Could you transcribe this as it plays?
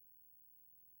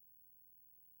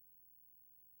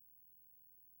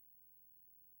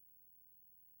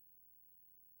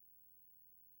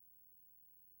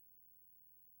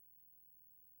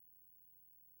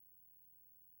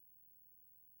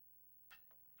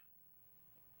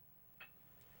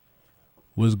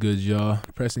What's good, y'all?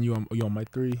 Preston, you on mic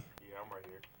 3? Yeah, I'm right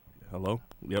here. Hello?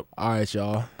 Yep. All right,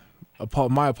 y'all.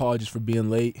 My apologies for being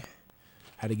late.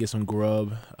 Had to get some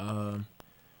grub.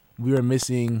 We were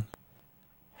missing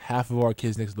half of our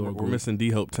kids next door We're group. missing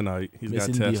D-Hope tonight. He's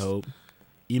Missing got tests. D-Hope.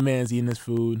 E-Man's eating his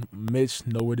food. Mitch,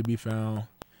 nowhere to be found.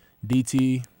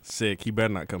 DT, Sick. He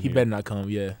better not come he here. better not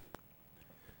come, yeah.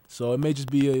 So it may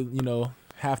just be,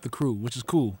 half the crew, which is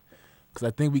cool. Because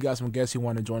I think we got some guests who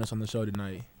want to join us on the show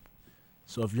tonight.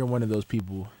 So if you're one of those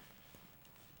people,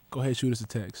 go ahead, shoot us a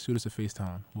text. Shoot us a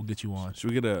FaceTime. We'll get you on. Should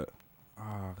we get a...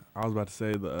 I was about to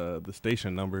say the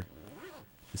station number.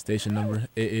 The station number,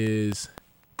 it is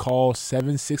call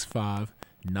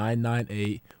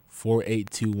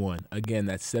 765-998-4821. Again,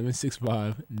 that's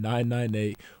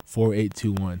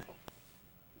 765-998-4821.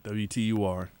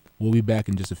 WTUR. We'll be back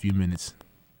in just a few minutes.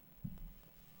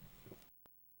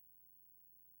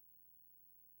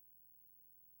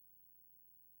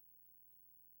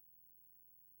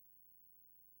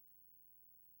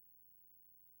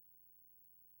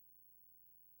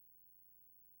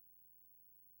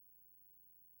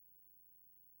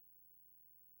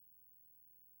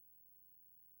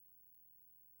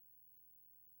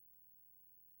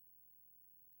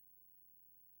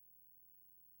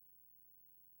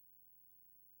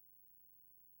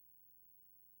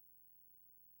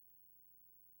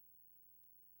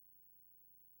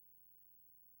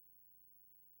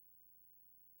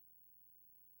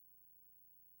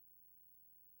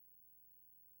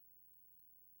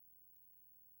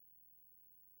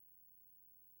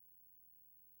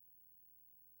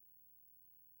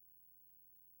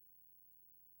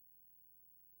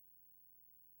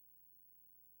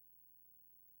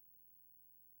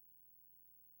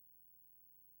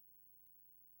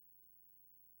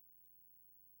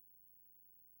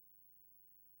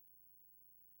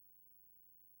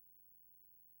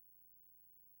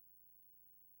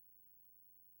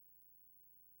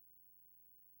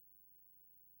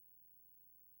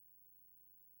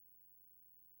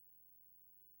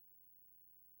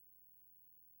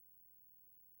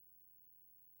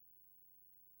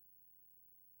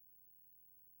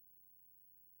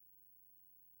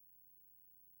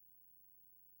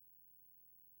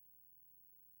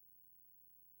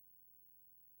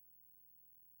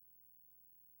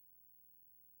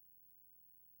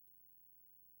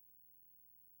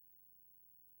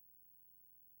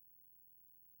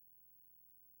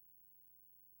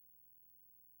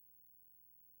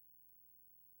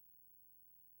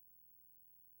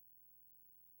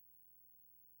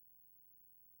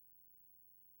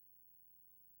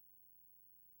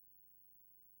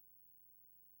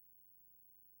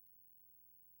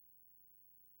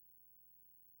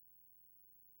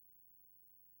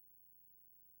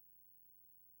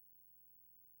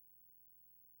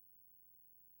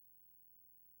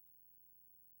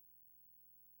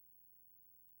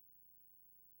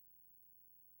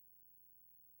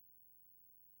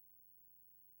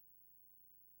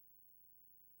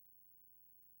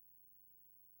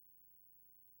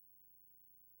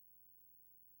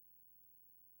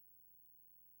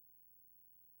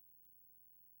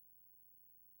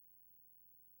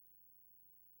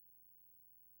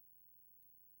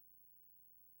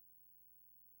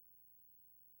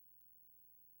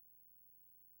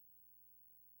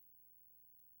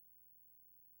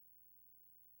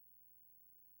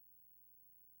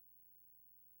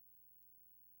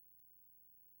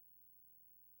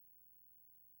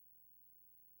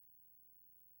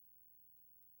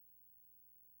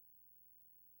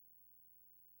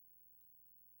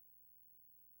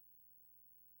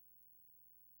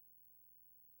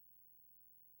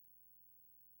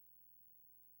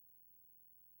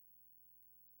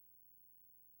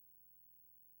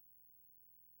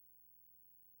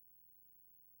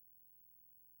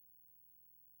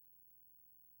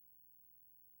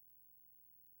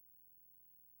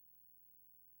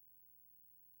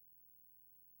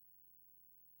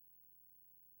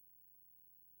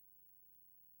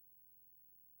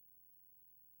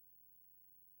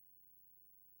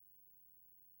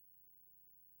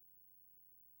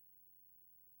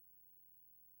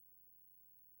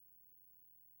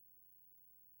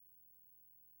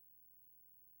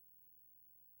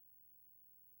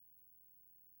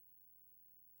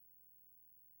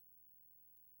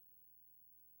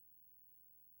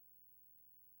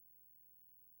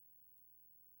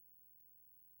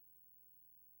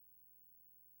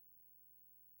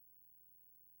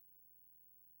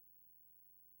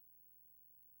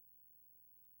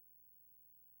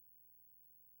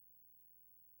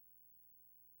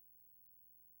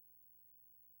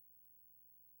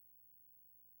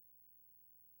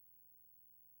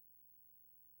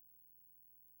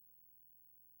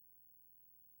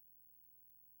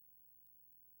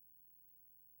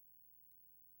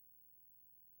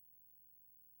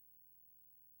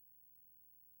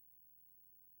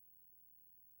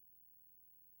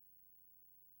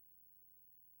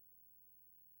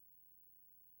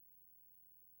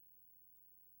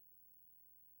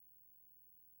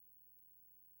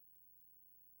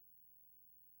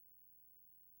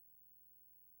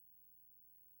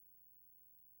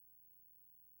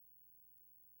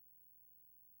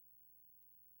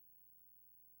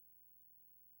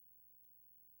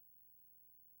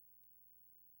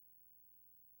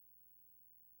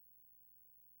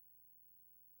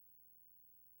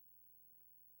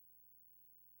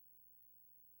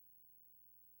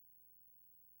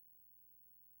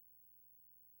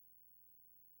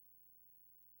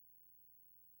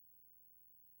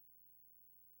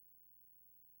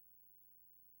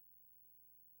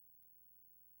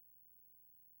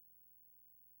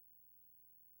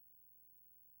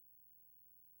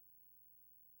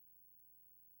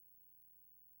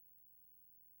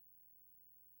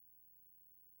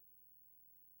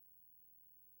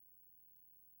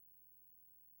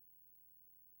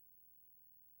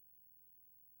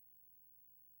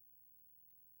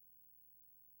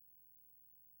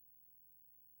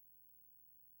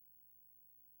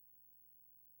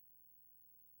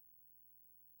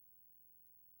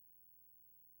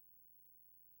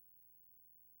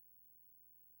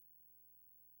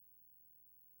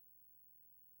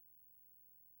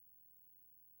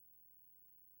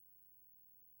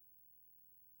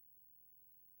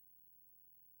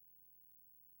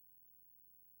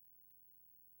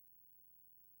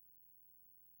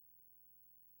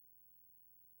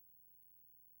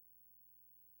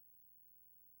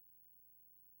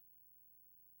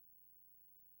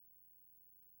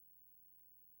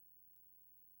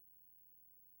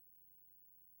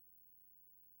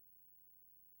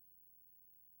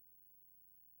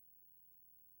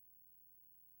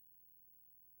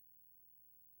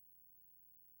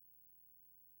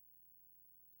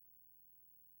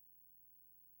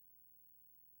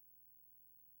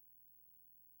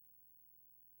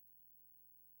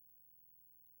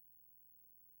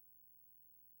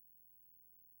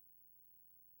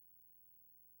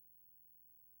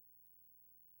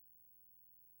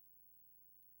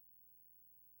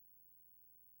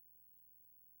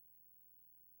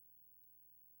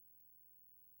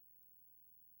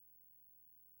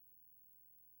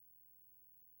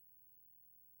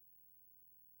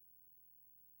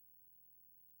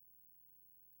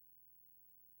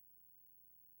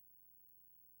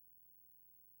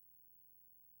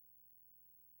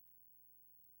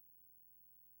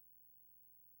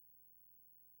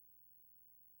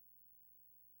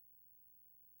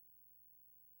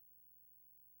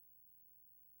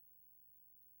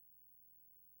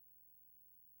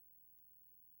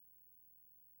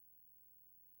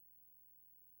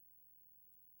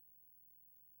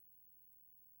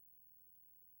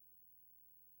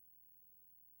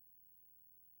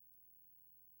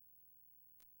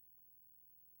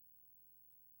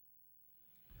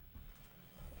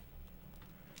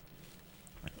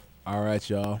 All right,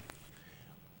 y'all.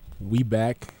 We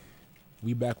back.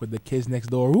 We back with the kids next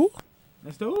door. Woo.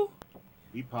 Let's do.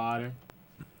 We potting.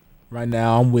 Right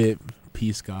now, I'm with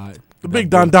P. Scott. The big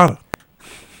Don Dada.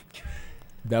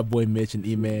 That boy Mitch and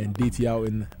E-Man.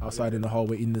 DT outside in the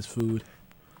hallway eating this food.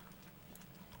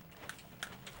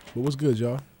 But what's good,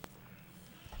 y'all?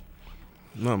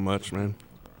 Not much, man.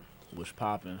 What's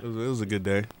popping? It was a good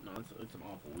day. No, it's an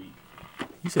awful week.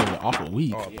 You said it was an awful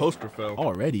week. Oh, a poster fell.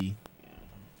 Already.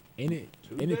 Ain't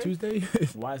it Tuesday?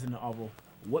 Why is it an awful?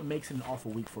 What makes it an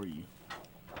awful week for you?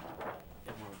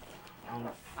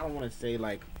 I don't want to say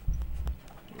like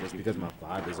it's because my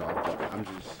vibe is off, but I'm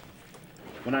just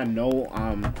when I know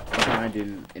I'm behind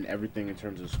in everything in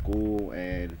terms of school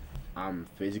and I'm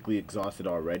physically exhausted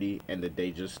already, and the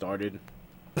day just started.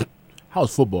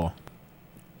 How's football?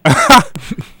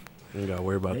 You gotta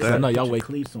worry about They that. said No, put y'all your wait.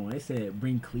 cleats on. They said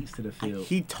bring cleats to the field.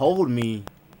 He told me.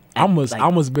 I was like-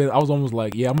 almost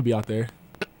like, yeah, I'm gonna be out there.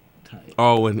 Tight.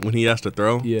 Oh, when he asked to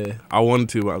throw, Yeah. I wanted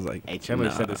to. I was like, Hey, Chandler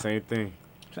nah. said the same thing.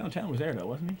 Chandler was there though,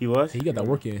 wasn't he? He was. He got that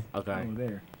work in. Okay. Chandler was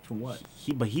there. For what?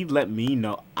 But he let me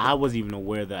know. I wasn't even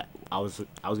aware that I was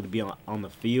gonna be on the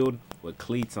field with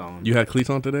cleats on. You had cleats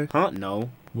on today? Huh? No.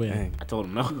 When? Dang. I told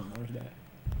him You no. don't know where's that?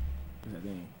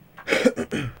 Where's that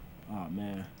thing? Oh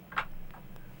man.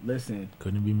 Listen,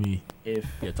 Couldn't be me. if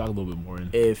Yeah, talk a little bit more.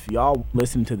 if y'all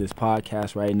listen to this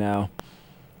podcast right now,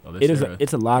 Oh, it is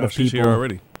it's a lot Oh, of she's people. here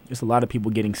already. It's a lot of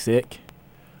people getting sick.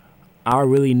 I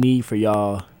really need for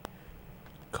y'all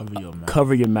cover your mouth.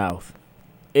 cover your mouth.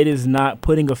 It is not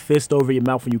putting a fist over your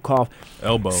mouth when you cough.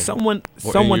 Elbow. Someone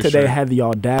Or someone in your today shirt. had the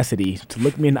audacity to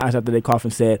look me in the eyes after they cough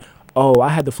and said, "Oh, I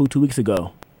had the flu 2 weeks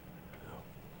ago."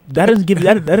 That doesn't give you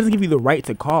that doesn't give you the right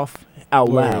to cough out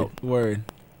loud. Word.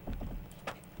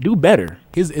 Do better.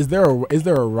 Is there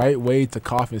a right way to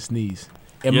cough and sneeze?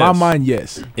 In my Yes. mind,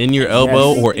 yes. In your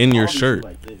elbow Yes. or in your shirt.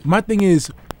 My thing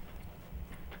is,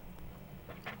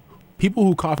 people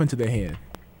who cough into their hand.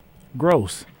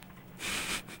 Gross.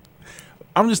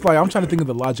 I'm just like, I'm trying to think of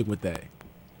the logic with that.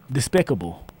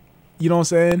 Despicable. You know what I'm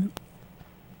saying?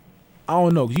 I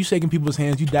don't know. 'Cause you shaking people's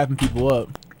hands, you dapping people up.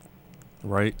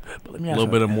 Right? But let me A ask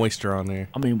little you- bit of moisture on there.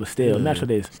 I mean, but still, Yeah. natural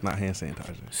days. It's not hand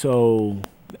sanitizer. So,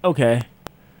 okay.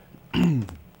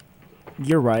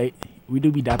 You're right. We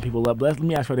do be dapping people up. But let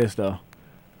me ask you this, though.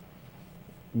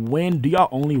 When do y'all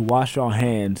only wash your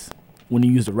hands when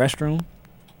you use the restroom?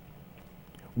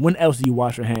 When else do you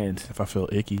wash your hands? If I feel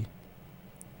icky.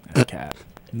 That's cat.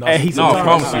 No, Hey, he's No, I Sometimes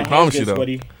promise my you. hands Promise get you, though.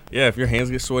 sweaty. Yeah, if your hands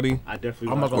get sweaty, I definitely.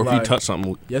 I'm not wash gonna or if lie. you touch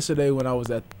something. Yesterday when I was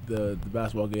at the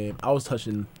basketball game, I was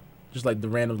touching just like the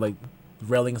random like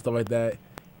railing and stuff like that,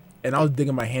 and I was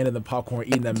digging my hand in the popcorn,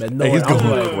 eating that mess. No, Hey, he's I was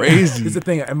going like, crazy. It's the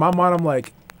thing. In my mind, I'm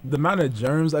like, the amount of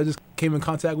germs I just came in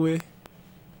contact with,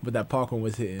 but that popcorn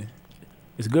was hitting.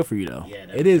 It's good for you, though. Yeah,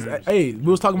 It is. germs. Hey,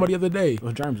 we was talking about the other day.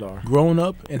 Those germs are Growing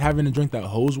up and having to drink that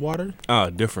hose water.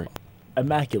 Different.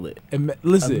 immaculate.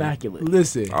 Listen, Immaculate.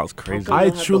 Listen. I was crazy. How come I we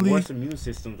don't have truly- the worst immune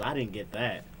systems. I didn't get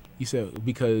that. You said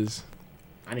because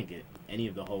I didn't get any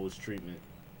of the hose treatment.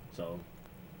 So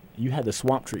You had the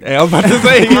swamp treatment. Hey, I was about to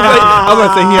say. He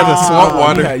had the swamp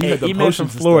water. You had the He meant from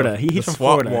potions and Florida. stuff. He's The from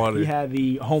swamp Florida. water. He had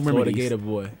the home Florida remedies. Gator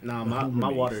boy. nah, The my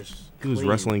remedies. water's. He was clean.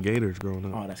 wrestling gators growing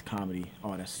up. Oh, that's comedy.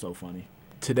 Oh, that's so funny.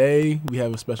 Today we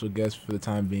have a special guest for the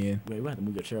time being. Wait, we have to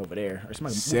move your chair over there. Or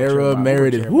somebody move your chair Sarah by, move your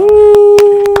Meredith. chair by.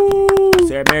 Woo!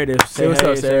 Sarah Meredith. Say what's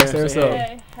up, Sarah. Say what's up.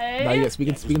 Hey, hey. Now you got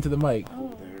speaking to the mic.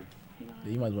 Oh,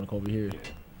 Yeah, you might want to come over here.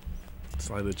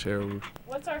 Slide the chair over.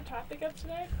 what's our topic of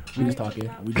today? We just talking.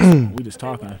 We just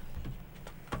talking.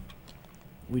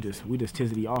 We just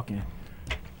tizzity talking.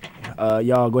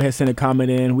 Y'all go ahead and send a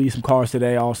comment in. We need some cars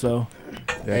today also.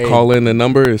 Hey. Call in. The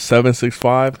number is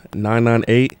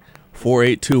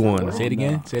 765-998-4821. Say it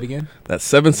again. Say it again. That's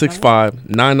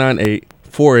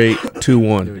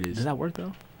 765-998-4821. There it Does is. that work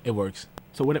though? It works.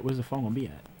 So where's the phone gonna be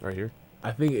at? Right here.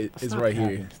 I think it's Stop right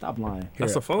capping. here. Stop lying. Here,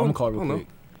 That's the phone? I'm gonna call it I real don't know. quick.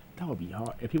 That would be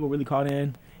hard. If people really called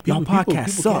in, People- y'all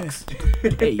podcast people can. sucks.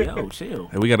 Hey, yo, chill.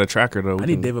 Hey, we got a tracker though. I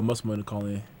need David Musselman to call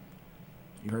in.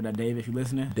 You heard that, Dave? If you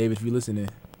listening, David, if you listening,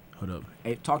 hold up.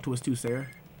 hey, talk to us too, Sarah.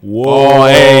 Whoa,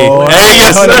 hey,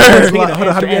 yes, Hold on, sir. hold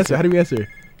on. How do we answer? How do we answer?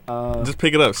 Just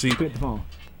pick it up. See, Pick up the phone.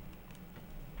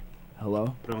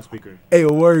 Hello? Put it on speaker. Hey,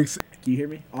 it works. Can you hear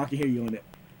me? Oh, I can hear you on it.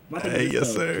 My thing Hey, is yes,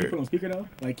 this, though. Can sir. you put it on speaker though?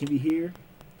 Like, can we hear?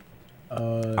 I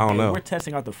don't know. We're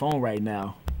testing out the phone right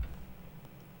now.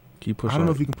 Keep pushing. I don't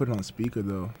know if you can put it on speaker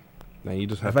though. Now you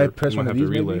just If have I to. press you one might of have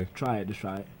to these, maybe? relay. Try it. Just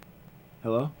try it.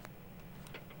 Hello?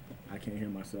 I can't hear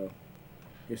myself.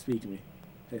 Here, speak to me.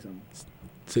 Say something.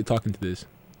 Say talking to this.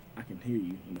 I can hear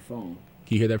you on the phone.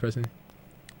 Can you hear that person?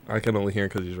 I can only hear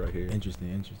because he's right here.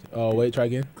 Interesting. Oh wait, try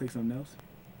again. Click something else.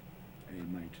 Hey,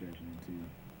 mic check, man,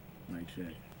 too. Mic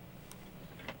check.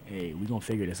 Hey, we gonna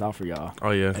figure this out for y'all.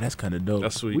 Oh yeah, And that's kind of dope.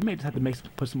 that's sweet. We may just have to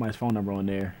put somebody's phone number on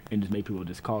there and just make people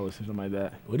just call us or something like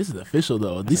that. Well, this is official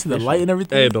though. This is the official. light and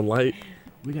everything. Hey, the light.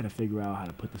 We gotta figure out how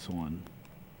to put this on.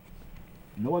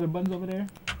 No other buttons over there?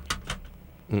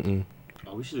 Mm-mm.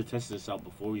 Oh, we should have tested this out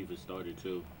before we even started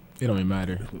too. It don't even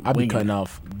matter. I'll be Winging cutting it.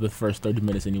 off the first 30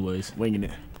 minutes anyways. Winging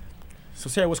it. So,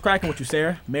 Sarah, what's cracking with you,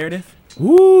 Sarah? Meredith?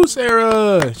 Woo,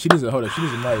 Sarah. She needs a hold up. She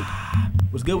needs a mic.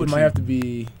 What's good It with might you? have to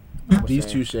be these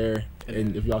Sarah? two share,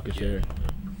 and if y'all can share,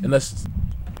 unless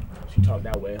She talked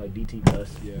that way, like DT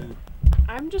does. yeah.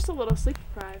 I'm just a little sleep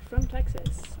deprived from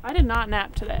Texas. I did not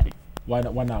nap today. Why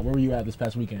not? Why not? Where were you at this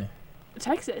past weekend?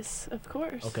 Texas, of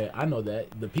course. Okay, I know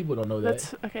that. The people don't know that.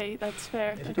 That's okay. That's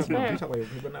fair. That's fair.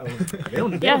 They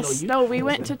don't know Yes. you. No, we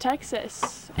went to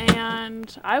Texas,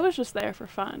 and I was just there for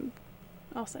fun.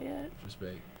 I'll say it.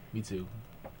 Respect. Me too.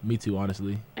 Me too.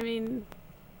 Honestly. I mean,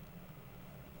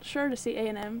 sure to see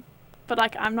A&M, but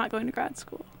like I'm not going to grad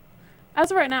school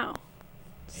as of right now.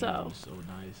 So So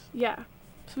nice. yeah,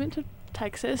 so we went to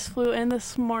Texas. Flew in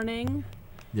this morning,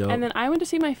 Yo. and then I went to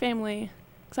see my family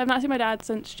because I've not seen my dad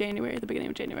since January, the beginning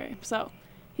of January. So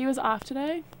he was off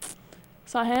today.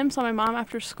 Saw him. Saw my mom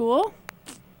after school,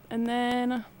 and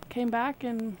then came back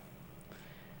and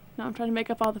now I'm trying to make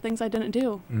up all the things I didn't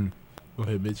do. Go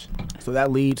ahead, bitch. So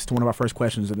that leads to one of our first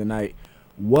questions of the night.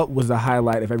 What was the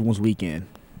highlight of everyone's weekend?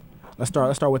 Let's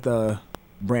start with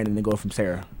Brandon and go from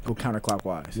Sarah. Go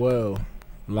counterclockwise. Well,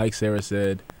 like Sarah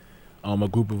said, a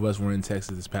group of us were in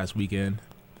Texas this past weekend.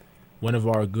 One of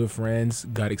our good friends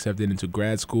got accepted into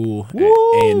grad school at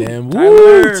A&M. Woo!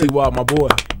 Tyler. T-Wop, my boy.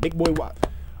 Big boy Watt.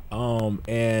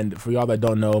 And for y'all that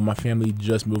don't know, my family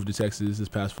just moved to Texas this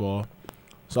past fall.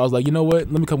 So I was like, you know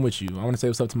what? Let me come with you. I want to say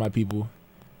what's up to my people.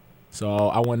 So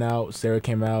I went out. Sarah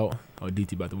came out. Oh,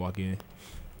 DT about to walk in.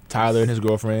 Tyler and his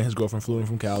girlfriend. His girlfriend flew in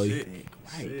from Cali. Sick.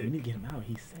 Right. We need to get him out.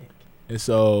 He's sick. And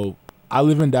so I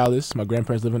live in Dallas. My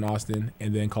grandparents live in Austin.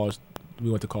 And then we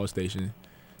went to College Station.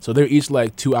 So they're each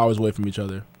like 2 hours away from each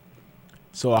other.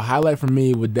 So a highlight for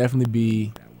me would definitely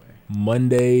be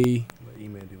Monday,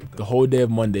 the whole day of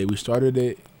Monday. We started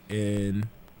it in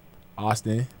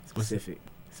Austin. Specific.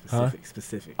 Huh?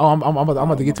 Specific. Oh, I'm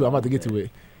about to get to it. I'm about to get to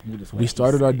it. You just We went.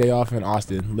 started our day off in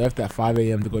Austin. Left at 5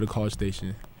 a.m. to go to College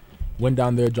Station. Went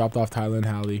down there, dropped off Tyler and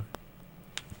Hallie.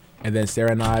 And then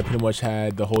Sarah and I pretty much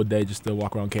had the whole day just to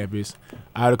walk around campus.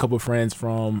 I had a couple of friends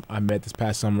I met this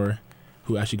past summer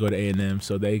who actually go to A&M.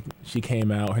 So she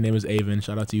came out. Her name is Avon.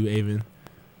 Shout out to you, Avon,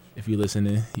 if you're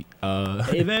listening.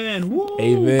 Hey, man. Woo!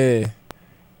 Avon.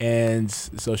 And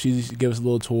so she gave us a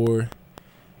little tour.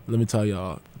 Let me tell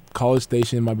y'all, College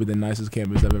Station might be the nicest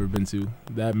campus I've ever been to.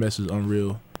 That mess was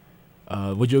unreal.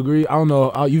 Would you agree? I don't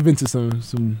know. You've been to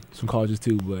some colleges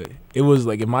too, but it was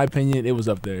like, in my opinion, it was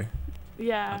up there.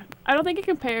 Yeah, I don't think it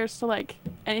compares to like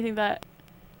anything that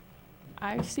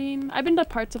I've seen. I've been to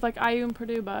parts of like IU and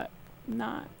Purdue, but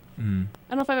not. I don't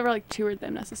know if I've ever like toured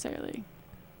them necessarily,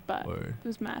 but Or it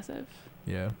was massive.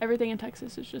 yeah, Everything in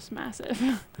Texas is just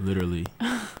massive. literally.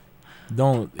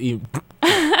 Don't even.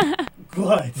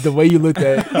 What? The way you looked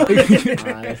at.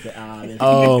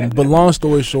 But long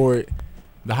story short,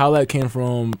 the highlight came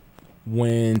from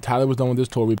when Tyler was done with this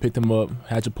tour. We picked him up,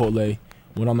 had Chipotle,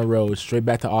 went on the road straight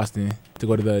back to Austin to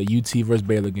go to the UT versus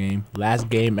Baylor game. Last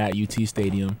game at UT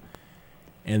Stadium.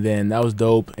 And then that was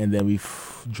dope. And then we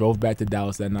drove back to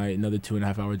Dallas that night, another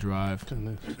 2.5 hour drive.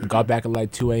 Got back at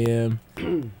like 2 a.m.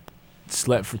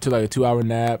 Slept for like a 2-hour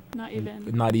nap. Not even.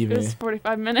 Not It even. was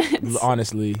 45 minutes.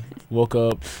 Honestly, woke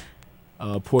up.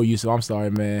 Poor Yusuf, I'm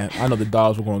sorry, man. I know the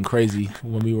dogs were going crazy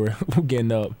when we were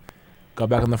getting up. Got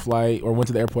back on the flight or went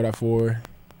to the airport at 4.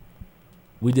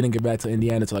 We didn't get back to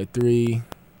Indiana till like 3.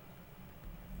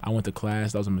 I went to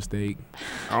class. That was a mistake.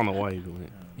 I don't know why you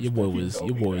went. Your boy was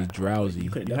drowsy.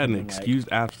 You You had an excused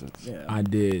absence. Yeah. I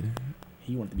did.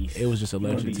 He wanted to be. It was just a he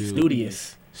wanted to lecture be too.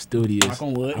 studious. Studious. Knock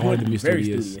on wood. I wanted to be Very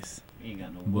studious. You ain't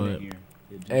got no But, wood here.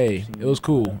 Hey, it was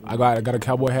cool. I got a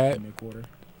cowboy hat.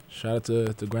 Shout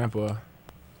out to Grandpa.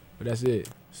 But that's it.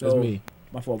 That's So me.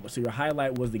 my fault. So your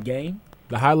highlight was the game.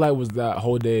 The highlight was that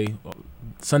whole day,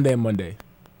 Sunday and Monday.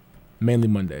 Mainly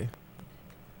Monday.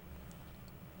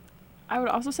 I would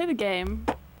also say the game,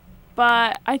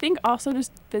 but I think also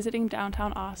just visiting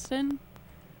downtown Austin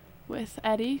with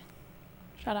Eddie.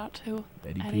 Shout out to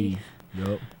Eddie Eddie. P.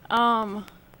 Yup.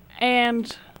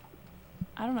 And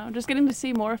I don't know, just getting to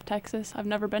see more of Texas. I've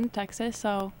never been to Texas,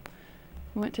 so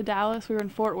we went to Dallas. We were in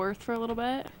Fort Worth for a little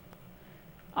bit.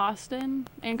 Austin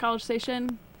and College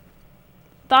Station.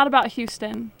 Thought about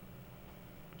Houston.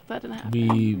 That didn't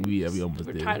happen. We almost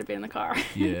We're did. tired of being in the car.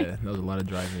 Yeah, that was a lot of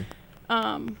driving.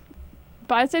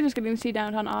 But I'd say just getting to see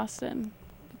downtown Austin.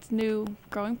 It's new,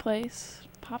 growing place,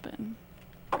 poppin'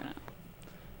 right now.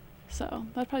 So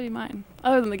that'd probably be mine.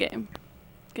 Other than the game.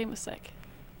 Game was sick.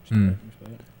 Mm.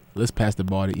 Let's pass the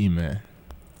ball to E-Man.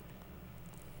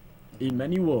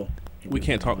 Emmanuel. We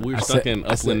can't talk. We were I stuck said- in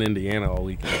I said- Upland, Indiana all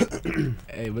weekend.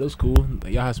 Hey, but it was cool.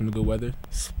 Y'all had some good weather.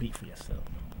 Speak for yourself.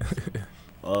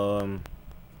 I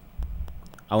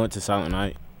went to Silent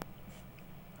Night.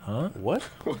 Huh? What?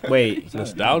 Wait,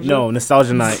 Nostalgia? no,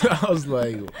 Nostalgia Night. I was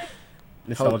like,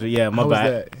 Nostalgia, yeah, my how was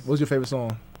bad. that? What was your favorite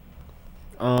song?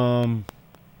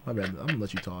 My bad. I'm gonna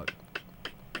let you talk.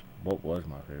 What was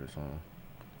my favorite song?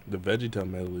 The VeggieTale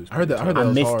medley. was I heard that I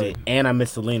was missed hard. it, and I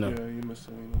missed Selena. Yeah, you missed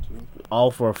Selena too. All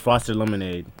for Frosted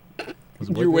Lemonade. Was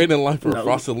it You're worth waiting in line for No. a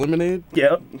frosted lemonade?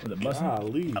 Yep.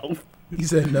 Golly. it? He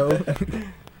said no.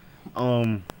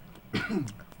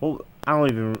 Well, I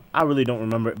really don't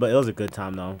remember it, but it was a good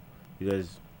time though,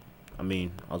 because, I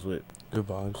mean, I was with Good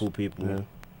vibes. cool people, Yeah.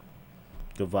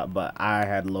 good vibe, but I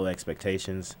had low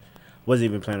expectations. Wasn't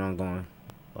even planning on going,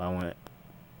 but I went.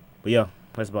 But yeah,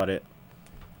 that's about it.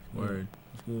 Word.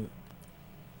 That's good.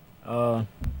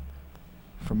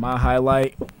 For my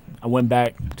highlight, I went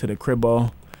back to the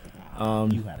cribbo.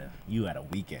 You had a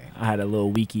weekend. I had a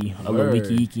little weekend. Word.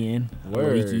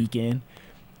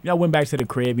 You know, I went back to the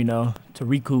crib, you know, to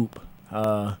recoup,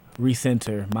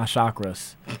 recenter my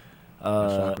chakras,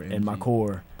 chakra and my energy.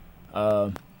 core.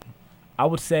 I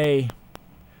would say,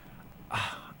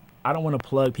 I don't want to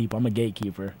plug people. I'm a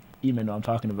gatekeeper, even though I'm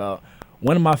talking about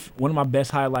one of my best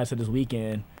highlights of this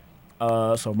weekend.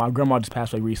 So my grandma just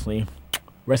passed away recently.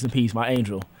 Rest in peace, my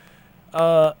angel.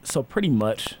 So pretty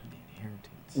much,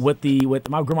 with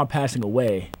my grandma passing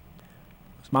away,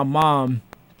 my mom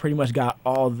pretty much got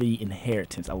all the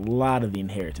inheritance, a lot of the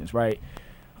inheritance, right?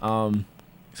 So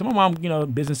my mom, you know,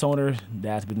 business owner,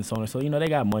 dad's business owner, so you know they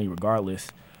got money regardless.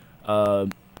 So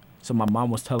my mom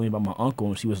was telling me about my uncle,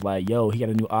 and she was like, "Yo, he got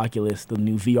a new Oculus, the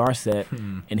new VR set,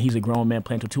 and he's a grown man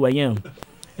playing till 2 a.m."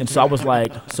 And so I was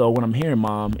like, "So what I'm hearing,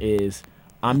 Mom, is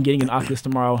I'm getting an Oculus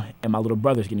tomorrow, and my little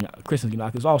brother's Kristen's getting an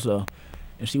Oculus also."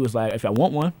 And she was like, "If I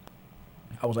want one,"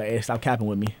 I was like, "Hey, stop capping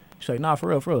with me." She's like, "Nah, for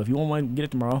real. If you want one, get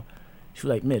it tomorrow." She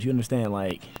was like, "Mitch, you understand?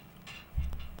 Like,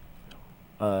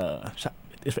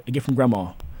 get from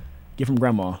grandma. Get from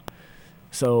grandma."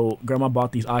 So grandma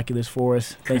bought these Oculus for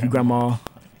us. Thank you, grandma.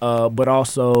 But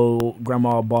also,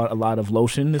 grandma bought a lot of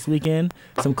lotion this weekend,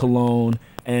 some cologne,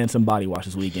 and some body wash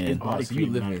this weekend. Oh, so you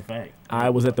live it.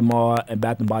 I was at the mall at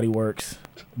Bath and Body Works,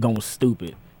 going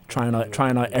stupid, trying out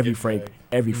every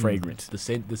fragrance. The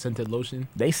scented lotion.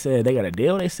 They said they got a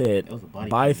deal. They said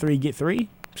buy 3 get 3.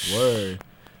 Word.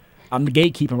 I'm the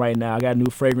gatekeeping right now. I got a new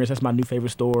fragrance. That's my new favorite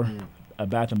store,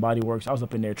 Bath and Body Works. I was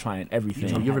up in there trying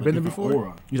everything. You ever been there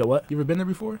before? You know what? You ever been there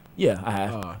before? Yeah, I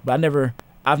have. Ah. But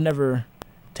I've never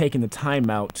taken the time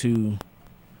out to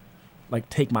like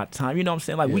take my time. You know what I'm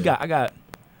saying? Like Yeah.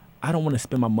 I don't want to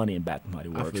spend my money in Bath and Body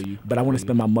I Works, feel you. but I I want to feel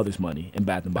spend my mother's money in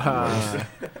Bath and Body Ah.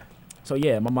 Works. So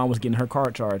yeah, my mom was getting her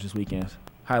card charged this weekend.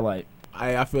 Highlight.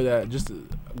 I feel that just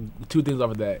two things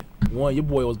off of that. One, your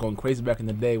boy was going crazy back in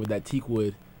the day with that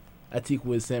teakwood. That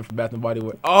teakwood scent from Bath and Body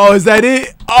Works. Oh, is that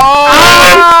it?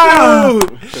 Oh,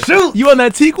 shoot! You on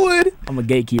that teakwood? I'm a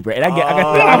gatekeeper, and I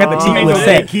got the teakwood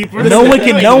set. gatekeeper. No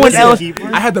one else.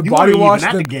 I had the body wash.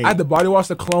 I had the body wash,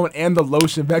 the cologne, and the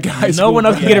lotion back in high school. No one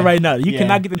else can get it right now. You Yeah.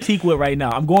 cannot get the teakwood right now.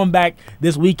 I'm going back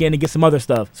this weekend to get some other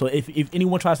stuff. So if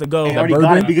anyone tries to go, I already bourbon?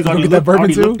 got it because I You already get that bourbon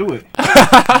already too? looked through it.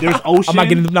 There's ocean. I'm not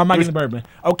getting the bourbon.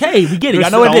 Okay, we get it. Y'all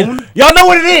There's know what it is. Stone. Y'all know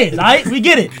what it is. All right, we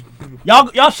get it.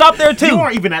 Y'all shop there too. You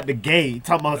weren't even at the gate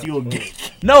talking about you a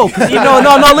gate. No, cause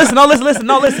no, listen.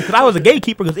 Cause I was a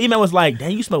gatekeeper. Cause E-Man was like,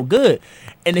 "Dang, you smell good,"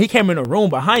 and then he came in the room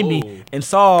behind me and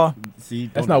saw. See,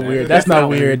 That's not weird. That's not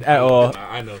weird at all.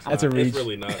 I know. It's That's not. a reach. It's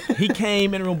really not. He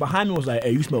came in the room behind me and was like,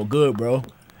 "Hey, you smell good, bro."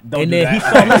 Don't and do then he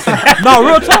that. saw. Listen, no,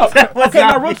 real talk. Okay,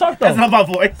 no, real talk though. That's not my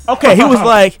voice. Okay, he was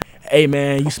like, "Hey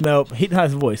man, you smell." He not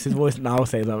his voice. His voice. No,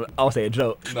 I'll say a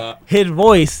joke. Nah. His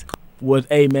voice was,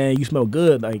 "Hey man, you smell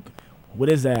good." Like, what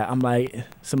is that? I'm like,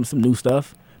 some new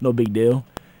stuff. No big deal.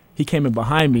 He came in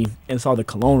behind me and saw the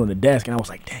cologne on the desk, and I was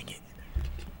like, "Dang it!"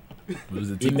 Was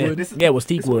it E-Man, teakwood? yeah, it was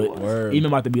teakwood. Word. Even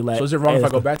about to be like, So is it wrong if hey,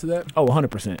 I go back to that? Oh,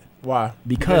 100%. Why?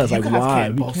 Because like, guys why?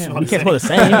 can't We both can't. smell We the can't smell the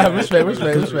same.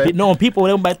 Respect. No, people they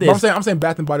don't like But I'm this. saying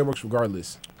Bath and Body Works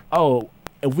regardless. Oh,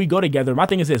 if we go together, my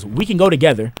thing is this: we can go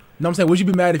together. No, I'm saying, would you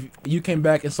be mad if you came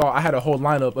back and saw I had a whole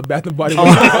lineup of Bath and Body Works?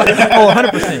 Oh,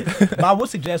 100%. But I would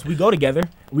suggest we go together.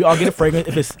 We all get a fragrance.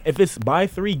 If it's buy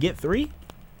 3 get 3,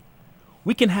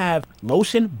 we can have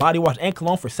lotion, body wash, and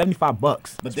cologne for $75. But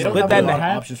they Split don't have that a in lot of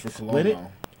half. options for cologne Split it.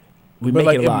 though. We But make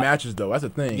like it it a lot. matches though. That's the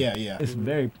thing. Yeah, yeah. It's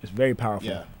very powerful.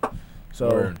 Yeah. So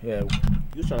Word. yeah,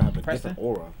 You're trying to have a Preston? different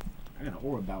aura. I got an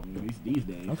aura about me these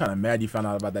days. I'm kind of mad you found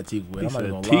out about that teak wood. He I'm not said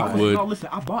even teak gonna lie. wood. No, listen,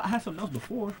 I had something else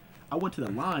before. I went to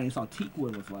the line and saw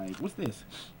Teakwood was like, what's this?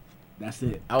 That's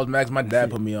it. I was mad 'cause my That's dad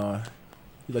it. put me on.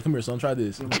 He's like, come here, son, try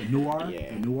this. The Noir?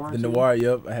 Yeah. The Noir? The too? Noir,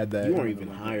 yep, I had that. You weren't even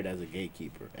hired as a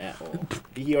gatekeeper at all.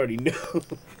 He already knew.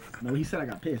 No, he said I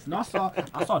got pissed. No, I saw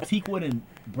Teakwood in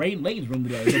Braden Lay's room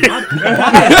today.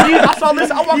 I saw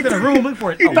this. I walked in the room looking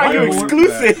for it. You thought you were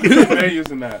exclusive. They're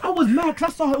using that. I was mad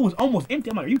because I saw it was almost empty.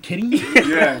 I'm like, are you kidding me?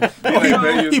 Yeah.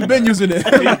 He been using it.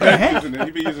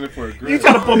 He been using it for a grill. You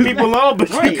trying to put people on, but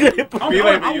Right. you couldn't put He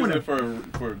like I be using wanna- it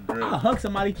for a grill. I'll hug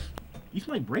somebody. You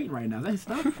smell like Brayton right now. Is that his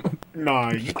stuff?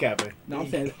 Nah, you capping. No, I'm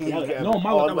saying, You capping. no,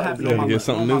 my Oh, luck, that would happen. Yeah, on my get luck.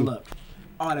 something on my new. luck.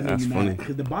 Oh, that made That's me funny. mad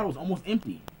because the bottle was almost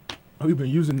empty. Oh, we've been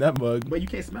using that mug. But you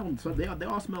can't smell them. So they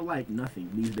all smell like nothing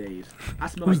these days. I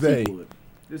smell Who's like they? Teakwood.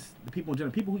 This the people in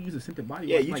general. People who use a scented body.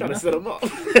 Yeah, wash you like trying to nothing. set them up.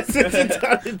 That's what you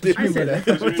trying to do. I said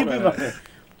that. What you mean by that?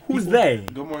 Who's they?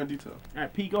 Go more in detail. All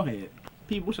right, Pete, go ahead.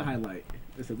 Pete, what's your highlight?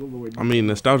 It's a little word. I mean,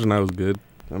 nostalgia night was good.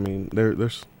 I mean,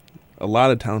 there's a lot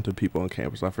of talented people on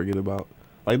campus. I forget about.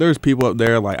 Like, there's people up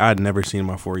there like I'd never seen in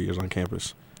my 4 years on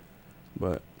campus.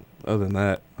 But other than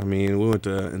that, I mean, we went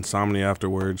to Insomnia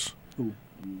afterwards. Who?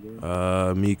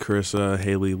 Me, Carissa,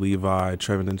 Haley, Levi,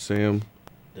 Trevin, and Sam.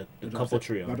 The couple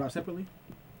trio. Y'all drop separately?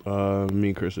 Me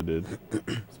and Carissa did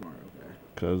Smart. Okay.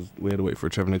 because we had to wait for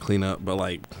Trevin to clean up. But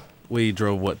like, we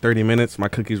drove 30 minutes. My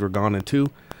cookies were gone in 2,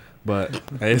 but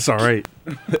hey, it's all right.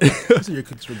 So your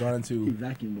cookies were gone He too.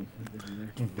 vacuumed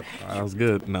them. That was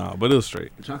good. Nah, but it was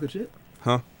straight. The chocolate chip?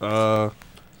 Huh?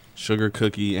 Sugar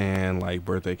cookie and like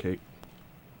birthday cake.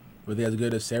 Were they as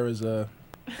good as Sarah's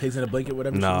pigs in a blanket,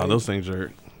 whatever? she Nah, made? those things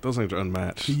are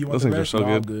unmatched. You want Those the things are rest? so No,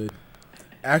 I'm good. good.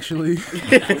 Actually,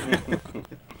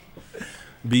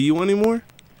 B, you want any more?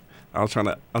 I was trying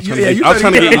to you get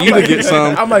I'm you like- to get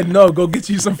some. I'm like, no, go get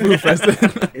you some food, Preston.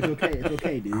 It's okay. It's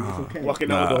okay, dude. It's okay.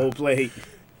 Walking out with Nah. the whole plate.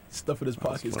 Stuff in his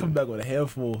pockets. funny. Coming back with a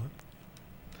handful.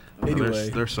 They're, Anyway,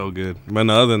 they're so good. But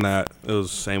no, other than that, it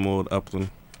was same old Upland.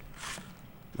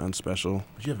 Nothing special.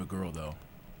 but you have a girl though,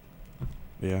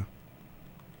 Yeah.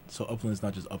 so Upland's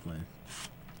not just Upland.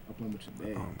 I'm playing with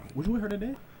your dad. Oh my- Was you with her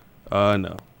today?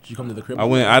 No. Did you come to the crib? I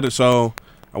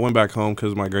went back home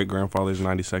because my great grandfather's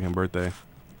 92nd birthday.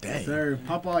 Dang. Yes, sir.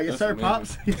 Papa. Yes, That's sir. amazing.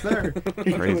 Pops. Yes, sir.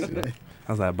 Crazy.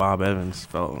 I was like Bob Evans.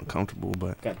 Felt uncomfortable,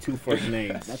 but Got 2 first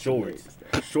names. That's Short.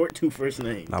 Short 2 first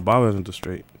names. now Bob Evans is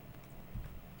straight.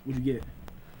 What'd you get?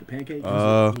 The pancake?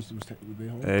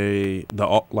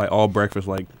 All breakfast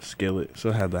like skillet. So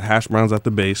it had the hash browns at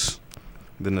the base,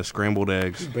 then the scrambled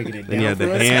eggs. Breaking it Then you down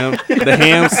had for us. the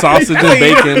ham, sausage, and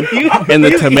bacon, and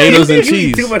the tomatoes and you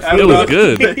eat cheese. too much It food. was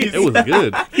good. It was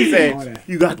good. He All said, that.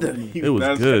 "You got the It was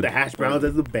That's good. the hash browns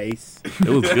as the base. It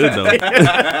was good though.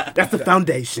 That's the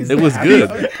foundation. It was good.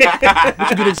 What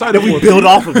you get excited We for? build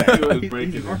off of that." He was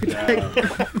breaking it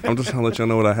down. I'm just trying to let y'all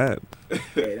know what I had.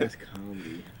 Hey, that's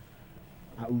comedy.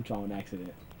 I ooped on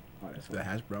accident. Oh, that's The funny.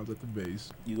 hash browns at the base.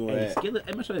 You go Hey, ahead. skillet.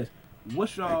 Hey, let me show you this.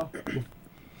 What's y'all?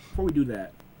 Before we do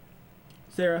that,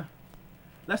 Sarah,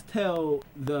 let's tell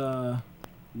the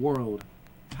world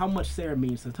how much Sarah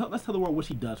means. Let's tell the world what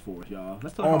she does for us, y'all.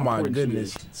 Let's tell her Oh how my important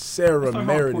goodness, she is. Sarah Let's tell her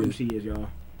how important Meredith. she is, y'all.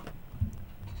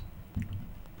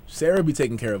 Sarah be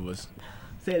taking care of us.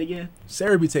 Say it again.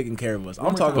 Sarah be taking care of us. I'm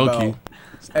One more talking time. about.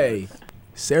 Hey,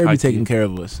 Sarah be High key. taking care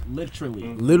of us. Literally.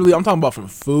 Literally, I'm talking about from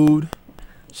food.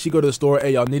 She go to the store.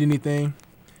 Hey, y'all need anything?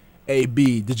 A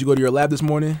B, did you go to your lab this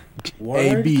morning?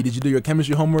 A B, did you do your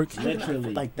chemistry homework?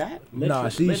 Literally. Like that? Nah,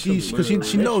 Literally. because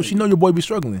she know your boy be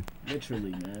struggling. Literally,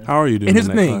 man. How are you doing? And here's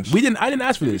in the that thing, class? I didn't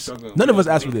ask for this. struggling None of with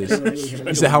us asked for this. You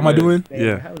You said, how am I doing?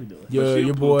 Yeah. How we doing?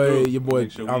 she'll pull through. Your boy.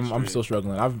 Make sure we I'm straight. still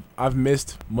struggling. I've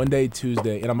missed Monday,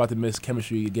 Tuesday, and I'm about to miss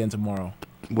chemistry again tomorrow.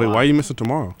 Wait, why are you missing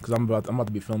tomorrow? Cause I'm about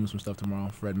to be filming some stuff tomorrow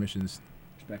for admissions.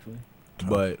 Respectfully.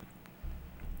 But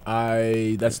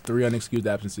that's 3 unexcused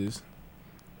absences.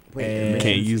 And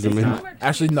Can't use them in.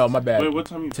 Actually, no, my bad. Wait, what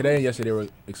time you Today and yesterday were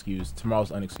excused. Tomorrow's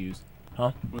unexcused.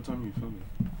 What time you filming?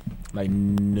 Like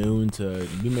noon to.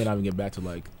 We may not even get back to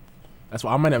like. That's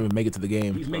why I might not even make it to the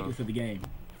game. He's making it to the game.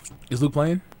 Is Luke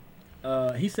playing?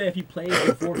 He said if he plays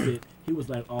and forfeit, he was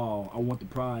like, "Oh, I want the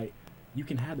pride. You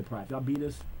can have the pride. If y'all beat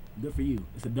us, good for you.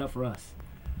 It's a dub for us."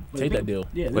 But Take if that deal.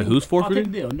 Yeah. Wait, who's I'll take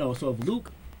forfeiting? the deal. No. So if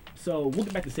Luke, we'll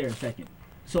get back to Sarah in a second.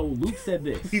 So Luke said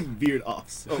this. He veered off.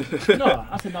 So. No,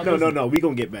 I said no. No, listen. no. We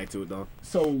gonna get back to it though.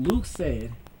 So Luke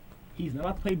said he's not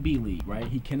allowed to play B League, right?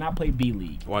 He cannot play B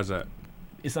League. Why is that?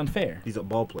 It's unfair. He's a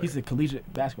ball player. He's a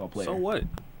collegiate basketball player. So what?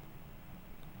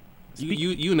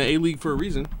 You in the A League for a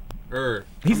reason.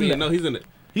 He's in the- no, he's in it.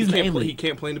 He's in the A He League.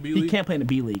 can't play in the B He League. can't play in the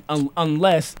B League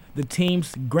unless the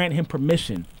teams grant him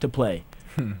permission to play.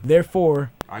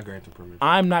 Therefore, I grant him permission.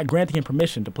 I'm not granting him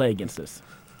permission to play against us.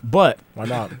 But Why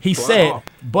not? he Why said, not?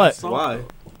 but Why?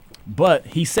 but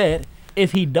he said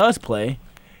if he does play,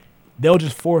 they'll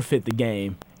just forfeit the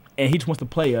game, and he just wants to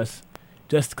play us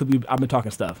just because I've been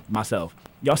talking stuff myself.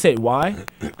 Y'all said why?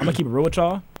 I'm gonna keep it real with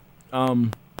y'all.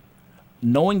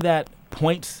 Knowing that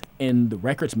points and the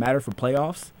records matter for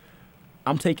playoffs,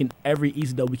 I'm taking every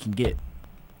easy dub we can get,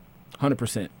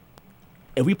 100%.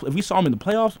 If we saw him in the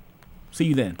playoffs, see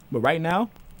you then. But right now,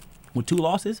 with 2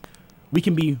 losses, we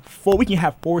can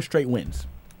have 4 straight wins.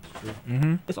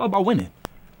 Mm-hmm. It's all about winning.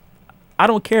 I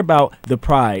don't care about the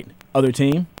pride other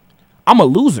team. I'm a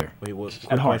loser. Wait, what? At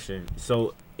Quick heart. question.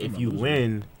 So if you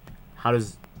win, how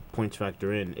does points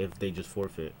factor in if they just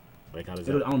forfeit? Like how does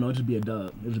I that? don't know. It'll just be a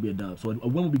dub. So a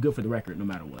win will be good for the record no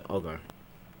matter what. Okay.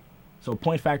 So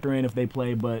points factor in if they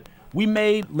play, but we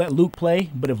may let Luke play.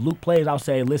 But if Luke plays, I'll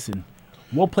say, listen,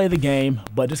 we'll play the game,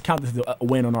 but just count this as a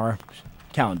win on our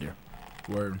calendar,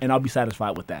 Word. and I'll be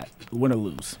satisfied with that, win or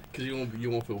lose. Because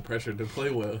you won't feel pressured to play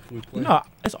well if we play. No,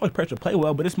 it's always pressure to play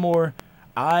well, but it's more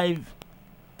I've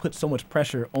put so much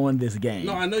pressure on this game.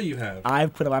 No, I know you have.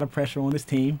 I've put a lot of pressure on this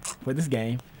team for this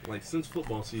game, Like since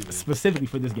football season. specifically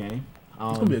for this game.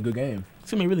 It's gonna be a good game.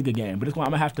 It's gonna be a really good game, but it's going.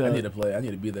 I'm gonna have I need to to play. I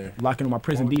need to be there. lock in on my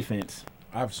prison defense.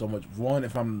 I have so much. One,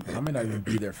 I may not even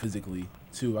be there physically.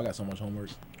 2, I got so much homework.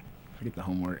 Forget the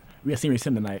homework. We got senior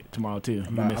sim tonight, tomorrow too.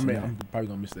 I'm probably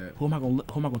gonna miss that. Who am I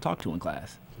gonna talk to in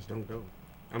class? Just don't go.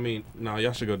 I mean, no,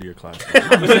 y'all should go to your class. I'm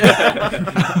gonna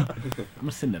have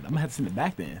to send it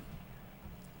back then.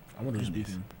 I wonder who's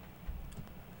beefing.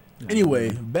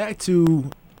 Anyway, back to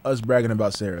us bragging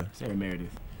about Sarah. Sarah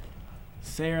Meredith.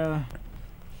 Sarah,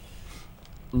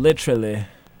 literally,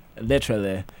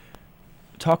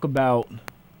 talk about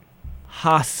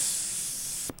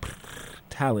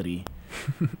hospitality.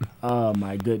 Oh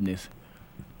my goodness.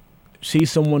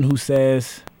 She's someone who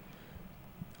says,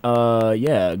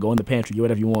 yeah, go in the pantry, get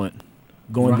whatever you want.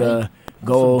 Go in the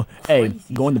go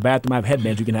in the bathroom, I have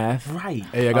headbands you can have. Right.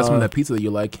 Hey, I got some of that pizza that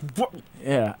you like.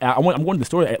 Yeah, I'm going to the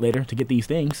store later to get these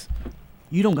things.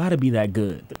 You don't gotta be that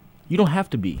good. You don't have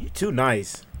to be. Too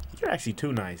nice. You're actually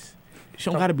too nice. She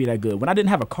don't gotta be that good. When I didn't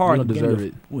have a car, You at don't the beginning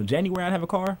deserve of- when January I didn't have a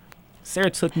car, Sarah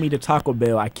took me to Taco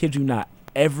Bell. I kid you not,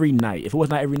 every night. If it was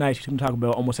not every night, she took me to Taco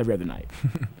Bell almost every other night.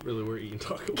 Really, we're eating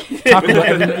Taco Bell. Taco Bell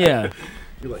every night, yeah,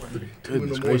 You're like 2 in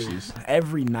Goodness the morning. gracious.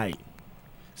 every night.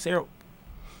 Sarah,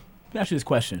 let me ask you this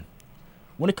question: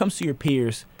 when it comes to your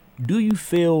peers, do you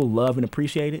feel loved and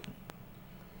appreciated?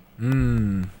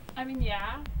 Mmm. I mean,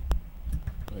 yeah.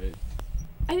 Go ahead.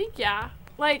 I think yeah.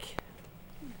 Like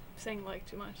saying like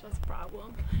too much, that's a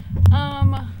problem.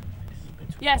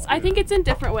 Yes, I think it's in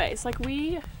different ways. Like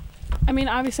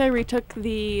obviously I retook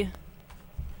the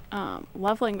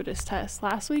love languages test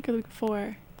last week or the week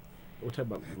before. We'll talk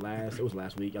about it was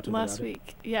last week. Y'all talked Last about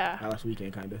week. Yeah. it. Last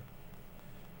weekend, kind of.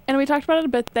 And we talked about it a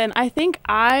bit then. I think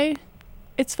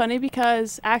it's funny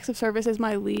because acts of service is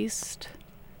my least.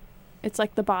 It's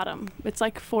like the bottom. It's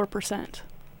like 4%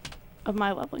 of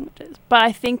my love languages. But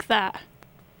I think that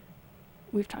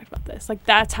we've talked about this. Like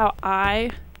that's how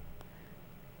I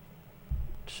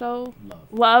show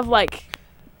love, like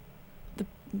the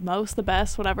most, the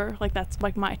best, whatever. Like that's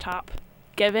like my top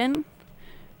given.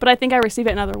 But I think I receive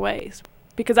it in other ways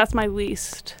because that's my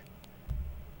least.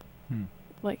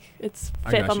 Like it's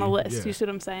I 5th got on the you. list. Yeah. You see what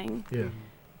I'm saying? Yeah.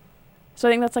 So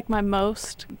I think that's like my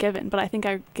most given, but I think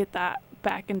I get that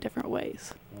back in different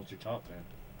ways. What's your top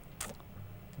then?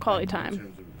 Quality In time.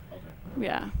 terms of- okay.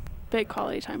 Yeah. Big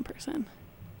quality time person.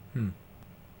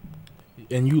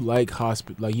 And you like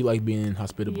you like being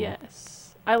hospitable.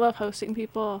 Yes. I love hosting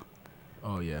people.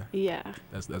 Oh yeah. Yeah.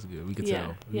 That's good. We can Yeah,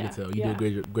 tell. We yeah, can tell. You yeah.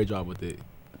 do a great job with it.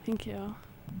 Thank you.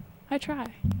 I try.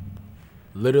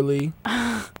 Literally,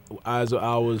 as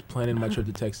I was planning my trip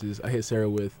to Texas, I hit Sarah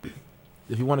with,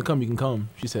 "If you want to come, you can come."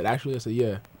 She said, "Actually," I said,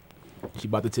 "Yeah." She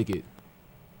bought the ticket.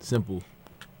 Simple.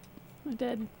 I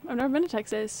did. I've never been to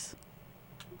Texas.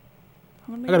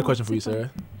 I got a question for you,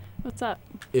 Sarah. What's up?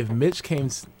 If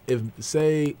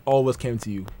say all of us came to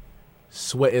you,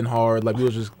 sweating hard, like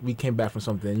we came back from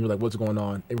something, and you were like, "What's going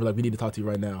on?" And we're like, "We need to talk to you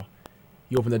right now."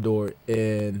 You open the door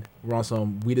and we're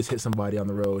on we just hit somebody on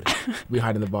the road. We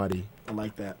hiding the body. I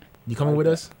like that. You coming with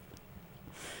us?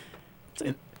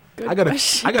 Good I gotta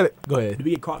question. go ahead. Do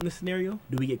we get caught in this scenario?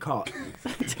 Do we get caught?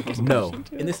 No.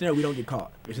 In this scenario, we don't get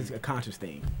caught. It's just a conscious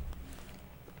thing.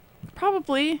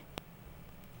 Probably.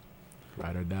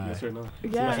 Ride or die. Yes or no?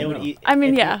 Yeah. It would eat, I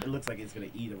mean, yeah. It looks like it's gonna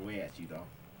eat away at you though.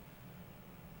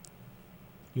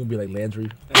 You gonna be like Landry?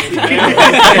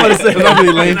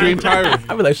 Somebody Landry and Tyree.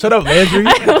 I'd be like, shut up, Landry.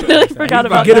 I literally forgot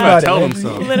about Forget that. about it. Tell Landry. him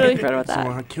so. Literally forgot about that.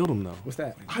 Someone killed him though. What's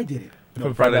that? I did it.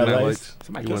 From Friday Friday Night Night Lights.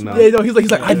 Somebody You killed wouldn't know. Yeah, no,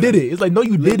 he's like, I did it. It's like, no,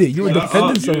 you did it. You were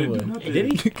defending someone.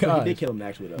 Did he? God. He did kill him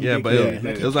actually though. Yeah, but Yeah.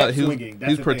 it was like he was Swinging,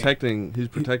 that's the thing.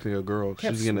 protecting a girl. She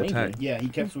Kept was getting swinging. attacked. Yeah, he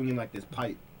kept swinging like this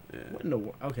pipe What in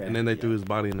the okay? And then they threw his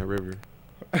body in the river.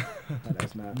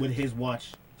 That's not with his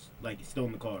watch, like still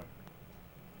in the car.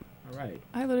 all right.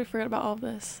 I literally forgot about all of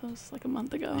this. That was like a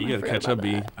month ago. and I You gotta forgot catch up, about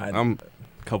B. that. I'm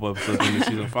a couple episodes into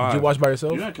season 5. Did you watch by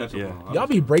yourself? You gotta catch up Yeah. on Y'all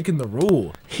be breaking the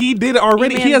rule. He did it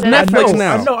already. You He has man did it. Netflix I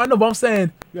now. know, but I'm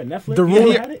saying, You got Netflix? The You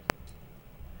rule- had it?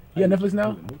 you got Netflix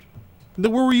now?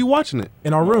 Where were you watching it?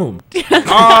 In our room. Like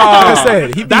Ah, I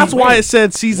said, he that's be- why it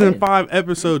said season When? 5,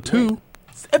 episode 2.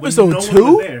 Episode When no one was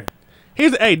 2? there.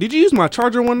 Hey, did you use my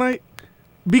charger one night?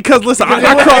 Because listen, I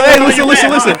crawled. Hey,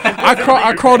 listen.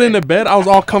 I crawled into bed. I was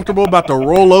all comfortable about to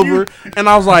roll over, and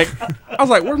I was like,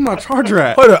 where's my charger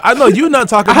at? Hold on, I know you're not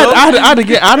talking. I had to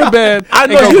get out of bed I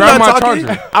and know go you're grab not my talking.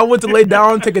 charger. I went to lay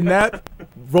down, take a nap,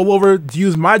 roll over to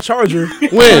use my charger.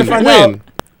 When? Find When? out-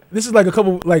 This is like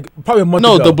probably a month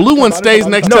No, ago. the blue one stays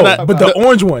next No, to that. but the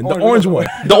orange one, the orange one.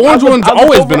 The orange one's I look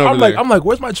always been over I'm there. like,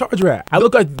 where's my charger at? I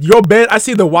look at your bed. I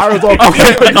see the wires all.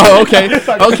 Okay.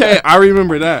 Oh, okay. I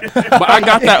remember that. But I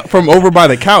got that from over by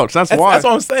the couch. That's why. That's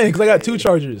what I'm saying. Because I got 2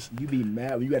 chargers. You be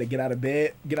mad when you got to get out of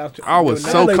bed, get out. I was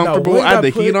Now, so like, now, comfortable. when I had the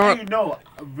I put- heat Hey, on. you know,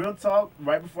 real talk.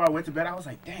 Right before I went to bed, I was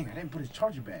like, "Dang, I didn't put his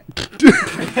charger back."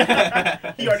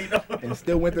 He already know. and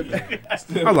still went to bed.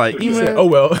 I was like, He said, man, "Oh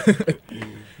well."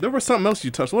 there was something else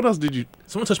you touched. What else did you?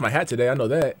 Someone touched my hat today. I know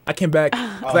that. I came back. Oh,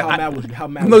 how mad was you? How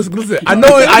mad? No, was you? listen, I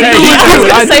know it. I Hey, knew I was it.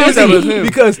 gonna I say knew it was it him. was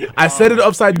because I set it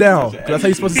upside down. That's how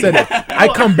you're supposed to set it. I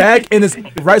come back and it's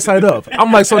right side up.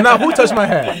 I'm like, so now who touched my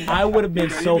hat? I would have been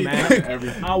so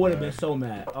mad. I would have been so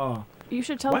mad. Oh, You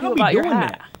should tell Why people are we about your doing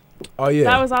hat. Oh yeah,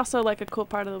 That was also like a cool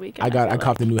part of the weekend. I feel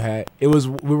copped a new hat. It was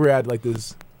we were at like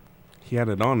this. He had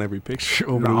it on every picture.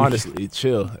 Over No, the weekend. honestly,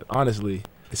 chill. Honestly,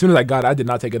 as soon as I got it, I did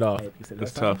not take it off. hey, you said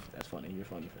That's sunny? tough. That's funny. You're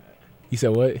funny for that. You said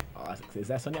what? Oh, I said, is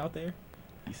that sunny out there?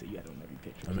 You said you had it on every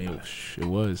picture. I mean, it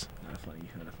was. Not funny.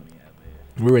 Not funny out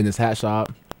there. We were in this hat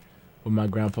shop with my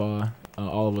grandpa,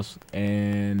 all of us,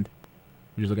 and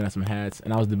we were just looking at some hats.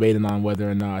 And I was debating on whether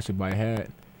or not I should buy a hat.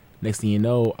 Next thing you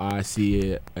know, I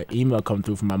see an email come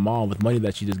through from my mom with money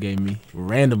that she just gave me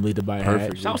randomly to buy a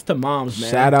Perfect. hat. Shouts to moms, man.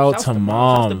 Shout out to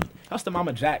mom. Shouts to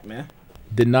Mama Jack, man.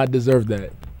 Did not deserve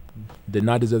that. Did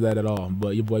not deserve that at all.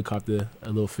 But your boy copped a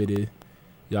little fitted.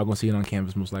 Y'all gonna see it on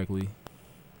campus most likely.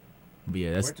 But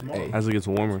yeah, that's Where tomorrow? hey, As it gets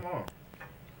warmer. Tomorrow.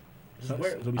 So-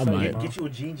 Where- so we I said might. tomorrow. Get you a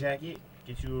jean jacket.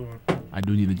 Get you. I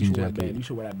do need a You jean should wear that jacket. band- You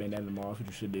should wear that bandana tomorrow. That's what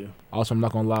you should do. Also, I'm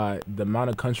not gonna lie, the amount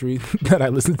of country that I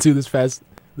listen to this fast.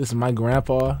 Listen, my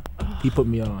grandpa, he put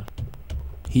me on.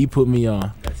 He put me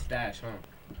on. That stash, huh?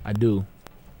 I do.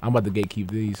 I'm about to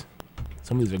gatekeep these.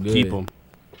 Some of these are good. Keep them.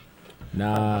 I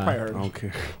Nah. probably I heard. don't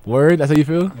care. Word. That's how you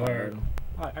feel. Word.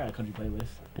 I got a country playlist.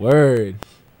 Word.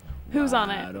 Who's on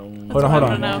I it? don't Hold on, hold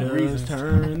on. I don't know. Just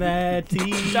turn that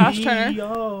TV Josh Turner. on.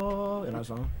 You know that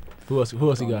song? Who else? Who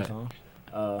else you Know got? that song?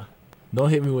 Uh, Don't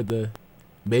hit me with the.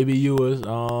 Baby, you was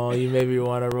on. You made me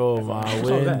wanna roll my What's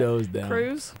all that? windows down.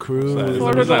 Cruise. Cruise.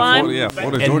 Florida Was that Line? Florida? Yeah,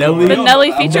 Florida And Georgia Nelly. Line. The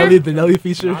Nelly feature? The Nelly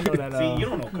feature. I know that. See, you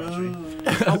don't know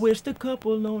country. I wish the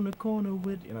couple on the corner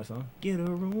would. You know that song? Get a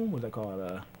room. What's that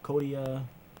called? Cody.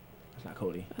 It's not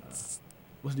Cody.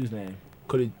 What's the dude's name?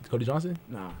 Cody Johnson.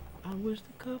 Nah. I wish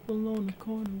the couple on the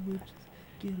corner would just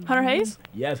get a Hunter room. Hayes?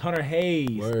 Yes, Hunter Hayes.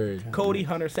 Word. Cody,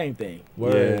 Hunter, same thing.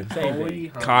 Word. Yeah. Same Cody, thing.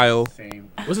 Hunt, Kyle. Same.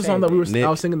 What's the song that we were Nick. I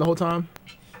was singing the whole time?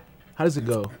 How does it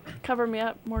go? Cover Me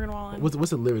Up, Morgan Wallen.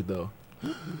 What's the lyric though?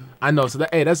 I know. So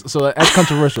that's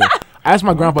controversial. I asked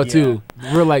my grandpa too.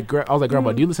 We're like, I was like,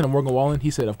 Grandpa, do you listen to Morgan Wallen? He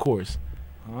said, of course.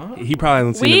 Huh? He probably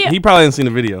hasn't seen We- it. He probably hasn't seen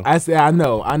the video. I said, I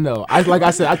know.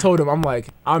 I said, I told him, I'm like,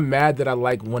 I'm mad that I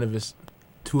like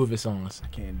two of his songs. I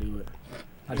can't do it.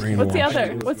 I just Brainwashed. What's the can't other?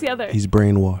 do it. What's the other? He's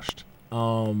brainwashed.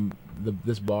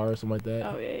 This bar or something like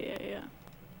that. Oh yeah.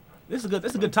 This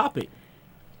is a good topic.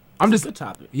 I'm This just, is a good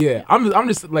topic. yeah. I'm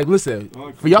just like, listen.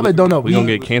 For y'all that don't know, We gonna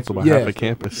get canceled by yeah. half the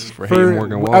campus for hating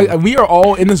Morgan I- Wallen. we are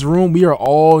all in this room. We are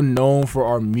all known for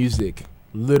our music.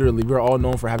 Literally, we're all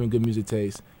known for having good music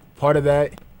taste. Part of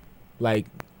that, like,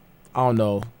 I don't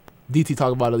know. DT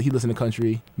talked about it. He listened to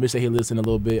country. Mitch said he listened a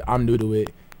little bit. I'm new to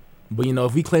it. But, you know,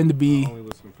 if we claim to be,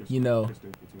 you know,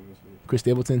 Chris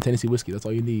Stapleton, Tennessee Whiskey, that's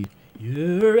all you need.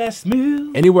 You're as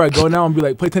smooth. Anywhere I go now and be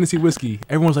like, play Tennessee Whiskey.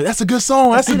 Everyone's like, that's a good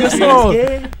song. That's a good song.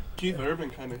 Yeah. Keith Urban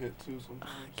kind of hit too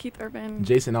sometimes. Keith Urban.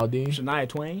 Jason Aldean. Shania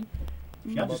Twain.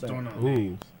 Y'all just throwing out Ooh.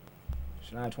 names.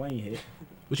 Shania Twain hit.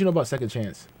 What you know about Second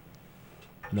Chance?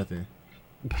 Nothing.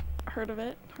 Heard of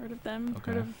it? Heard of them?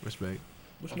 Okay. Heard of? Respect.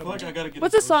 I feel like I gotta get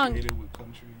What's the song? associated with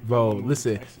country. Bro, Living in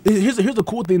listen. Texas. Here's the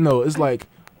cool thing though. It's like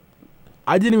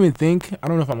I didn't even think. I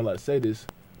don't know if I'm allowed to say this,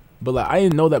 but like I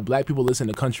didn't know that black people listen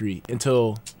to country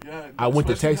until Yeah, I went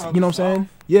to especially Texas. how You know the what I'm saying?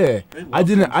 South, Yeah. they love I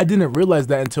country. didn't realize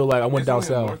that until like I went It's down only a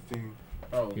south. North thing.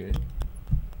 Oh, Yeah.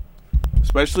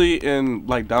 Especially in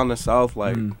like down the south,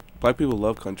 like Mm. black people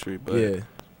love country, but Yeah.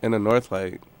 in the north,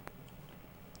 like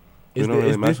It's, don't really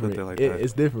it's mess with different. it like that.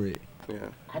 It's different. yeah.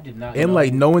 I did not. And know,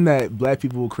 like knowing that black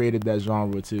people created that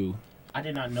genre too. I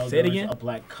did not know Say it there was again? a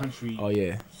black country Oh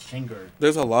yeah. singer.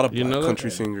 There's a lot of You black know that?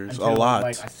 country singers, Until, a lot.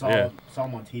 Like I saw Yeah.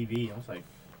 him on TV. I was like,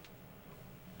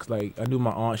 Cause like I knew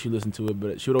my aunt, she listened to it,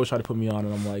 but she would always try to put me on,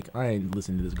 and I'm like, I ain't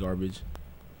listening to this garbage.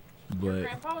 But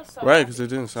Grandpa was so Right, happy. because it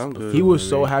didn't sound good. he was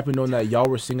so happy knowing that y'all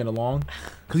were singing along,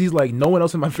 cause he's like, no one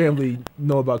else in my family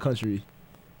know about country.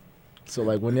 So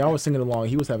like when y'all was singing along,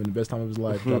 he was having the best time of his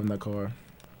life driving that car.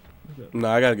 No,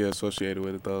 I gotta get associated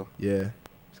with it though. Yeah,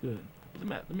 It's good.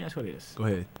 Let me ask you this. go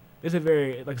ahead. This is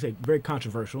very, like I said, very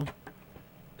controversial.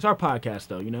 It's our podcast,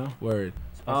 though, you know? Word.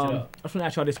 spice it I up. just want to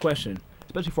ask y'all this question,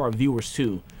 especially for our viewers,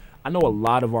 too. I know a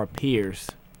lot of our peers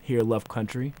here love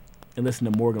country and listen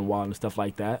to Morgan Wallen and stuff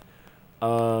like that.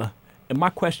 And my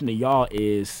question to y'all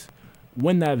is,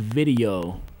 when that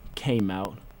video came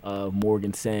out of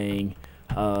Morgan saying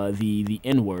the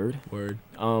N-word, Word.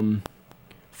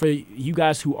 for you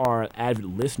guys who are avid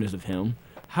listeners of him,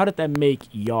 how did that make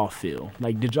y'all feel?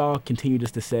 Like, did y'all continue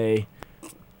just to say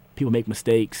people make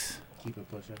mistakes, Keep it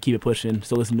pushing. keep it pushing,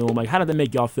 still listen to him? Like, how did that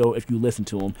make y'all feel if you listened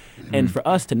to him? And for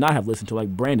us to not have listened to him,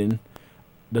 like Brandon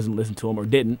doesn't listen to him or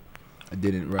didn't, I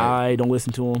didn't. Right. I don't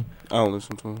listen to him. I don't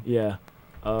listen to him. Yeah.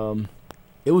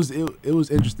 It was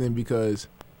interesting because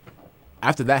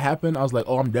after that happened, I was like,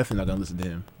 oh, I'm definitely not gonna listen to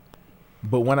him.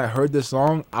 But when I heard this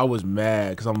song, I was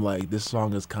mad because I'm like, this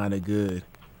song is kind of good.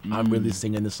 I'm really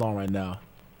singing this song right now.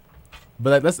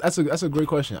 But like, that's a great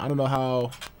question. I don't know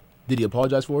how. Did he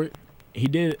apologize for it? He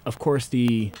did, of course,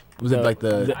 the Was it like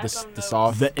the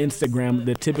soft? the Instagram,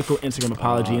 the typical Instagram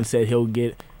apology, and said he'll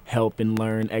get help and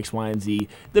learn X, Y, and Z.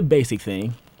 The basic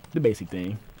thing.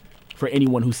 For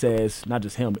anyone who says, not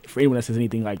just him, but for anyone that says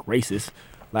anything like racist.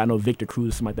 Like I know Victor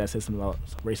Cruz, something like that, said something about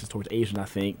racist towards Asian, I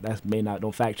think. That may not,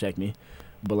 don't fact check me.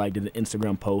 But like did an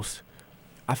Instagram post.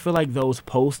 I feel like those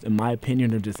posts, in my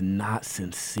opinion, are just not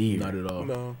sincere. Not at all.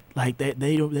 No, Like they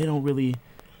don't really.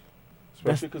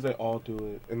 especially because they all do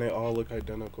it and they all look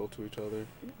identical to each other.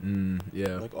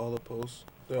 Yeah. Like all the posts,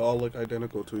 they all look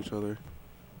identical to each other.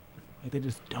 Like they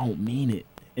just don't mean it.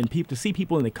 And people to see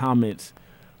people in the comments,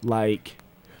 like,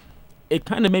 it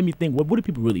kind of made me think, what do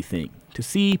people really think? To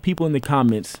see people in the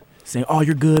comments saying, "Oh,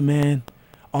 you're good, man,"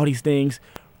 all these things.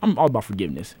 I'm all about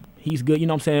forgiveness. He's good, you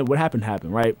know what I'm saying? What happened,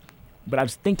 right? But I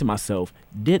just think to myself,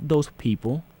 did those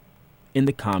people in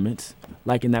the comments,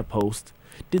 like in that post,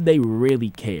 did they really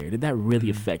care? Did that really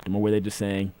affect them, or were they just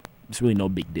saying it's really no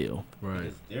big deal? Right.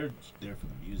 Because they're there for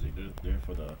the music. They're there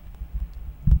for the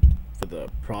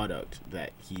product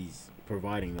that he's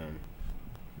providing them.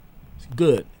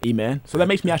 Good, E-Man. So that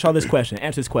makes me ask y'all this question.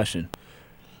 Answer this question.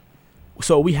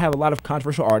 So we have a lot of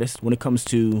controversial artists when it comes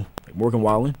to like Morgan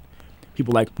Wallen,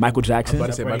 people like Michael I was Jackson. about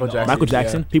to say Michael Jackson. Michael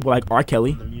Jackson, people like R.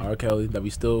 Kelly. Yeah. R. Kelly. That we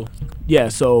still. Yeah,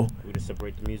 so We just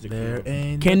separate the music. There from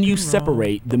ain't can you nothing wrong.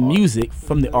 separate the music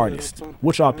from the artist?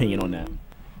 What's your opinion on that?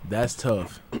 That's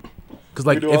tough. Cause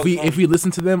like We do all the if time. we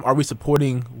listen to them, are we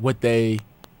supporting what they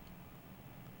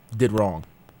did wrong?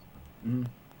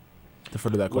 To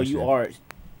further that well, question. you are,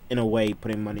 in a way,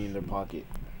 putting money in their pocket.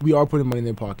 We are putting money in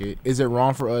their pocket. Is it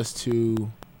wrong for us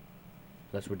to?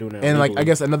 That's what we're doing. It And like I illegally.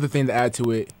 guess another thing to add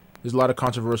to it, there's a lot of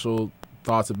controversial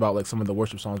thoughts about like some of the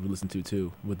worship songs we listen to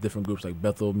too, with different groups like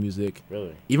Bethel Music,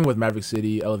 Really? even with Maverick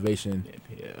City, Elevation.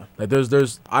 Yeah. Like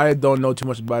there's I don't know too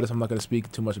much about it, so I'm not gonna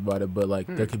speak too much about it. But like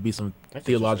there could be some That's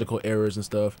theological errors and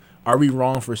stuff. Are we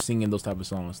wrong for singing those type of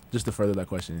songs? Just to further that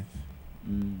question.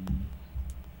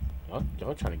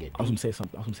 Y'all trying to get I was gonna deep. say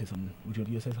something. Would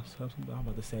you say something? I'm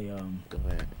about to say Go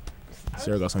ahead.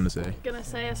 Sarah got something to say. Gonna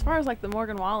say as far as like the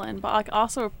Morgan Wallen, but like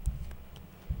also,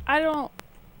 I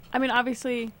mean,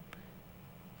 obviously,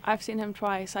 I've seen him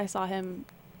twice. I saw him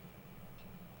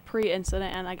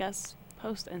pre-incident and I guess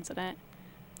post-incident.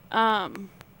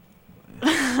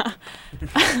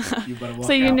 You better walk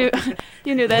So you out. knew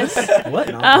you knew this. what?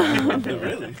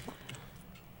 Really?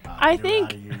 I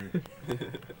think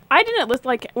I didn't listen,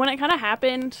 like when it kind of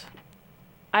happened,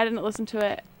 I didn't listen to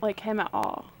it like him at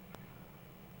all,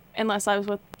 unless I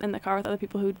was in the car with other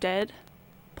people who did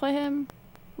play him,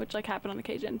 which like happened on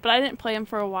occasion. But I didn't play him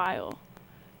for a while.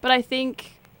 But I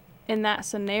think in that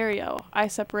scenario, I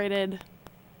separated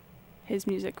his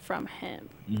music from him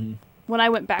Mm-hmm. when I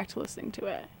went back to listening to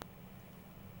it.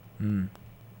 Mm.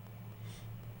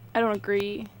 I don't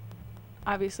agree,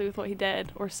 obviously, with what he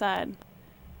did or said.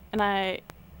 And I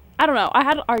don't know. I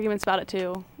had arguments about it,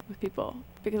 too, with people.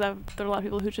 Because there are a lot of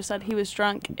people who just said he was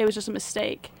drunk. It was just a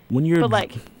mistake. When you're, But,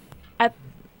 like,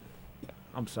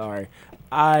 I'm sorry,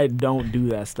 I don't do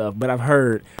that stuff. But I've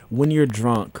heard when you're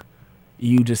drunk,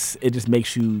 it just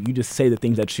makes you just say the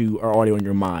things that you are already on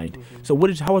your mind. Mm-hmm.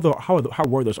 So how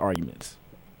were those arguments?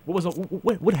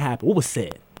 What happened? What was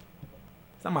said?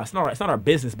 It's not our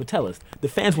business, but tell us. The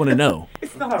fans want to know.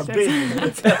 It's not our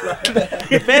business. But tell us.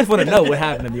 The fans want to know what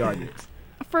happened in the arguments.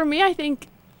 for me, I think,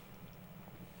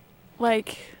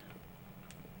 like,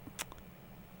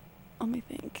 let me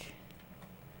think.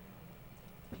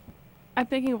 I'm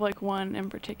thinking of, like, one in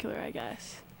particular, I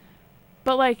guess.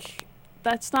 But, like,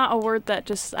 that's not a word that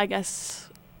just, I guess,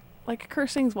 like,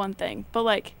 cursing's one thing. But,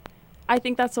 like, I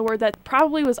think that's a word that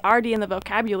probably was already in the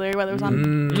vocabulary, whether it was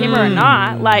on camera or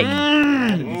not. Like,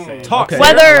 Talk, Okay.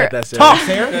 Whether- I like that, Sarah.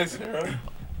 talk, Sarah.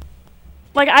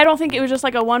 like, I don't think it was just,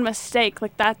 like, a one mistake.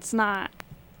 Like, that's not,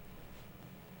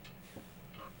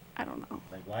 I don't know.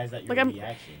 Like, why is that your Like, I'm-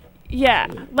 reaction? Yeah,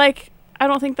 like, I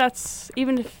don't think that's,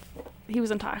 even if he was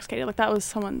intoxicated, like, that was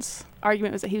someone's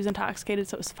argument, was that he was intoxicated,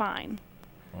 so it was fine.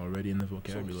 Already in the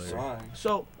vocabulary. So it's fine.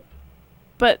 So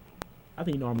But, I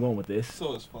think you know where I'm going with this.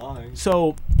 So it's fine.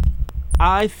 So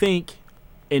I think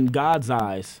in God's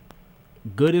eyes,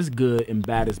 good is good and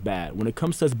bad is bad. When it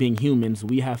comes to us being humans,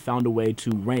 we have found a way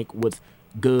to rank what's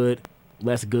good,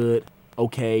 less good,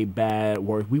 okay, bad,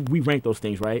 worse. We rank those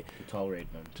things, right? To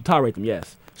tolerate them. To tolerate them,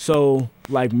 yes. So,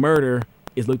 like, murder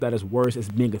is looked at as worse as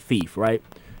being a thief, right?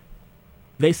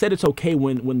 They said it's okay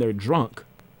when they're drunk,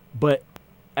 but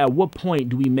at what point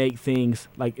do we make things,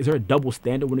 like, is there a double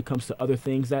standard when it comes to other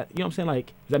things that, you know what I'm saying? Like,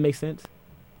 does that make sense?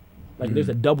 Like, there's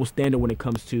a double standard when it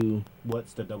comes to,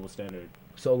 What's the double standard?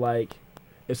 so, like,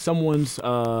 if someone's,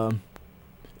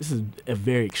 this is a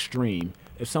very extreme.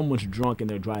 If someone's drunk and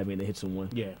they're driving and they hit someone,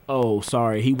 Yeah. oh,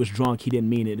 sorry, he was drunk, he didn't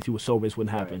mean it. If he was sober, this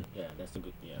wouldn't happen. Right. Yeah, that's the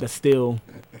good. Yeah. That's still,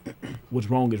 what's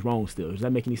wrong is wrong still. Does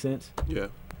that make any sense? Yeah.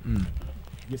 Mm.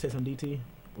 You say something, DT?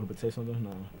 Or but say something?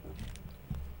 No.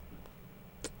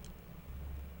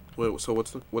 Wait. So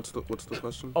what's the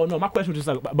question? Oh no, my question was just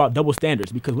like about double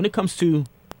standards, because when it comes to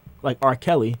like R.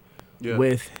 Kelly, Yeah.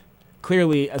 with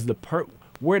clearly as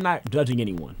we're not judging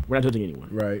anyone. We're not judging anyone.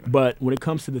 Right. But when it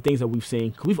comes to the things that we've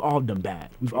seen, 'cause we've all done bad.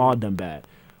 We've all done bad.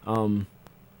 When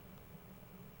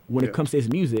Yeah. it comes to his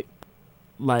music,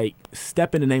 like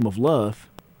 "Step in the Name of Love"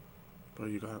 Bro,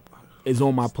 you got is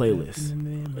on my playlist.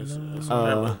 it's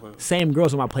on every Same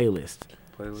Girls on my playlist.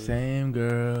 playlist. Same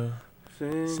girl.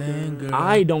 Same girl.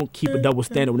 I don't keep a double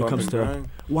standard when it comes to. Grind.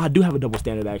 Well, I do have a double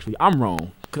standard actually. I'm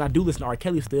wrong because I do listen to R.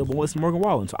 Kelly still, but I listen to Morgan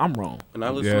Wallen, so I'm wrong. And I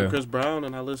listen Yeah. to Chris Brown,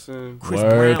 and I listen Chris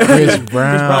Word, Brown. Chris Chris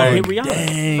Brown. hit Rihanna.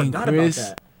 Dang, Forgot Chris.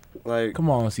 about that. like. Come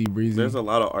on, C Breezy. There's a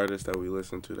lot of artists that we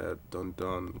listen to that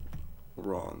done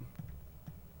wrong,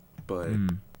 but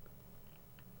Mm.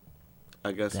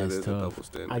 I guess That's it is tough. a double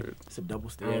standard. It's a double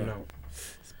I standard. don't know.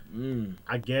 Mm.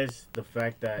 I guess the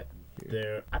fact that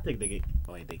they're, I think they get.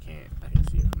 Oh wait, they can't. I can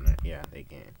see it from that. Yeah, they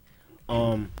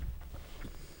can.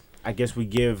 I guess we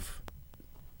give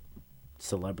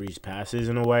celebrities passes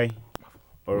in a way,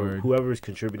 or Word. whoever's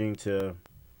contributing to,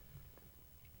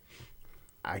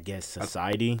 I guess,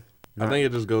 society. I think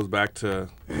it just goes back to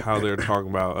how they're talking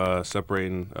about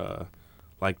separating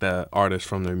like the artist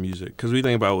from their music. Because we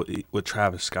think about with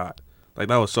Travis Scott, like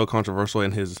that was so controversial,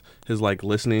 and his like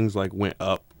listenings like went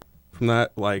up from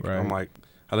that. Like Right. I'm like,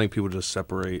 I think people just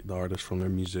separate the artist from their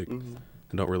music and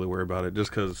don't really worry about it just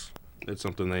because it's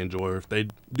something they enjoy, or if they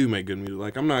do make good music.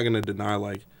 Like I'm not gonna deny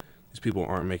like these people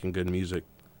aren't making good music.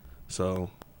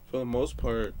 So for the most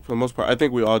part, I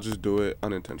think we all just do it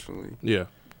unintentionally. Yeah,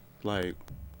 like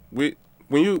when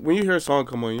you hear a song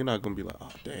come on, you're not gonna be like,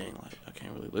 oh dang, like I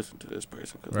can't really listen to this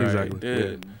person because Right. exactly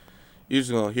did. You're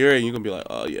just gonna hear it and you're gonna be like,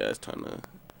 oh yeah, it's time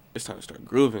to start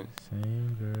grooving.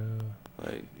 Same girl.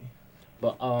 Like,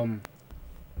 But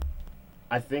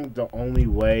I think the only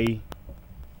way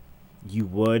you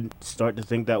would start to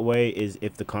think that way is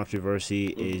if the controversy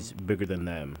is bigger than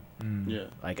them, yeah,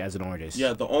 like as an artist.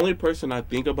 yeah. The only person I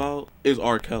think about is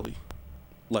R. Kelly.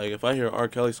 Like if I hear R.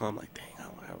 Kelly song, I'm like, dang,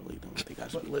 I really don't think I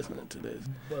should be listening to this.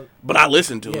 But I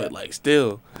listen to it like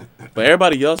still. But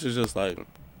everybody else is just like,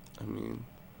 I mean.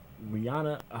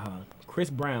 Rihanna,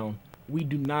 Chris Brown, we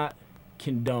do not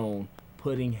condone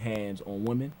putting hands on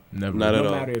women. Never. Not at no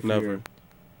all. matter if Never.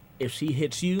 if she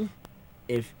hits you,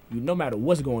 no matter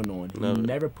what's going on, Never. you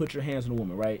never put your hands on a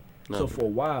woman, right? So Never. for a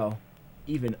while,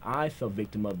 even I fell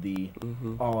victim of the,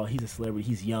 Mm-hmm. oh, he's a celebrity,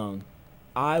 he's young.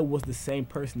 I was the same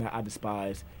person that I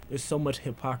despise. There's so much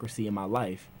hypocrisy in my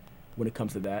life when it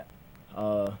comes to that.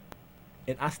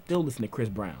 And I still listen to Chris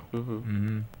Brown. Mm-hmm.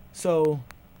 Mm-hmm. So,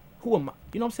 who am I?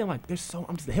 You know what I'm saying? Like,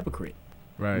 I'm just a hypocrite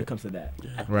when Right. it comes to that.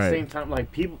 At Right. the same time,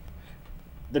 like people,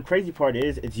 the crazy part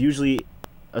is it's usually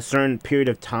a certain period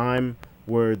of time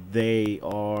where they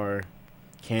are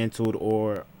canceled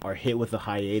or are hit with a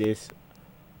hiatus,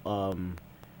 and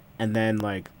then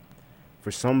like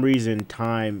for some reason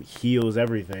time heals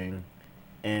everything,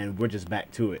 and we're just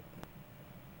back to it.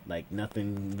 Like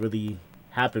nothing really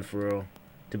happened for real,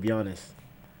 to be honest.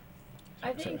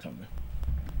 I Say think something.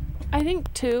 I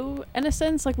think too, in a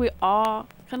sense, like we all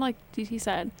kind of like DT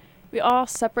said, we all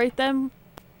separate them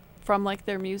from like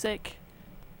their music,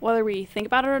 whether we think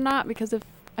about it or not. Because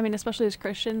especially as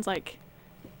Christians, like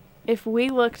if we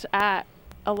looked at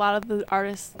a lot of the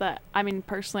artists that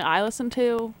personally I listen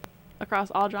to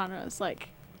across all genres, like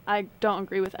I don't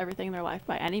agree with everything in their life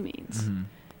by any means, Mm-hmm.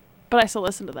 but I still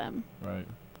listen to them. Right.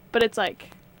 But it's like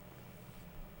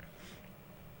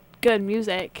good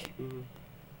music Mm-hmm.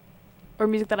 or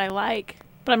music that I like,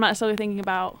 but I'm not necessarily thinking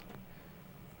about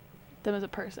them as a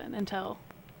person until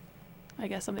I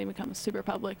guess something becomes super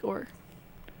public or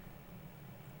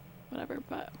whatever.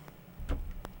 But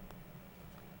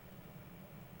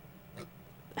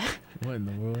What in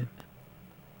the world?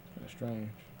 That's strange.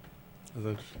 That's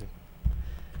interesting.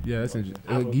 Yeah, that's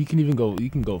interesting. Like, you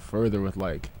can go further with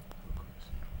like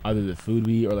either the food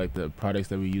we eat or like the products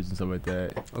that we use and stuff like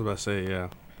that. I was about to say, yeah,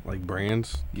 like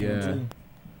brands. Yeah.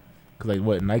 Cause like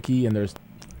what, Nike and there's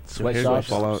Here's what sweatshops.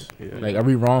 Fallout. Yeah. Like, are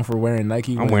we wrong for wearing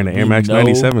Nike? I'm when wearing the we Air Max know-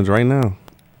 97s right now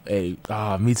Hey,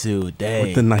 me too. Dang.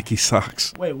 with the Nike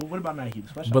socks. Wait, what about Nike? The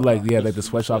sweatshop? But like, yeah, like the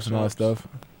sweatshops and all that stuff.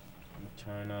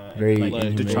 China, Very like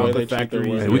inhumane. the Like, chocolate they treat their factories.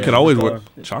 workers. Hey, we yeah. could always Uh, work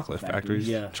chocolate factories.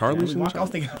 Yeah. Charlie's. I was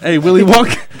thinking. Hey, Willy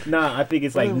Wonka. Nah, I think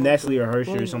it's like Nestle or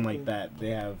Hershey or something like that. They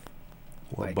have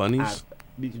What, like, bunnies?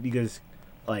 because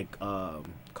like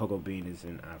cocoa bean is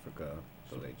in Africa,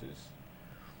 so they just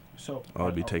So I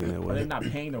would be taking it Are away. they not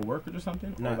paying their workers or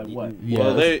something? Or Not like what? Yeah.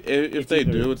 Well, if It's they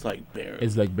either- do, it's like barely.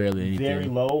 It's like barely anything. very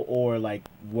low, or like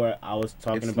what I was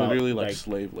talking It's about. literally like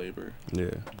slave labor.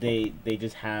 Yeah. they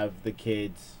just have the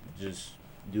kids just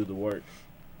do the work.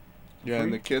 Yeah,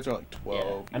 and the kids are like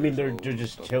 12. I mean, years they're old,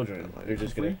 just stuff children. like that, They're like-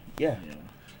 just gonna yeah.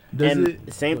 Does and it?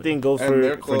 the same thing goes And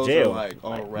their for clothes jail. are like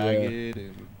all ragged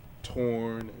and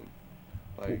torn and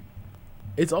like.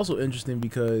 It's also interesting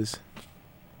because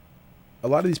a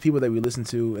lot of these people that we listen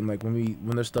to, and like when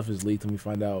their stuff is leaked and we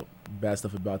find out bad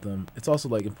stuff about them, it's also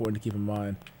like important to keep in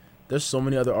mind. There's so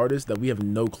many other artists that we have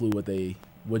no clue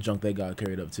what junk they got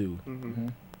carried up to, Mm-hmm.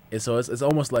 and so it's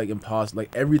almost like impossible.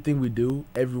 Like everything we do,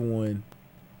 everyone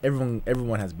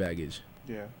has baggage,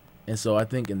 Yeah. and so I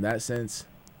think in that sense,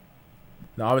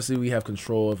 now obviously we have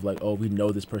control of like, oh, we know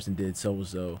this person did so and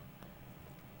so,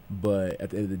 but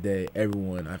at the end of the day,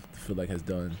 everyone I feel like has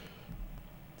done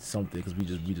something because we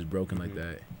just broken like Mhm.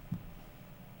 that.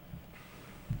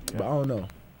 But I don't know.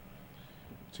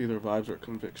 It's either vibes or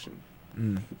conviction.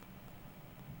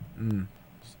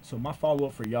 So my follow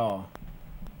up for y'all: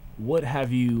 what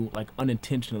have you like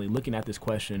unintentionally looking at this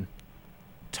question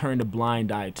turned a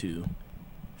blind eye to,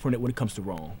 when it comes to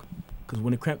wrong? Because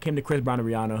when it came to Chris Brown and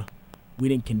Rihanna, we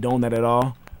didn't condone that at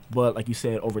all. But like you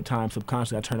said, over time,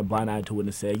 subconsciously, I turned a blind eye to it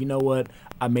and said, you know what?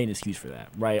 I made an excuse for that,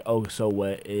 right? Oh, so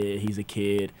what? He's a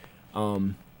kid.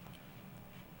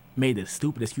 Made a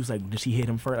stupid excuse like, did she hit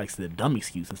him first? Like the dumb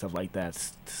excuse and stuff like that.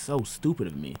 It's so stupid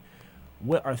of me.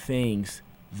 What are things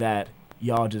that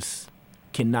y'all just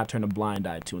cannot turn a blind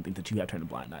eye to and think that you have turned a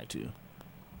blind eye to?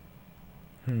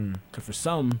 Because for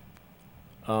some,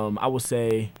 I would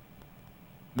say,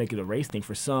 make it a race thing.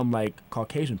 For some, like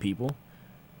Caucasian people,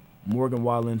 Morgan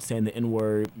Wallen saying the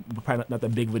N-word, probably not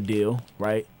that big of a deal,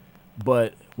 right?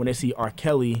 But when they see R.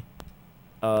 Kelly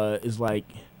was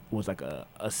like a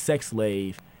sex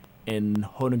slave and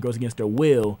holding girls against their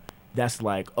will, that's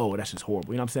like, oh, that's just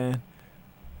horrible. You know what I'm saying?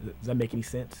 Does that make any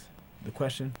sense? The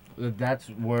question? That's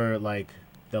where like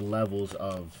the levels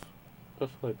of I feel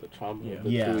like the trauma. Yeah. of the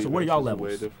Yeah. two So what are y'all is levels?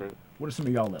 Way different. What are some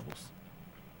of y'all levels?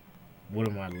 what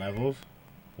are my levels?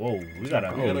 Whoa, we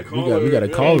gotta. We got a caller.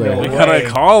 No We way. got a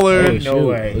caller. Oh, No shoot.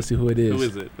 way. Let's see who it is. Who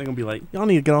is it? They're gonna be like, y'all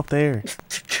need to get off the air.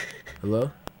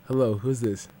 Hello. Who's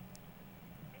this?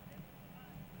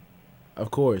 Of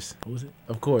course. Who is it?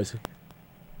 Of course.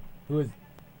 Who is?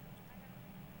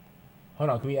 Hold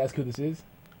on. Can we ask who this is?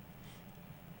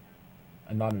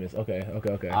 Anonymous. Okay.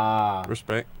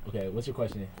 Respect. Okay. What's your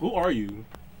question? Who are you?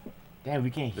 Damn,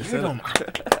 we can't They hear said them.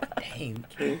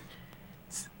 Dang.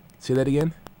 Say that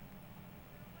again.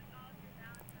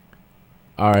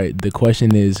 All right. The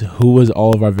question is, who was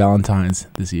all of our Valentines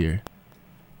this year?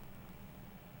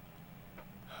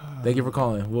 Thank you for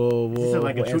calling. Is it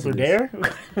like a truth answer or this. dare?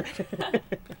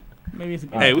 Maybe it's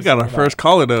Hey, we got our first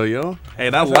caller though, yo. Hey,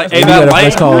 that light. We Hey, got that our light.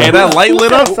 first caller. Hey, that light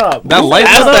lit What's up. up? That light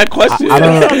lit up. That question. I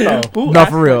don't What's know. up, though? No,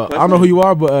 for real. I don't know who you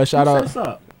are, but shout out. What's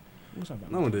up?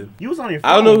 No one did. You was on your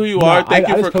phone. I don't know who you No, are. Thank I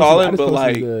you just for posted- calling, I just but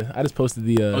posted like, I just posted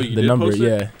the you the did number. post it?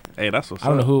 Yeah. Hey, that's what's I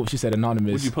don't know up. who. She said What'd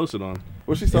anonymous. you post it on?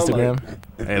 what she sound Instagram.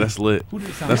 like? Hey, that's lit. Who did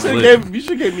it sound That's like? lit. You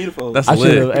should give me the phone. That's I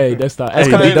should have. lit. Hey, that's not. Hey, That's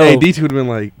kind of hey, dope. DT would have been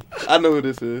like, I know who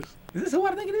this is. Is this who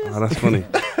I think it is? oh, that's funny.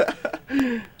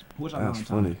 Who's our That's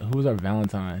Valentine? funny. Who was our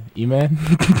Valentine? E-Man?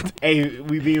 Hey,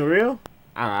 we being real?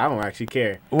 I don't actually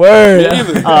care. Word. Throw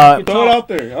it out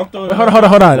there. I'm throwing it Hold out on,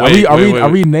 hold on. Wait, Are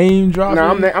we name dropping? No,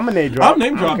 I'm a name drop. I'm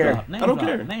name I don't care. dropping. I don't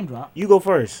care. Name drop. You go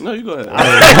first. No, you go ahead.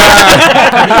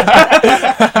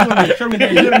 You want to make sure we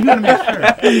name. You want to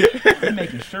make sure. We're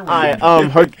making sure. All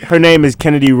right. Her name is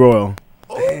Kennedy Royal.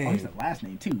 Oh, he's the last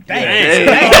name too. Dang.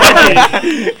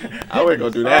 I wouldn't go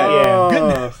do that.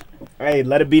 Yeah. Hey,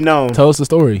 let it be known. Tell us the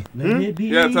story.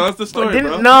 Yeah, tell us the story,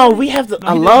 bro. No, we have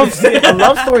a love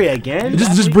story again.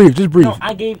 Just brief. Just brief. No,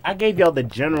 I gave y'all the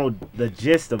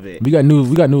gist of it. We got new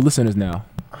listeners now.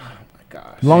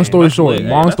 Gosh. Long story that's short. lit.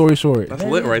 Long story short. That's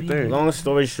lit right there. Long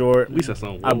story short, We said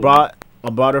something. I brought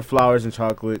her flowers and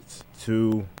chocolates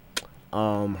to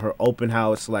her open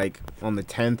house like on the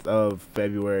 10th of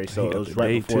February, so it was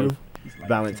right before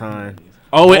Valentine.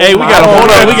 Oh, wait, hey, we got hold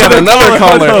on. We got another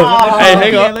caller. Hey,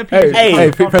 hang on.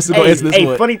 Hey, Preston, go answer this Hey,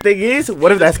 one. funny thing is,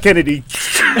 what if that's Kennedy?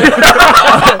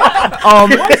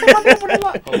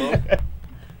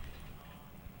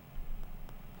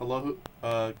 Hello.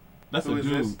 Hello. That's Who a is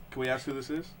dude. this? Can we ask who this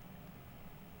is?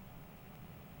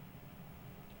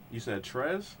 You said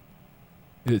Trez?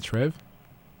 Is it Trev?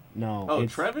 No. Oh,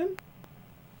 it's- Trevin?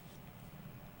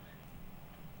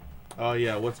 Oh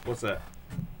yeah. What's that?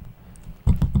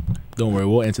 Don't worry,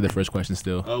 we'll answer the first question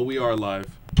still. Oh, we are live.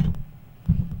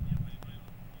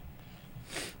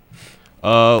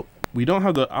 We don't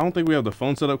have I don't think we have the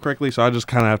phone set up correctly, so I just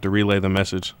kind of have to relay the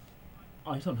message.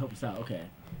 Oh, he's trying to help us out. Okay.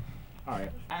 All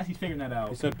right. As he's figuring that He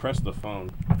out. said press the phone.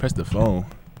 Press the phone.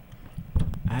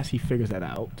 As he figures that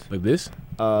out. Like this?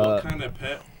 What kind of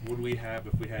pet would we have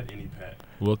if we had any pet?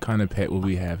 What kind of pet would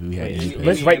we have if we had any pet?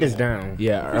 Let's write this down.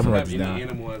 Yeah, I'm gonna write this Any down.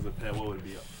 animal as a pet, what would it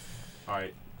be? All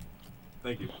right.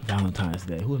 Thank you. Valentine's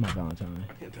Day. Who is my Valentine?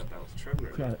 I can't tell if that was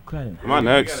Trevor. Go ahead. Am I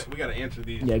next? We gotta answer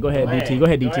these. Yeah, go ahead, Go ahead. DT. Go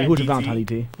ahead, Go DT. ahead, Who's your DT. Valentine,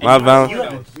 DT? My Val.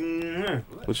 Mm.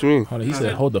 What you mean? Hold on, he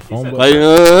said hold the phone. Like,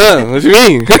 But what you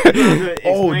mean?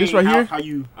 Oh, this right here? How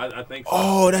you? I think so.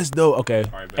 oh, that's dope. Okay.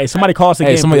 All right, Hey, somebody call us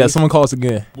again. Hey, please. someone call us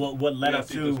again. What led up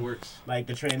see if this to works. like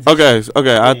the transition?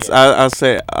 Okay.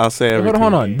 I'll say everything.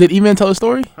 Hold on. Did E-Man tell a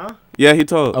story? Yeah, he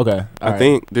told. Okay. I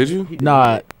think. Did you?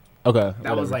 Nah. Okay.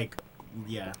 That was whatever. like,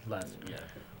 yeah, last. Yeah.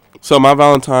 So my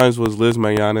Valentine's was Liz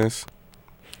Mayanis.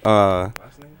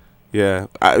 Last name? Yeah.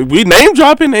 We name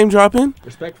dropping.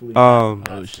 Respectfully. Oh,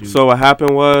 shoot. So what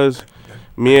happened was,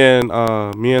 me and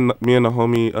the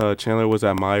homie Chandler was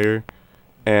at Meyer,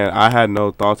 and I had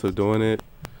no thoughts of doing it,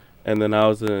 and then I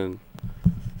was it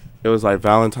was like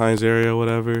Valentine's area or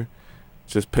whatever.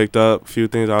 Just picked up a few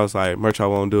things. I was like, Merch, I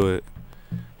won't do it.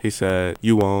 He said,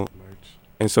 you won't.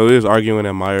 And so we was arguing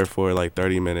at Meyer for like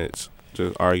 30 minutes,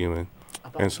 just arguing.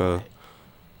 And so,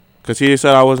 cause he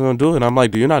said I wasn't gonna do it, and I'm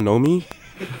like, do you not know me?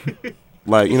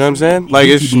 Like, you know what I'm saying? Like,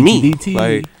 it's me.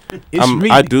 Like,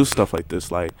 I do stuff like this,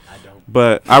 like,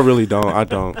 but I really don't. I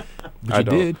don't. But I you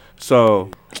don't. did. So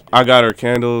I got her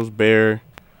candles, bear,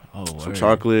 Oh, some word.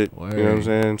 chocolate. You know what I'm Word.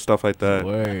 saying? Stuff like that.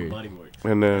 Word.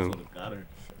 And then,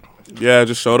 yeah,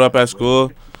 just showed up at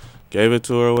school, gave it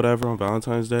to her or whatever on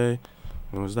Valentine's Day,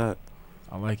 and it was that.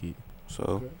 I like it.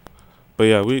 So, but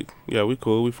yeah, we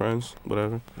cool, we friends,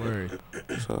 whatever. Word.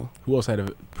 So Who else had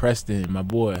a Preston, my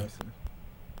boy?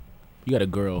 You got a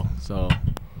girl, so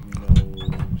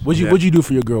what'd you do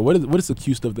for your girl? What is the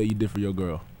cute stuff that you did for your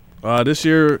girl? This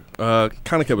year,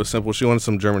 kind of kept it simple. She wanted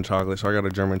some German chocolate, so I got a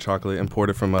German chocolate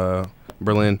imported from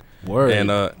Berlin. Word. And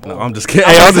no, I'm just kidding.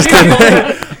 Hey, I'm just kidding.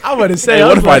 I want to say, Hey,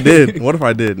 what if I did? What if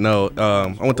I did? No,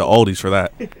 I went to Aldi's for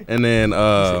that, and then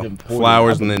imported.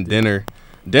 flowers, and then dinner.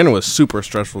 Dinner was super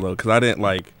stressful though, cause I didn't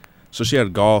like. So she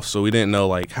had golf, so we didn't know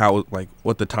like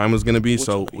what the time was gonna be.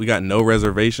 So we got no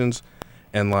reservations,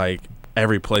 and like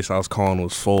every place I was calling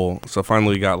was full. So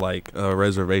finally we got like a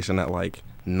reservation at like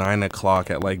 9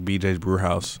 o'clock at like BJ's Brew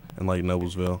House in like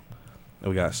Noblesville, and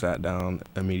we got sat down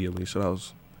immediately. So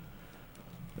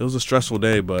it was a stressful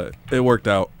day, but it worked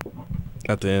out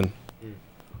at the end.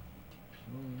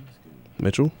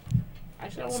 Mitchell?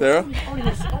 Sarah,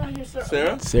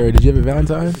 Sarah. Sarah, did you have a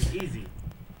Valentine? Easy.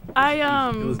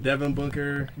 It was Devin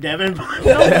Booker. Devin.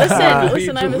 No,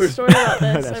 listen, I have a story about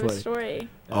this. I That's have a funny. story.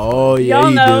 Oh yeah, Y'all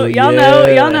you know, do. y'all yeah. know,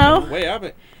 y'all know. Wait, I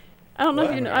haven't. I don't know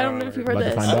if you know. I don't know if you've heard About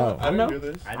to this. find out. I didn't know. hear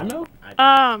this. I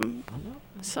know.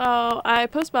 So I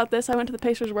post about this. I went to the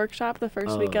Pacers workshop the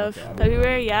first week of okay.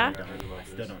 February. Yeah. I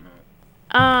still don't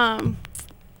know.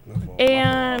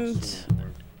 And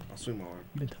I'll swing my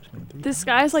arm. this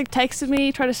guy's like texted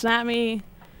me, tried to snap me,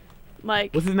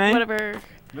 like What's his name? whatever.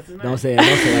 What's his name? Don't say it.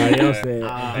 Don't say it. Don't say it.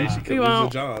 Hey, she could We lose a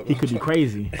won't. job. He could be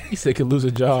crazy. He said could lose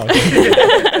a job.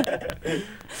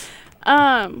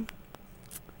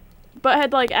 But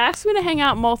had like asked me to hang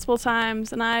out multiple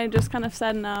times, and I just kind of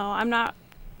said no. I'm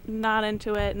not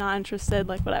into it, not interested,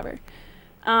 like whatever.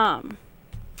 And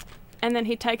then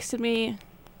he texted me.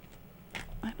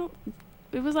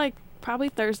 It was like probably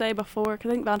Thursday before, because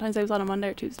I think Valentine's Day was on a Monday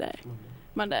or Tuesday.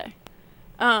 Monday.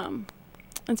 And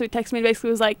so he texted me and basically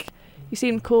was like, you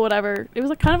seemed cool, whatever. It was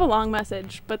like kind of a long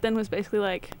message, but then was basically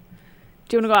like,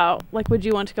 do you want to go out? Like, would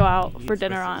you want to go out for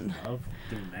dinner on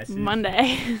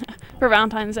Monday for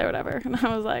Valentine's Day or whatever? And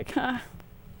I was like,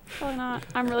 probably not.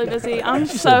 I'm really busy. I'm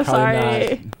so Probably sorry.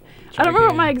 not. I don't remember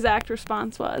what my exact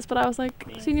response was, but I was like,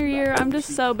 senior year, I'm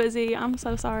just so busy. I'm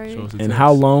so sorry. And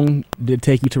how long did it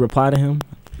take you to reply to him?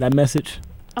 That message?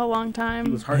 A long time.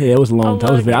 He was hurt. Yeah, it was a long Oh, time.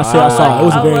 It was look. very, I saw it. It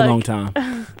was a Oh, very look. long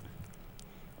time.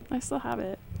 I still have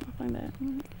it. I'll find it.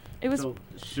 It was. So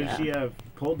should yeah. she have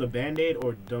pulled the Band-Aid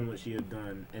or done what she had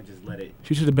done and just let it?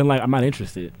 She should have been like, I'm not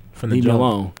interested. From the Leave me jump.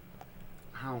 alone.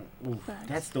 How? Oof, Facts.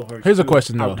 that still hurts. Here's a too.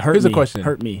 question though. Hurt Here's a me. question.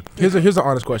 Hurt me. Here's an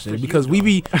honest question because we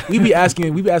be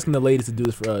asking the ladies to do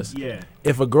this for us. Yeah.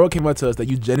 If a girl came up to us that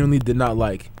you genuinely did not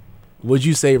like, would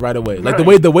you say right away? Like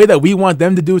Right. the way that we want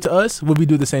them to do it to us, would we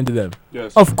do the same to them?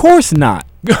 Yes. Of course not.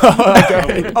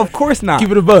 Okay. Of course not.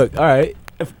 Keep it a buck. All right.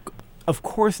 Of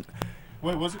course.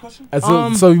 Wait, what's the question?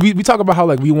 And so we talk about how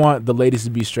like we want the ladies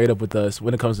to be straight up with us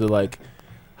when it comes to like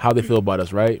how they feel about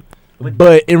us, right?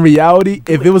 But in reality,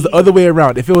 if it was the other way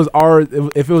around, if it was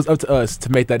up to us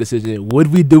to make that decision, would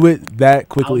we do it that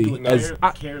quickly? I'll do it As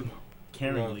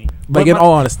caringly. like in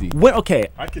all honesty, What? Okay.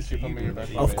 I can see something in your back.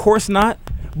 Of course not.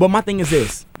 But my thing is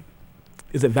this: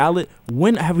 is it valid?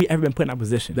 When have we ever been put in that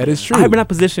position? that is true. I have been in that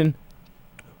position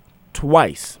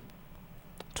twice.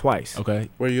 Twice. Okay,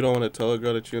 Where you don't want to tell a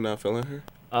girl that you're not feeling her?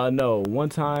 No. One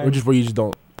time. or just where you just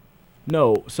don't.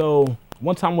 No. So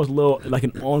one time was a little like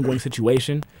an ongoing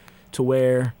situation, to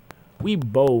where we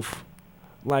both,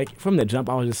 like from the jump,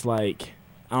 I was just like,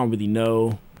 I don't really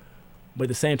know, but at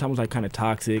the same time, it was like kind of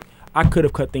toxic. I could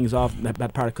have cut things off.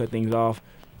 That part cut things off,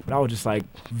 but I was just like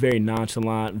very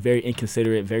nonchalant, very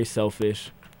inconsiderate, very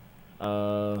selfish.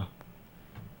 So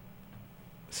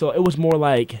it was more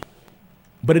like,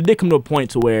 but it did come to a point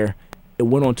to where it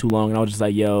went on too long, and I was just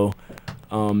like, yo,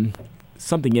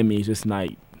 something in me is just not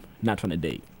trying to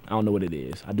date. I don't know what it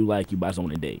is. I do like you, but I just don't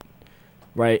want to date,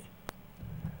 right?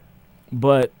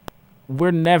 But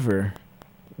we're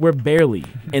barely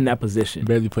in that position.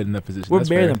 Barely put in that position. We're That's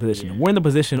barely in fair. that position. Yeah. We're in the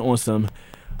position on some,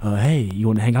 hey, you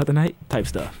want to hang out tonight? Type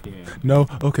stuff. Yeah. No,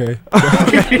 okay.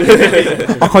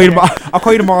 I'll call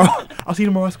you tomorrow. I'll see you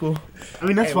tomorrow at school. I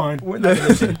mean, that's fine.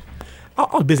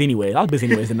 I was busy anyway.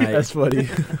 Tonight. That's funny.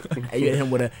 Hey, you hit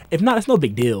him with a. If not, it's no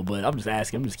big deal. But I'm just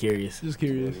asking. I'm just curious. Just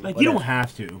curious. Like, you don't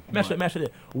have to. Match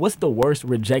it. What's the worst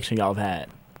rejection y'all have had?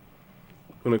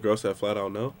 When a girl said flat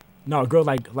out no? No, girl,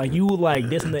 like you like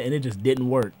this and that, and it just didn't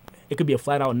work. It could be a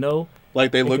flat out no.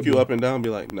 Like they It look could you be. up and down and be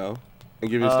like, no. And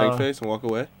give you a stink Uh, face and walk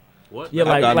away? What? Yeah,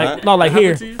 I've done that. no, like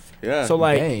here. Yeah. So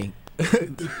like, Dang.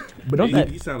 but don't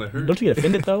that You sounded hurt. don't you get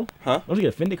offended though? Huh? Don't you get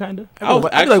offended kind of? I was I'd be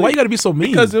like, actually- why you gotta be so mean?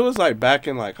 Because it was like back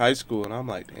in like high school, and I'm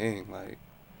like, dang, like.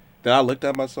 Then I looked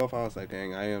at myself, I was like,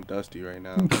 dang, I am dusty right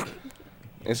now.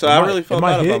 And so I really felt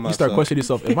bad about You myself. start questioning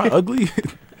yourself. Am I ugly?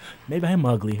 Maybe I'm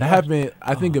ugly. That happened.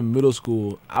 I think in middle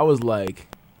school, I was like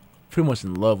pretty much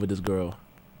in love with this girl,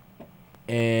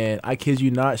 and I kid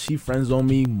you not, she friend zoned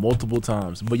me multiple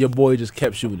times, but your boy just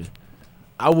kept shooting.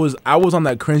 I was on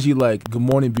that cringy like "Good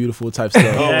morning, beautiful" type stuff.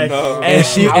 Oh, no. And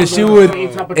she I was and she on would the same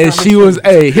type of and time she as was you.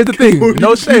 hey, here's the thing,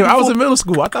 no shame, I was in middle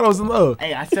school, I thought I was in love,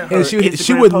 Hey, I sent her. and she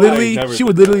Instagram would post. literally never she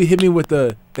would did literally hit me with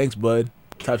the "thanks bud"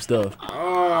 type stuff,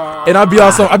 and I'd be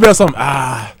on some I'll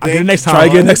get it next time. try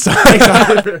again next time.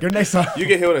 Get it next time. You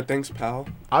get hit with a thanks, pal.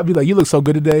 I'd be like, you look so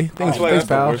good today, thanks, I feel like thanks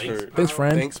pal, that's the worst word. thanks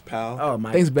friend, Thanks, pal. Oh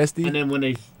my. thanks bestie. And then when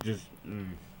they just,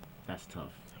 that's tough.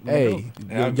 Hey,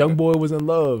 Yeah, the young boy was in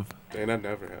love. Dang, that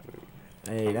never happened.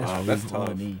 Hey, that's That's really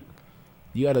tough. me.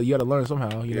 You gotta learn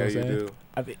somehow. You know Yeah, what you I'm saying? do.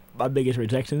 I think my biggest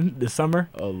rejection this summer.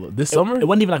 This summer? It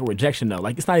wasn't even like a rejection though.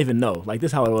 Like it's not even no. Like this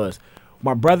is how it was.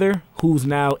 My brother, who's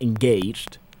now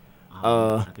engaged,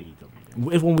 I think he told me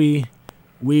that. is when we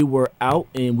we were out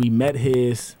and we met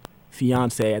his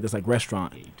fiance at this like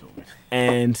restaurant,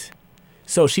 and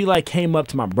so she like came up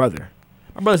to my brother.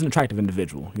 My brother's an attractive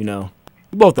individual, you know.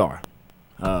 We both are.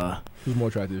 Who's more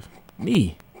attractive?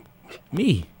 Me.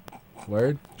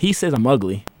 Word. He says I'm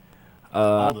ugly.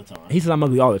 All the time. He says I'm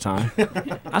ugly all the time.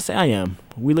 I say I am.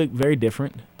 We look very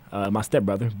different. My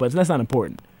stepbrother, but that's not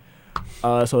important.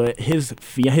 So his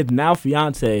now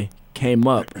fiance came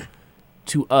up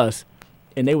to us,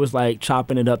 and they was like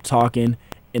chopping it up, talking,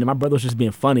 and my brother was just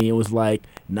being funny. It was like,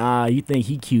 nah, you think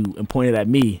he cute, and pointed at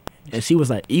me. And she was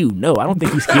like, ew, no, I don't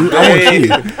think he's cute. I want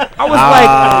you. I was like,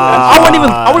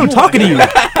 I wasn't even talking to you.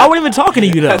 I wasn't even talking to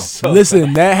you, though.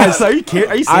 Listen, that has. Are you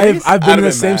serious? I've been in the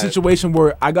been same mad. situation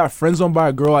where I got friend zoned by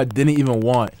a girl I didn't even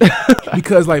want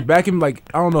because like back in like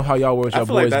I don't know how y'all were with I your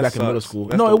feel like boys that back in middle sucks. school.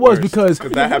 That's No, the it was worst. because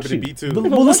that happened to me too.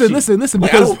 well, listen Like, I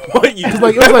because don't want you.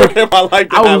 like, it was like- In my life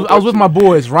to I have was with you. my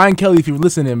boys. Ryan Kelly, if you're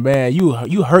listening, man,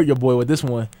 you hurt your boy with this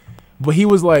one. But he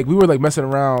was like, we were like messing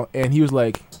around, and he was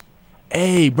like,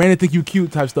 "Hey, Brandon, think you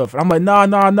cute?" type stuff. And I'm like,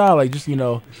 nah, like just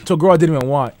to a girl I didn't even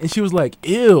want. And she was like,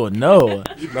 "Ew, no."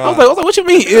 I was like, "What you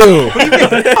mean, ew?" I'm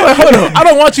like, hold on, I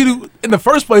don't want you to in the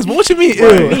first place, but what you mean,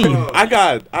 ew? I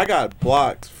got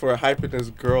blocked for hyping this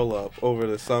girl up over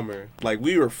the summer. Like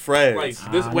we were friends.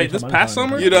 Like this past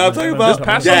summer. You know what I'm talking about? This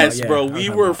past Yes, summer? bro. Yeah, We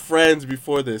I'm were talking about. friends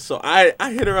before this. So I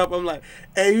hit her up. I'm like,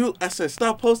 hey, I said,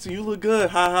 stop posting. You look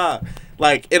good. Ha ha.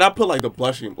 Like, and I put like the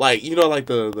blushing, like, like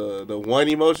the one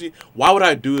emoji. Why would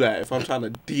I do that if I'm trying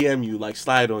to DM you, like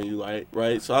slide on you, like,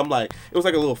 right? So I'm like, it was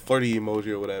like a little flirty emoji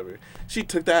or whatever. She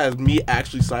took that as me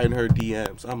actually sliding her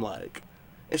DMs. I'm like,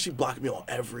 and she blocked me on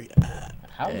every app.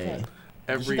 How is that?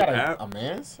 Every She got app. a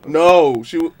man's? No,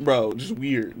 bro, just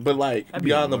weird. But like That'd be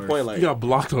beyond the the worst. point, like You got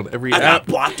blocked on every I app. got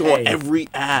blocked on Hey. every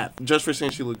app just for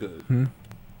saying she looked good.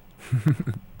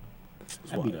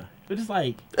 But it's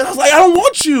like, And I was like, I don't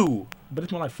want you. but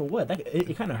it's more like for what?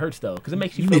 It kind of hurts though, because it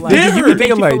makes you You feel be like thinking, you be it makes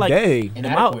thinking you feel like, dang. am I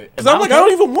out? Inadequate. Because I'm like, I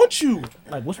don't even want you.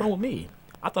 Like, what's wrong with me?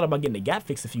 I thought about getting the gap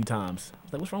fixed a few times. I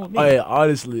was like, what's wrong with me? Oh yeah,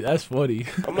 honestly, that's funny.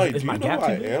 I'm like, Is do my you know gap who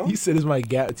I too big? am? He said, "Is my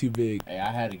gap too big?" Hey,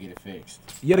 I had to get it fixed.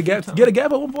 You had a gap. You had a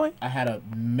gap at one point. I had a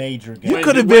major gap. You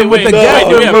could have been with the no, gap.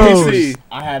 wait, let me bros. see.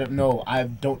 I had a, no. I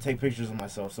don't take pictures of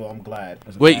myself, so I'm glad.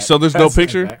 Wait, so there's no That's-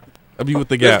 picture of you with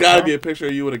the There's gap. got to be a picture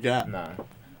of you with a gap. Nah.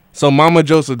 So Mama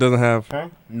Joseph doesn't have. Huh?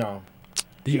 No.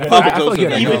 You- Because Papa I feel like you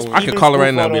had a Joseph, nose. even- I could call her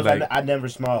right now and be school photos, like, I never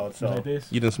smiled, so Like this?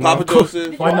 You didn't smile. Papa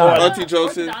Joseph, Why not? Auntie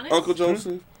Joseph, Orthodontist? Uncle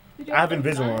Joseph. I have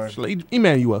Invisalign. Like,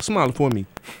 Emmanuel, smile for me.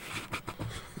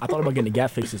 I thought about getting the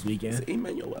gap fixed this weekend.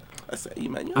 Emmanuel. I said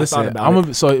Emmanuel. Listen,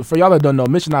 about so for y'all that don't know,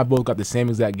 Mitch and I both got the same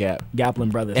exact gap,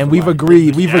 Gaplin brothers. and for we've life.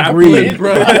 agreed.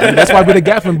 That's why we're the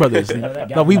Gaffin brothers.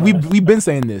 that No, we've been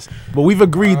saying this, but we've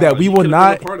agreed that we will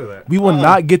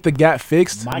not get the gap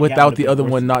fixed My gap without would've the been other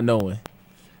worse. one not knowing.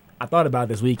 I thought about it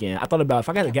this weekend. I thought about if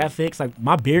I got the gap fixed, like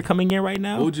my beard coming in right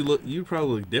now. What would you look? You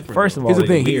probably look different. First of all, Here's the like,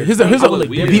 thing. weird. Here's I would look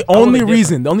the different. the I would only look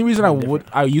reason. different. The only reason Different.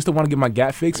 I used to want to get my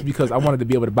gap fixed because I wanted to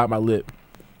be able to bite my lip.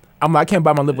 I'm like, I can't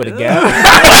bite my lip with a gap.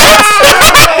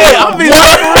 I'm being so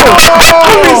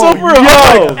for real.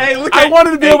 I'm like, I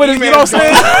wanted to be able to, you know what I'm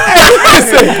saying?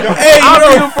 Listen,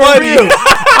 I'm funny.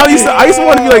 I used to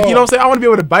want to be like, you know what I'm saying? I want to be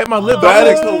able to bite my lip.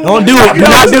 Don't do it. Do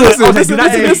not do it.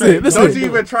 Listen. Don't you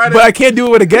even try But I can't do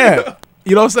it with a gap.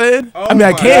 You know what I'm saying? I mean,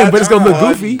 I can, but it's gonna look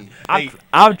goofy.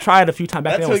 I've tried a few times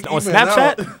back That then took on even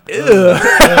out.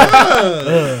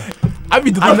 Snapchat. I be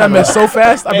deleting that mess so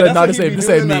fast. I'm Hey, like, no, that's this what he ain't be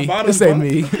doing in that me. bottom This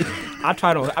ain't part. me. I'm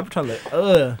trying to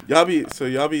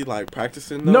Y'all be like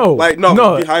practicing though? No, Like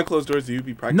no. behind closed doors do you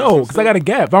be practicing? No, because I got a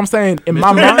gap. But I'm saying in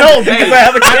my mind. No, because I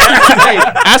have a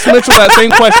gap. Ask Mitchell that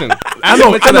same question. I know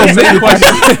many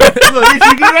questions.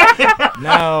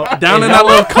 now Down in that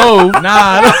little cove.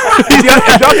 Nah, If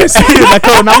y'all can see it, that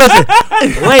code. Now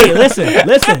listen.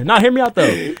 listen. Now hear me out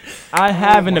though. I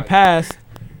have in the past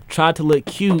tried to look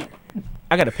cute.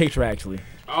 I got a picture actually.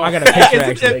 I got a picture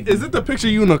actually. Is it the picture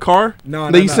you in the car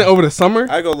No, that you sent over the summer?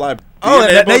 I go lie. Oh,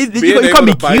 you call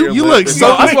me cute? You look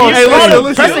so. Hey, Hey,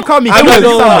 listen. Preston called me I cute. know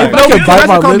this you summer. are. I can bite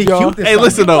my Preston called lip, me y'all. cute this Hey, summer.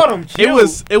 listen You called him though.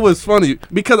 It was funny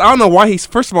because I don't know why he's.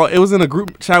 First of all, it was in a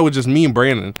group chat with just me and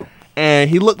Brandon, and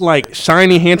he looked like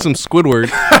shiny, handsome Squidward.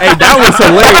 Hey, that was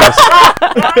hilarious.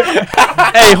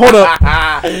 Hey, hold up.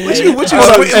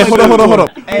 Hold up.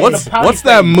 Hey, What's the pouty what's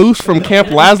that face. moose from Camp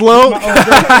Laszlo?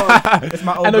 It's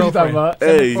my old I know what you're talking girlfriend. about.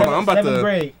 Hey, Seventh- I'm about seventh to.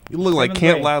 grade. You look like Seventh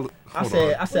Camp grade.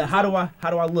 Laszlo. I said, how do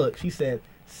I look? She said,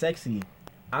 sexy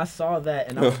I saw that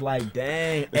and I was like,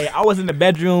 dang. Hey, I was in the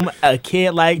bedroom, a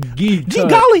kid like, gee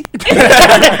golly.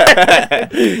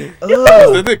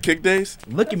 Is it kick days?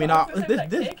 Look at me now.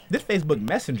 This Facebook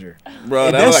Messenger.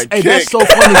 Bro, That's, like hey, kick. that's so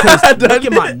funny because Look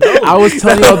at my nose. I was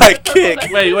telling y'all like kick.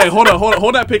 Wait, hold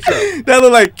that picture up. That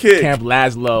look like kick. Camp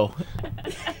Laszlo.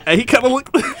 Hey, he kind of look.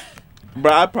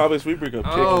 Bro, I promise we bring up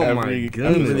kick Oh my every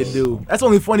goodness. I really do. That's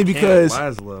only funny because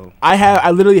Laszlo.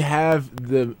 I literally have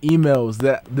the emails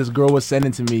that this girl was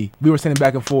sending to me. We were sending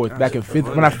back and forth, back and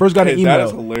forth. When I first got an Hey, that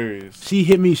is email, hilarious. she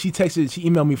hit me. She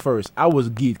emailed me first. I was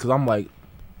geeked because I'm like,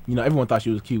 everyone thought she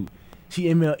was cute. She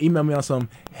emailed me on some,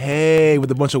 hey,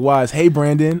 with a bunch of Y's. Hey,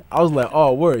 Brandon. I was like,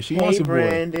 oh, word. She wants Hey, your boy.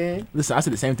 Brandon. Listen, I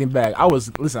said the same thing back. I'm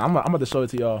about to show it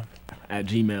to y'all. At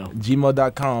Gmail.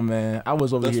 Gmail.com, man. I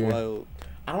was over That's here. wild.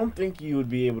 I don't think you would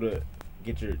be able to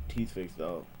get your teeth fixed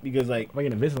though, because like Am I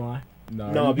getting Invisalign?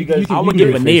 no, because I would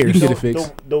get veneers. You can get it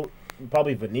fixed.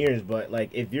 Probably veneers, but like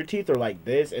if your teeth are like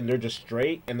this and they're just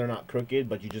straight and they're not crooked,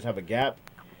 but you just have a gap,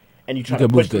 and you try to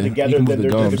can push move them the- you together, can then move the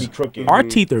they're just gonna gums. be crooked. Our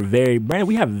teeth are Brandon,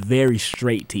 we have very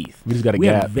straight teeth. We just got a We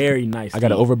gap. have very nice I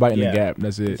got an teeth. overbite and Yeah. a gap.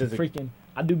 That's it. It's just a- Freaking,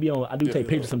 I do take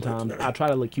pictures sometimes. I try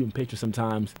to look cute in pictures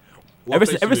sometimes. What Ever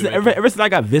face since, you be making? ever since I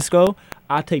got Visco,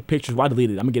 I take pictures. Why delete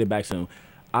it? I'm gonna get it back soon.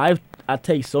 I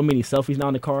take so many selfies now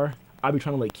in the car. I be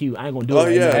trying to look cute. I ain't gonna do it. Oh,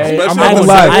 right yeah. now. Hey, Especially I'm on not the gonna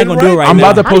lie. I ain't gonna do it right I'm now.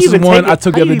 about to How do you post even one take I it-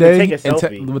 took how the do other you even day take a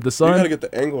selfie? with the You sun. gotta get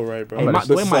the angle right, bro. Hey, Like, my- the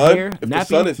the way my sun- hair if the nappy-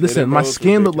 sun is Listen, hitting, my bro, it's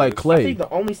skin looked like ridiculous. I think clay.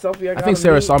 the only selfie I got. I think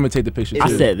Sarah saw me take the picture I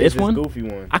too. said this one? goofy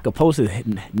one. I could post it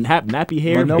nappy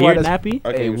hair, You know beard what? nappy. I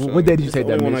Hey, can't even what show day you. did you It's the take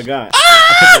that? only one I Mitch? got.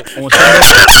 On Sunday.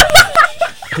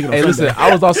 I took it on Hey, listen, Sunday.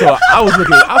 I was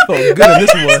looking. I felt good in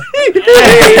this one.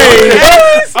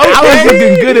 I was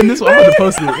looking good in this one. I'm about to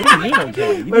post it. What do you mean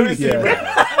okay? You Let me need see, to- bro.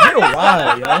 You're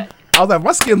wild, yo. I was like,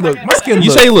 my skin look. You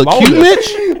say you look cute,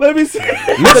 flawless. Mitch? Let me see.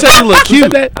 You say you look You cute.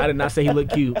 said that? I did not say he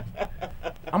looked cute.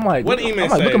 I'm like, What email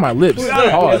look say? at my lips. Is It's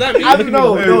hard. that me? I don't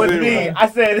know. No, it's me. I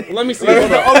said. Let me see. It's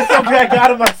Hold the up. only selfie I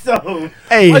got of myself.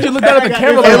 Hey, why'd you look down at the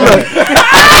camera like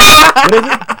Hey,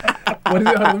 look? What is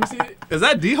it? Hold on, let me see it. Is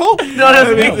that D-Hope? No, that's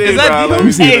me. Is that D-Hope? Let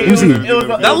me see it. Let me see it. It was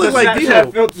That looks like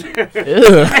Snapchat D-Hope. filter.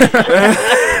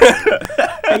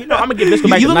 Hey, you know, I'm gonna get this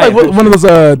back You look tonight. like one of those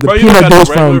the Bro, you peanut don't got dolls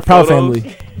the from regular Proud photos?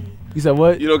 Family. You said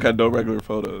what? You don't got no regular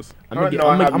photos. I'm gonna get, No,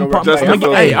 I I'm have gonna, no I'm Just gonna the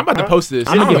get, Hey, hey, I'm about to post this.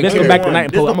 I'm gonna I get don't this care. one back tonight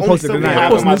and This I'm the gonna only post it selfie I tonight. have I'm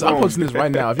on posting my this. I'm phone. posting this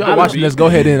right now. If y'all I'm watching a this, go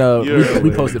ahead and You're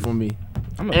repost it for me.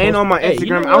 I'm gonna And post- on my Hey, Instagram, you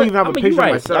know I don't what? even have a I mean, picture you of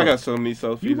right. myself. I got so many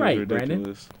selfies. You right, it's Brandon.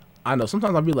 ridiculous. I know.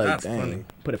 Sometimes I'll be like, That's dang. funny.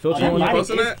 Put a filter You on lighting it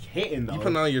posting that? hitting though. You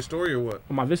putting on your story or what?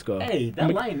 on my Visco. Hey,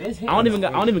 that line is hitting. I don't even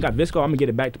got Visco. I'm gonna get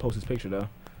it back to post this picture though.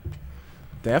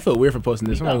 Dang, I feel weird for posting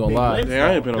this. I'm not gonna lie. Yeah,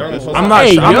 I ain't been on this. I'm I'm not.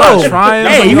 Hey, I'm yo. not trying.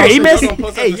 Hey, you hear Don't Messi?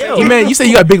 post that Hey, to the yo. same- Man, you say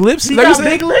you got big lips? Is that what you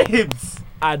said? lips.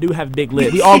 I do have big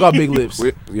lips. We all got big lips.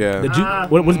 Yeah. The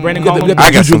what's Brandon We got call the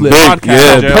them? juju some lips. big,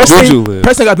 yeah, Preston, juju lips.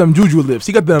 Preston got them juju lips.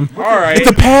 He got them. All right. It's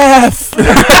the path.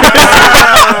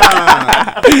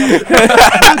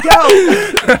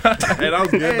 Hey, that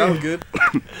was good. That was good.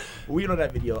 We know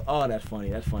that video. Oh, that's funny.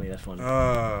 That's funny. That's funny.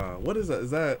 What is that?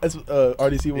 Is that? That's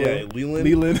RDC one. Yeah, Leland.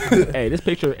 Leland. Hey, this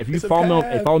picture. If you It's a follow me on,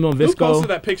 path. follow me on Who posted Visco.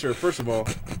 that picture? First of all,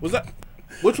 was that?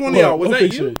 Which one of y'all? Was what that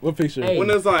picture? you? What picture? Hey. When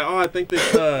it was like, oh, I think they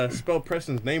spelled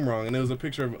Preston's name wrong, and it was a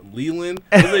picture of Leland.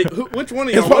 Was it, which one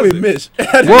of y'all It's probably was it? Mitch.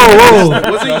 Whoa!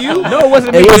 Was it you? No, it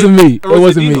wasn't me. It wasn't me. Or It was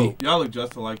wasn't it me. Dino? Y'all look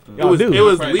just alike. It was, do. it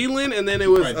was Right. Leland, and then it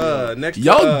was Right. next to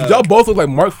Y'all both look like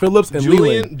Mark Phillips and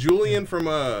Leland. Julian from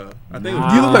I think.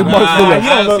 You look like Mark Phillips. you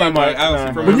don't look like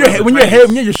Mark.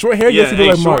 When your short hair, yeah, yes, you look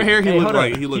like short Mark. hair, he Hey, looked hold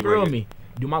like on. he looked Keep it real like with me.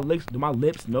 Do my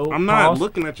lips no? I'm not pause?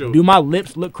 looking at your. Do my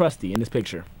lips look crusty in this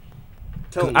picture?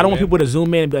 Tell me, I don't want man. people to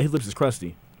zoom in and be like, his lips is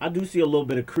crusty. I do see a little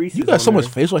bit of creases. You got so on much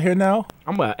there. facial hair now.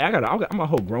 I'm a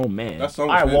whole grown man. That's so All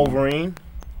much. right, Wolverine.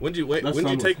 When'd you wait? That's When'd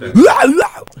you so take much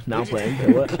that? Now I'm playing. You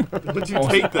know what? When'd you on,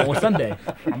 take that? on Sunday.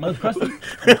 I'm a crusty.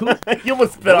 You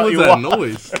almost spit What out was your that water.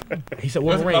 noise? He said There's a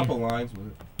Wolverine. couple lines, but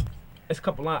It's a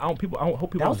couple lines. I hope people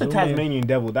That was the zoom in. Tasmanian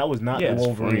devil. That was not Yeah, the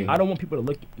Wolverine. I don't want people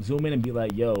to zoom in and be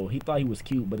like, yo, he thought he was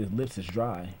cute, but his lips is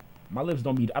dry. My lips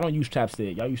don't be. I don't use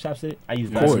chapstick. Y'all use chapstick? I use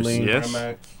Of course, Vaseline. Yes.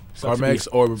 Carmax. Sucks to Carmex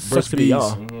or Sucks Burst to be Bees.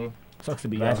 y'all. Mm-hmm. Sucks to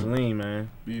be y'all. Vaseline, man.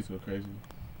 Bees go crazy.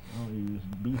 I don't use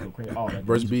bees go crazy. Oh, that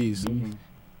Burst Bees.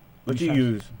 What you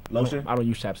use? Lotion? I don't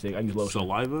use chapstick. I use lotion.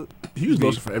 Saliva. You use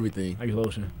lotion for everything. I use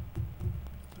lotion.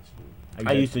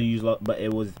 I used to use, but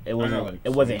it wasn't like it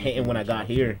wasn't some hitting when I got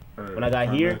here. Or When I got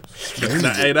here,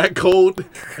 Hey, that cold.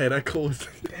 Hey, that cold.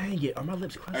 Dang it, are my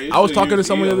lips crusty? I was talking to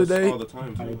someone the other day. All the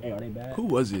time, Are too. they, hey, are they bad? Who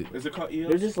was it? Is it called EOS?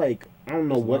 they're just like I don't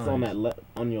know It's what's on lines. that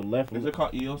on your left Is it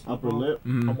called EOS? upper lip.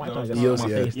 I'm Mm. white No, on EOS, my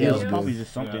yeah. face. Yeah, Feels it's probably good.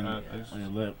 just something Yeah, I just- on your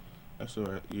lip. I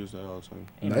still use that all the time.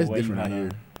 Ain't That's no way you different out gotta-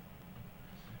 here.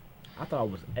 I thought I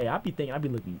was. Hey, I be thinking, I be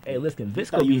looking. Hey, listen, I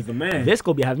thought you was the man.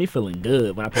 Visco be having me feeling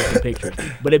good when I post the pictures,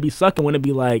 but it be sucking when it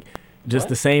be like just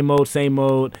the same mode, same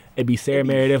mode. It be Sarah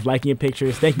Meredith liking your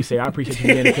pictures. Thank you, Sarah. I appreciate you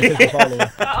being a consistent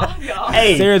follower. Oh, God.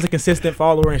 Hey, Sarah's a consistent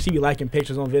follower, and she be liking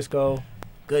pictures on Visco. I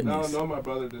Goodness. don't know, my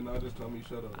brother did not just tell me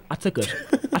shut up. I took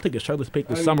a shirtless pic I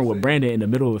this didn't summer even with see Brandon in the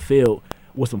middle of a field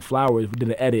with some flowers. We did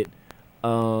an edit.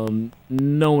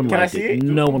 No one Can I liked see it. it?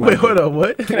 No one Wait, liked it. hold up, what?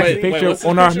 I took a picture what's the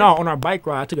on picture? on our bike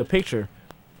ride. I took a picture.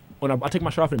 I took my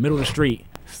shirt off in the middle of the street,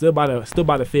 still by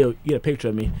the field. You get a picture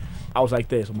of me. I was like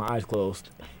this with my eyes closed.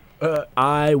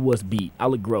 I was beat. I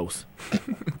look gross.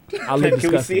 I look Can we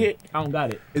disgusting. see it? I don't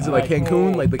got it. Is it like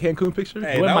Cancun, like the Cancun picture?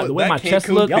 Hey, The way my chest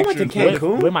look. Y'all went to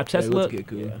Cancun? The way my chest Yeah, we look. went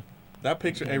to Cancun. Yeah. That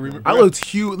picture, hey, I looked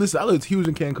huge. Listen, I looked huge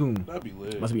in Cancun. That'd be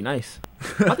lit. Must be nice.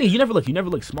 I think you never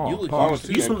look small. You look Pause.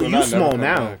 huge. You small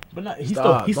now. But not,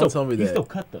 Stop, he's don't still tell me he's that. still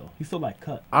cut though. He's still like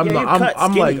cut. I'm Yeah, not. you I'm, cut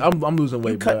I'm like. skinny. I'm losing You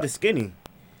weight, cut bro. the skinny.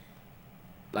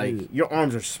 Like your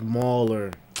arms are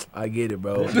smaller. I get it,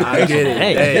 bro. I get it.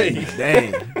 Hey.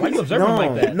 Dang. Why you observing No,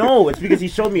 like that? no, it's because he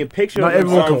showed me a picture. Not of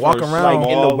everyone can himself walk around. like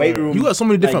in the weight room. You got so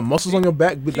many different Like- muscles on your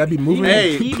back, but that be moving.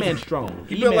 Hey. He-Man strong.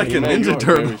 He built like a He-Man. ninja You are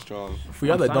turtle. very strong. For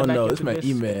y'all that I'm don't signing know, back this man into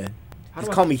this. E-Man. How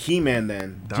Just do call me He-Man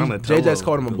then. J-Jax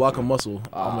called him a block of muscle.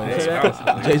 I'm like,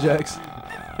 Say J-Jax.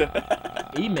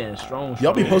 E-Man strong.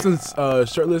 Y'all be strong. posting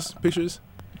shirtless pictures?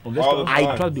 On this all the one? I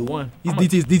time. try to do one. He's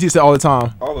DT said all the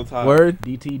time. All the time. Word?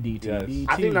 DT. Yes.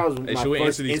 I think that was Hey, my should we first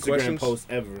answer these Instagram questions? post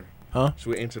ever. Should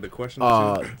we answer the question?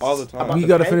 Uh, All the time. About we the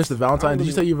gotta pets? finish the Valentine. Did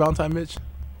you say your Valentine, Mitch? They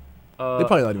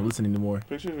probably not even listening anymore.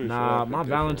 Pictures are Nah, so my different.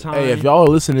 Valentine. Hey, if y'all are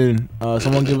listening,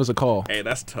 someone give us a call. Hey,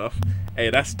 that's tough.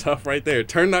 Hey, that's tough right there.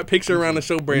 Turn that picture around and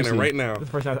show Brandon see. right now. This is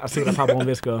the first time I see that pop on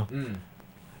Visco.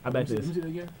 I bet this.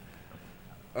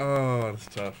 Oh, that's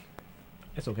tough.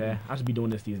 It's okay. I should be doing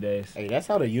this these days. Hey, that's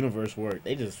how the universe works.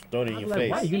 They just throw it in I'm your like,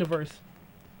 face. why universe?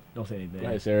 Don't say anything.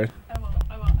 Right, Sarah. I won't.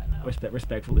 I know.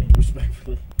 Respectfully.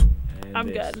 Respectfully. And I'm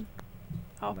this. good.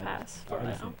 I'll pass for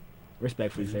now.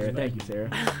 Respectfully, Sarah. Thank you, Sarah.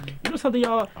 You know something,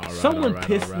 y'all? Alright, Someone alright,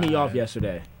 pissed me alright. off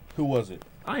yesterday. Who was it?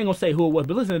 I ain't gonna say who it was,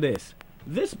 but listen to this.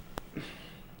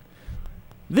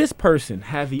 This person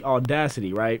had the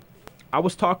audacity, right? I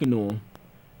was talking to him,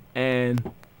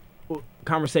 and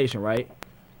conversation, right?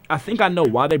 I think I know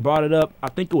why they brought it up. I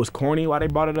think it was corny why they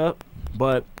brought it up,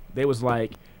 but they was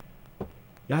like,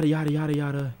 yada yada yada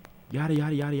yada, yada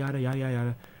yada yada yada yada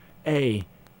yada. Hey,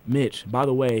 Mitch, by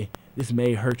the way, this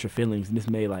may hurt your feelings and this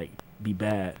may like be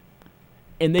bad.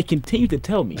 And they continue to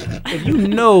tell me, if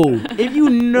you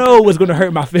know what's gonna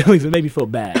hurt my feelings and make me feel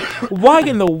bad, why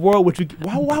in the world would you?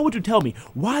 Why would you tell me?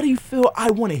 Why do you feel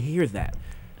I want to hear that?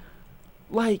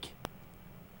 Like,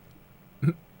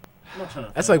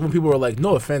 That's like when people are like,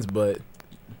 no offense, but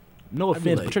no I'd be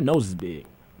offense, like- but your nose is big.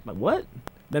 Like what?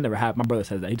 That never happened. My brother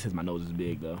says that. He says my nose is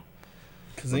big though.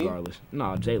 Kazim? Regardless, no,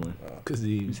 Jalen. because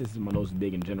He says my nose is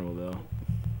big in general though.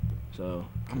 So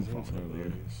I'm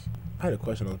I had a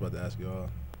question I was about to ask y'all.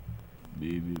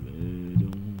 Baby, why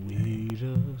don't we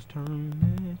just turn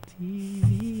that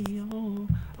TV on?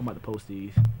 I'm about to post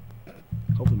these.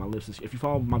 Hopefully my lips is. If you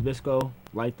follow my Visco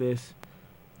like this,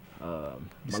 my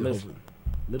said lips hopefully.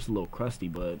 lips a little crusty,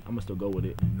 but I'm gonna still go with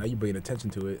it. Now you're bringing attention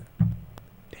to it.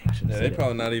 Dang, I shouldn't Yeah, say they that.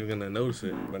 probably not even gonna notice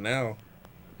it. But now,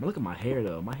 But look at my hair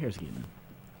though. My hair's getting.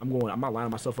 I'm not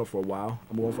lining myself up for a while.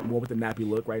 I'm going with the nappy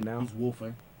look right now. He's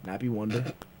wolfing. Nappy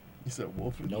wonder. you said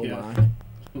wolf. No Yeah. line.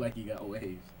 Like he got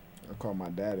waves. I called my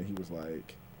dad and he was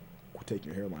like, "Take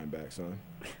your hairline back, son."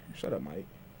 Shut up, Mike.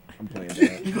 I'm playing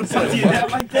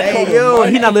that. Hey yo,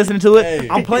 he not listening to it. Hey.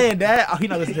 I'm playing that. Oh, he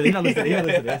not listening to it. He not listening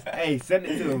to this. Hey, send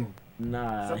it to him.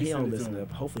 Nah, Somebody he don't send it to listen to. him.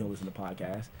 Hopefully, he'll listen to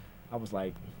podcasts. I was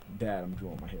like, Dad, I'm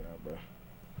growing my hair out, bro.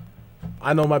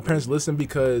 I know my parents listen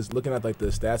because looking at like the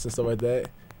stats and stuff like that,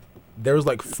 there was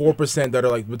like 4% that are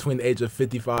like between the age of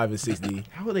 55 and 60.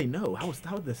 How would they know? How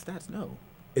would the stats know?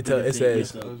 It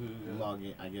says Log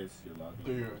in. I guess you're logged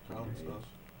Through in. your account and stuff.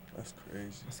 That's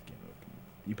crazy.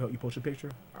 You post your picture?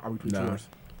 I'll retweet Nah. yours.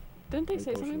 Didn't they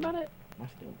say something about it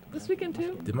this weekend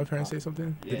too? Did my parents say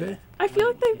something? Did they? I feel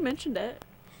like they've mentioned it.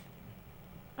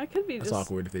 I could be That's just.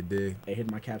 awkward if they did. Hey, hit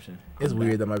my caption. It's I'm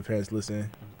weird back. that my parents listen.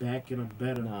 I'm back and I'm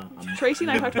better. Nah, Tracy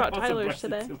and I talked about Tyler's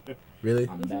today. Really?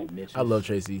 I'm back, Mitch. I love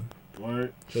Tracy.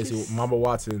 Word. Tracy, Mama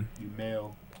Watson. You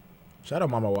male. Shout out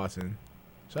Mama Watson.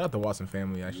 Shout out the Watson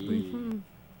family, actually. Hmm.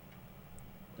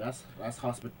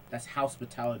 That's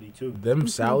hospitality too. Them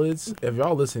salads, if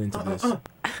y'all listening to this,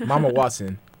 Mama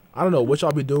Watson, I don't know what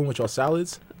y'all be doing with y'all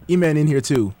salads. E-Man in here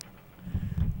too.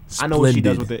 I know what she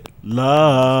does with Splendid. it.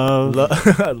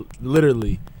 Love.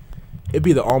 Literally. It'd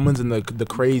be the almonds and the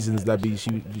craisins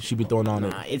that she be throwing on it.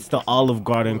 Nah, it's the Olive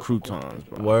Garden croutons,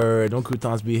 bro. Word, don't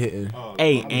croutons be hitting.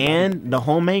 Hey, and the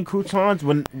homemade croutons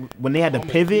when they had to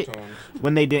pivot,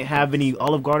 when they didn't have any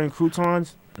Olive Garden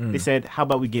croutons, they said, "How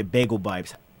about we get bagel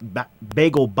bites?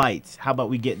 Bagel bites. How about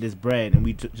we get this bread and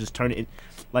we just turn it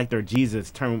like they're Jesus,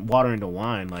 turn water into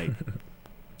wine? Like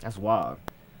that's wild."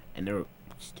 And they're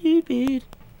stupid.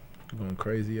 Going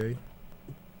crazy, eh?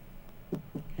 You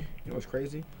know what's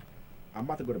crazy? I'm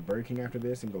about to go to Burger King after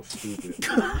this and go stupid.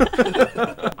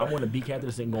 I want to beat after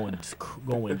this and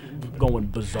going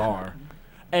bizarre.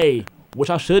 Hey, what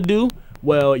y'all should do?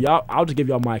 Well, y'all, I'll just give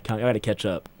y'all my account. Y'all gotta catch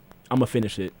up. I'm gonna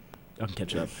finish it. Y'all can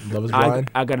catch up. Love is blind.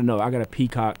 I gotta know. I got a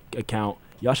Peacock account.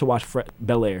 Y'all should watch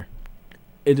Bel Air.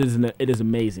 It is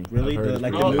amazing. Really? I've heard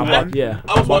Like it. the new one? Yeah.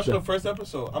 I was watching the first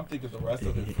episode. I'm thinking the rest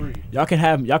of it free. Y'all can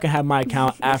have my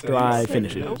account after I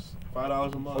finish it.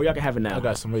 $5 a month. Or y'all can have it now. I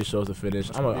got so many shows to finish.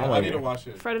 I need to watch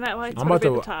it. Friday Night Lights. I'm would about be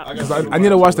to- at the top. I 'Cause got- I need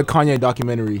to watch the Kanye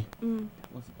documentary. Mm.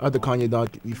 The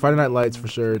Kanye Friday Night Lights for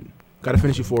sure. Got to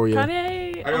finish Euphoria.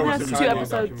 Kanye I gotta only watch has the 2 Kanye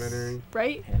episodes, documentary.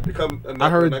 right? I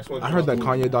heard that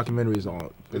Kanye documentary is on.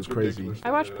 It's It's crazy. ridiculous.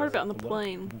 I watched part of it on the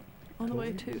plane on the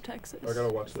way to Texas. I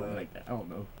gotta watch that. Like that. I don't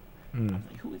know. Mm.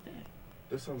 Like, who is that?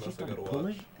 There's something She else I started gotta pulling,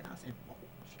 watch. and I said, "Whoa,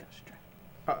 she got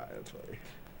strapped." That's funny.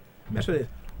 That's what it is.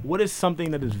 What is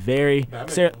something that is very Batman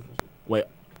Sarah? comes this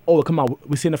Oh, come on.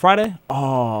 We seeing it Friday?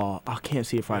 Oh, I can't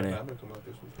see it week. Friday. Batman come out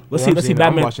this weekend. Let's Yeah, see I'm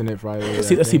Batman. watching it Friday.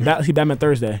 Let's see Batman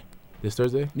Thursday. This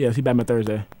Thursday? Yeah, let's see Batman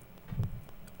Thursday.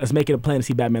 Let's make it a plan to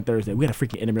see Batman Thursday. We had a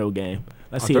freaking intramural game.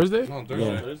 Let's On see. Thursday? No,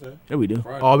 Yeah. Thursday. Yeah, we do.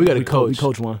 Friday. Oh, we got to We coach.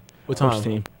 coach one. What Coach time?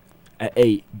 team at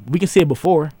 8. We can see it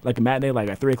before, like a matinee, like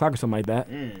at 3:00 or something like that.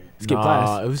 Skip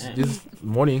class. It was just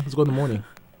morning. Let's go in the morning.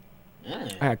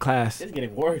 I got class. It's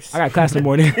getting worse. I got class in the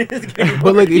morning.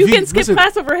 But like, if You can skip listen,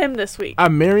 class over him this week.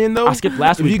 I'm Marion though. I skipped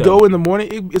last if week. you though. go in the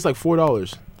morning, it's like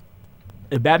 $4.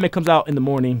 If Batman comes out in the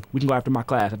morning, we can go after my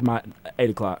class after my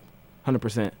 8:00.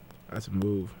 100%. That's a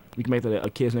move. We can make that a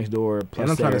kids next door plus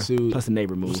I'm trying to Sarah, sue- plus the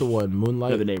neighbor move. What's the one?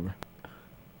 Moonlight. Another neighbor.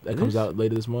 That It comes is? out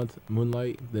later this month.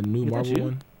 Moonlight, the new Is that Marvel you?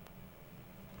 one.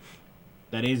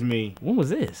 That is me. When was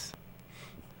this?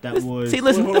 That was. See,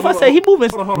 listen. Hold If on, I say he moving,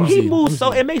 hold on. he Let me moves see.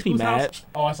 so it makes me Whose mad.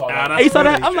 Oh, I saw Hey, you saw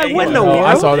that? I'm like, what in the world?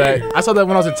 I saw that. I saw that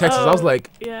when I was in Texas. I was like,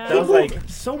 Yeah. That was like,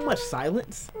 so much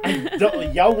silence.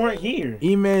 y'all weren't here.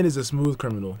 E-Man is a smooth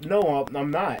criminal. No, I'm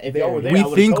not. If y'all were there, We I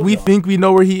would've think told we y'all. think we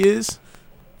know where he is.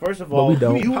 First of But all, we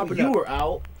don't. you were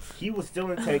out. He was still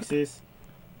in Texas.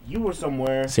 You were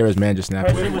somewhere. Sarah's man just snapped.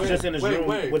 Person was just in his room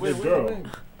with this girl.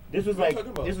 This was What you like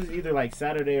talking about? this was either like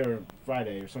Saturday or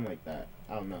Friday or something like that.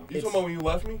 I don't know. You It's talking about when you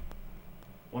left me?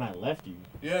 when I left you.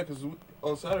 Yeah, because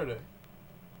on Saturday.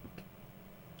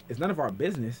 It's none of our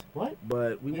business. What?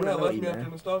 But we You want had to know left you, me after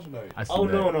man. nostalgia night. I see Oh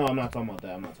that. no, I'm not talking about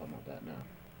that. I'm not talking about that. No,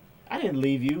 I didn't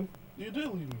leave you. You did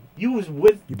leave me. You was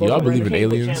with. Do y'all believe in Came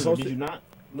with aliens? Chandler, did you not?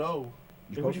 No,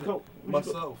 Then what'd you go? what'd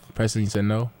you go- myself. Preston said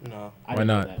no. No. I Why didn't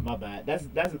know not? that. My bad.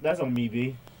 That's on me,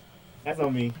 B. That's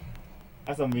on me.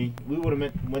 That's on me. We would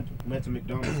have went to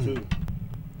McDonald's too.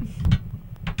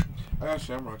 I got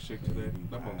Shamrock Shake today.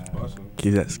 That one's busting.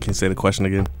 Can you say the question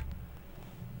again?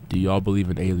 Do y'all believe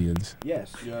in aliens?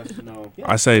 Yes. Yes. No.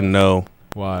 I say no.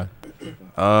 Why?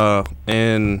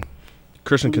 In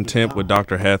Christian Contempt with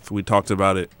Dr. Heth, we talked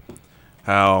about it.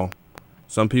 How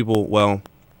some people, well,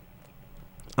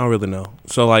 I don't really know.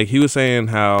 So like he was saying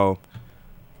how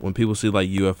when people see like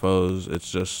UFOs,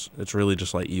 it's really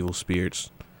just like evil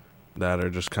spirits that are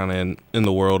just kind of in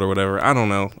the world or whatever. I don't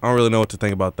know. I don't really know what to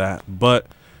think about that. But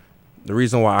the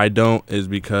reason why I don't is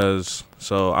because,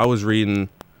 so I was reading,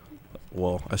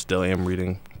 well, I still am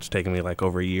reading. It's taken me like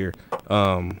over a year.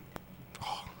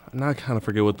 Now I kind of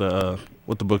forget what the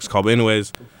book's called. But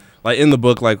anyways, like in the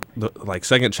book, like the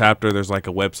second chapter, there's like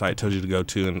a website tells you to go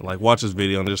to and like watch this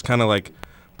video, and it just kind of like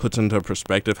puts into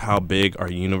perspective how big our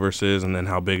universe is, and then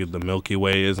how big the Milky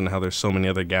Way is, and how there's so many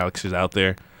other galaxies out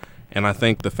there. And I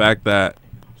think the fact that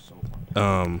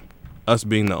us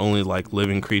being the only like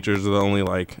living creatures, or the only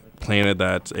like planet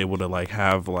that's able to like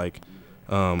have like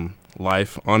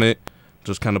life on it,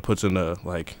 just kind of puts into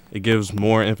like, it gives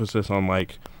more emphasis on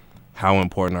like how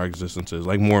important our existence is,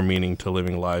 like more meaning to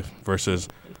living life versus,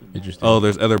 Interesting. oh,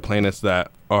 there's other planets that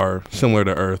are similar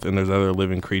to Earth, and there's other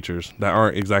living creatures that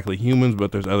aren't exactly humans,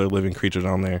 but there's other living creatures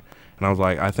on there. And I was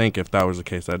like, I think if that was the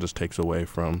case, that just takes away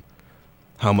from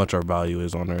how much our value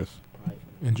is on Earth.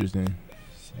 Interesting.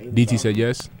 DT said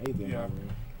yes. Yeah.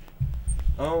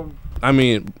 I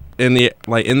mean, in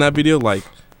that video, like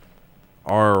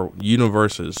our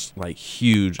universe is like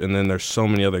huge, and then there's so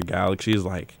many other galaxies.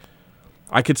 Like,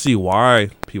 I could see why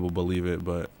people believe it,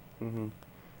 but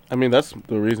I mean, that's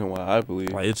the reason why I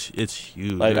believe. Like it's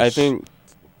huge. Like I think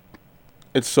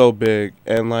it's so big,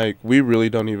 and like we really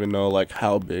don't even know like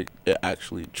how big it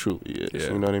actually truly is.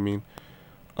 Yeah. You know what I mean?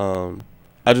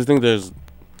 I just think there's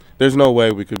no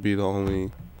way we could be the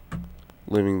only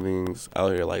living things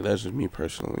out here. Like that's just me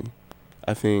personally.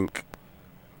 I think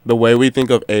the way we think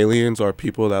of aliens are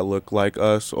people that look like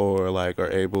us or like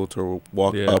are able to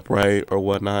walk Yeah. upright or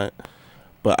whatnot.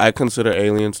 But I consider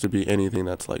aliens to be anything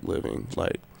that's like living,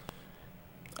 like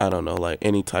I don't know, like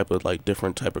any type of like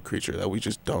different type of creature that we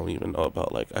just don't even know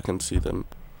about. Like I can see them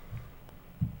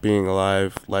being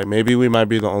alive. Like maybe we might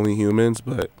be the only humans,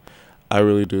 but I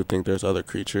really do think there's other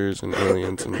creatures and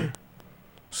aliens and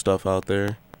stuff out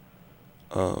there.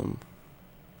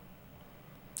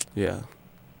 Yeah.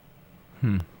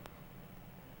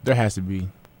 There has to be.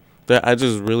 I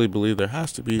just really believe there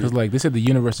has to be. Because, like, they said the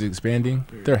universe is expanding.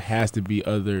 There has to be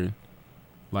other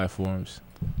life forms.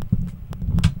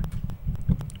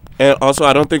 And also,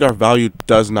 I don't think our value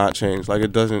does not change. Like,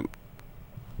 it doesn't,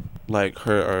 like,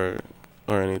 hurt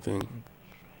or anything.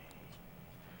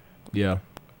 Yeah.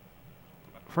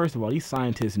 First of all, these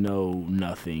scientists know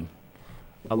nothing.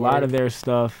 A lot of their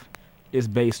stuff is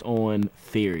based on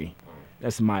theory.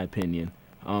 That's my opinion.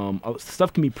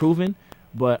 Stuff can be proven,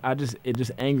 but it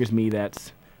just angers me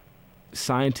that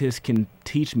scientists can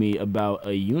teach me about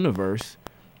a universe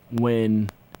when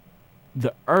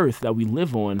the Earth that we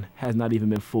live on has not even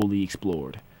been fully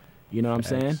explored. You know what I'm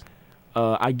saying?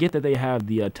 I get that they have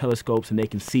the telescopes and they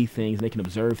can see things, they can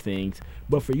observe things,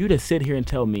 but for you to sit here and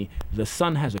tell me the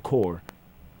sun has a core,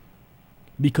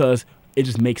 because it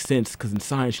just makes sense, because in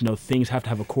science, you know, things have to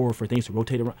have a core for things to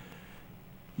rotate around.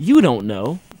 You don't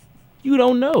know. You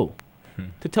don't know.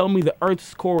 To tell me the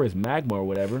Earth's core is magma or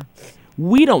whatever,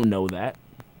 we don't know that.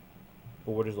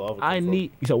 But where does lava come from? You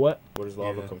said what? Where does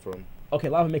lava come from? Okay,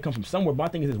 lava may come from somewhere, but my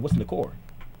thing is what's in the core?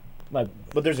 Like,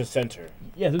 But there's a center.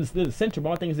 yeah, there's a center, but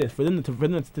my thing is this, for them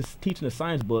to teach in a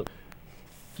science book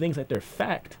things like they're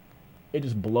fact, it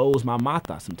just blows my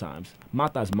mata sometimes.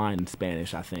 Mata is mine in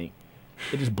Spanish, I think.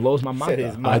 It just blows my Said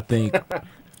his mata. mouth. I think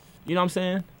You know what I'm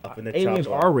saying? Up in the Aliens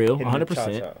cha-cha. are real, Hitting the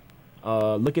 100%.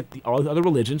 cha-cha. Look at all the other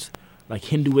religions, like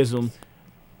Hinduism.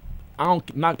 I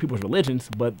don't knock people's religions,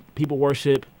 but people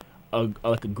worship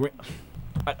like a green.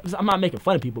 I'm not making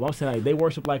fun of people. But I'm saying like they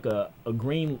worship like a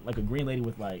green lady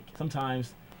with like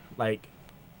sometimes like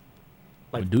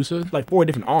Medusa. like 4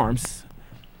 different arms.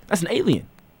 That's an alien,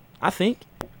 I think.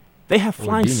 They have Or a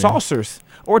flying demon. saucers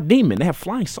or a demon. They have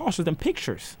flying saucers in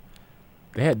pictures.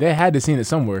 They had to seen it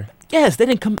somewhere. Yes, they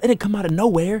didn't come out of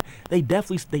nowhere. They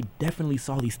definitely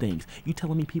saw these things. You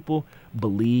telling me people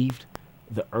believed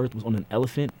the Earth was on an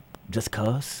elephant just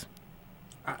cause?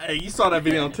 Hey, you saw that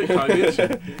video on TikTok, didn't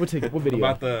you? What video?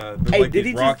 About the Hey, like did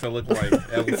these he rocks just- that look like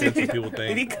elephants and people think.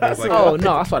 Did he There's cuss like him a- Oh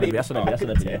no, I saw that video. I saw that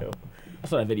video. I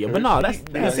saw that video. But no, Did he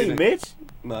Yeah, say he Mitch?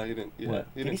 No, he didn't. Yeah, What?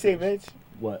 he Did he didn't say curse. Mitch?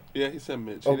 what? Yeah, he said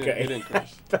Mitch. Okay. He didn't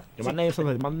curse. Yeah, my name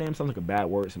sounds like a bad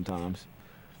word sometimes.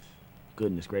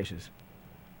 Goodness gracious.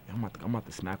 I'm about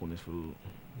to smack on this food.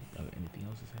 Anything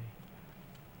else to say?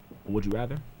 Would you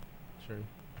rather? Sure.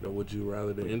 Or would you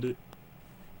rather to end it?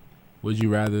 Would you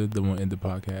rather the one in the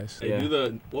podcast? Hey, Yeah. do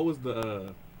the what was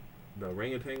the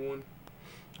orangutan one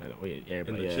Everybody, and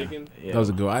the chicken? Yeah. That was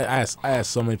a good one. I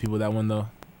asked so many people that one though.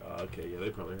 Okay, yeah, they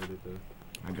probably heard it then.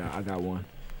 I got one.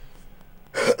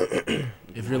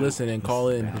 If you're listening, call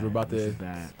in because we're about This to is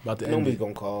bad. end Nobody's it.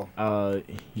 gonna call. Yeah, I'll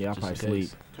Just probably in sleep.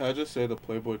 case. Can I just say the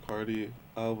Playboy Cardi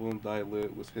album Die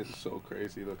Lit was hitting so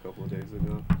crazy a couple of days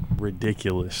ago.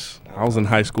 Ridiculous. I was in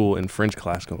high school in French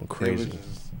class going It was crazy.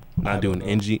 just- I Not don't doing know.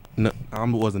 NG. No, I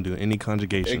wasn't doing any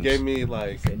conjugations. It gave me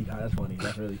like That's funny.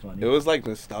 That's really funny. it was like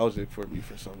nostalgic for me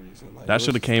for some reason. Like, That it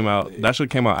should have was came out. lit. That should have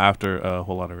came out after a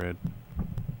Whole Lot of Red.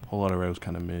 Whole Lot of Red was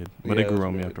kind of mid, but Yeah, it grew was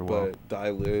on me mid, after a while. But Die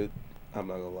Lit, I'm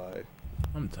not gonna lie,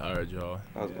 I'm tired, y'all.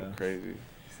 I was Yeah. going crazy.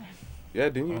 Yeah,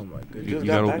 didn't you? Oh my goodness. just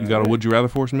You got got back a to it. would you rather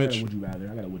for us, I got Mitch? a would you rather.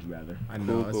 I got a would you rather. I know.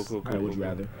 Cool, it's- cool, I got a cool, would you cool.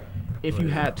 rather. If you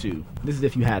had to, this is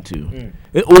if you had to. Mm.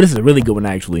 Or this is a really good one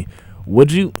actually.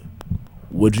 Would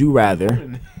you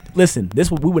rather? Listen,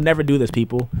 we would never do this,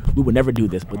 people. We would never do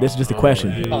this, but this is just a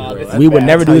question. Oh, this is We would bad.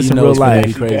 never do That's this in how you real know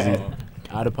it's life. gonna be crazy.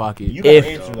 Out of pocket. You gotta If-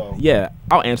 answer though. Yeah,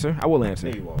 I'll answer. I will answer.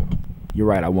 No, you won't. You're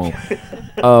right, I won't.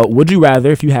 Would you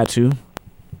rather, if you had to,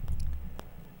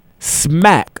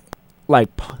 smack, like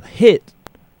hit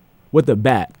with a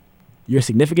bat, your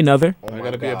significant other? Oh I my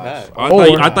gotta be a gosh. bat.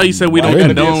 I thought you said we don't Why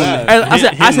gotta be a condone. bat? I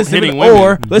said hitting significant, women.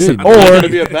 or listen, Good. or Gotta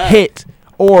be a bat. hit,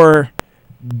 or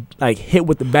like hit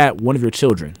with the bat one of your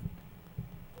children.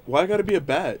 Why I gotta be a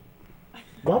bat?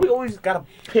 Why we always gotta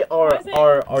pit our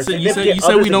So you significant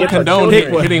said we others don't against our condone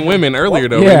children? hitting women earlier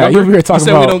though. Yeah, remember? we were talking you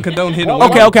said about. we don't condone hitting Okay,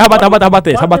 women. Okay, how about Why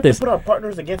this? How do we about have to this? put our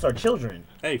partners against our children?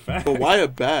 Hey, fact. But why a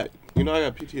bat? You know I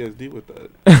got PTSD with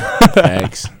that.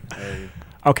 Facts.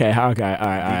 Okay, all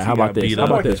right. How about this? Beat How up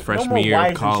about his this? freshman more year of wives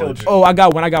and college. children. Oh, I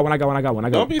got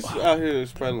one. Don't be out here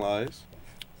spreading lies.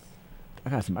 I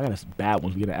got some bad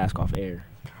ones we gotta ask off air.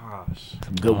 Gosh.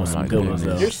 Some good ones. Some my good ones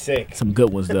goodness. though. You're sick. Some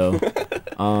good ones though.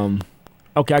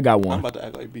 Okay, I got I'm one. about to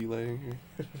act like B-Lay in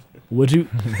here. Would you?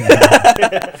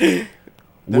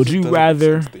 That Would just you doesn't make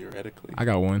rather sense theoretically? I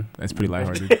got one. That's pretty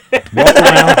lighthearted. walk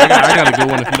around? I got a good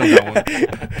one if you don't got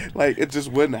one. Like it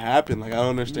just wouldn't happen. Like I don't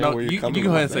understand No, where you're you coming go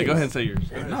ahead from. and say yours.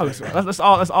 No, let's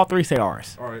all three say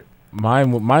ours. All right.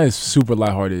 Mine is super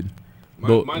lighthearted.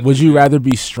 But Mine- would you rather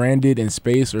be stranded in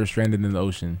space or stranded in the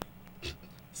ocean?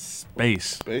 Space.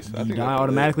 Space, I You think die that's it.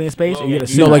 automatically in space, or you get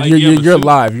a No, suit? like Like, you're you have a you're suit.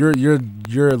 alive.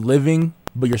 You're living,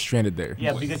 but you're stranded there.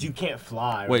 Yeah, because you can't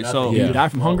fly. or Wait, so- nothing. Yeah. You die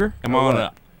from hunger. Am I on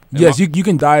a? Yes, you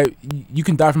can die. You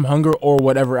can die from hunger or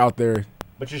whatever out there.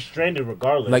 But you're stranded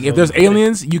regardless. Like if so there's you-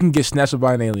 aliens, you can get snatched up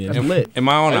by an alien. That's lit. Am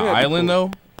I on I an think that'd be island cool.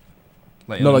 though?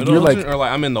 Like No, in the like, middle you're of the like- ocean, or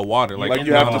like I'm in the water. Like Like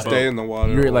you have on to a stay boat. in the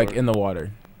water. You're or like whatever. in the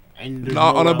water. And there's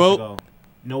Not on a nowhere else to boat? go.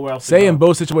 Nowhere else. Say to in go.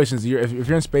 both situations, if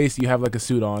you're in space, you have like a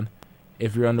suit on.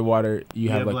 If you're underwater, you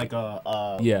have like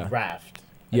a Yeah. raft.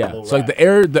 yeah. little So like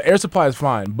raft. the air supply is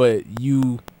fine, but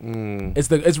Mm.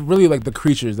 it's really like the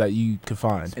creatures that you could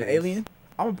find. An alien?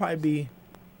 I'm gonna probably be.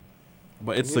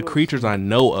 But it's the creatures I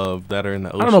know of that are in the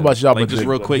ocean. I don't know about y'all, like but just the-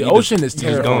 real quick, the you ocean just, is you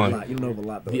just terrifying. gone. You know of a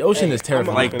lot though. The ocean Hey, is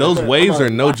terrifying. Like those waves are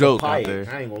no joke out there.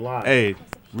 I ain't gonna lie. Hey,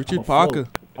 Richard I'ma float. Parker.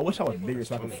 I wish I was bigger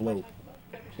so I could float.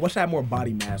 I wish I had more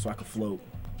body mass so I could float.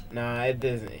 Nah, it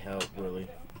doesn't help really.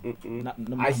 Not,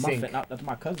 I think- not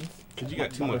my cousins. cause you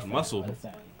got too much muscle.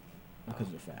 My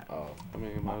cousins are fat. Oh, I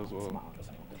mean, might as well.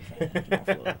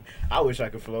 Smile. I wish I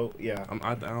could float. Yeah.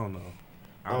 I don't know.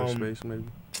 Outer space maybe.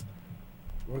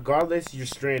 Regardless, you're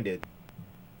stranded.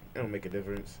 It don't make a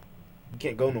difference. You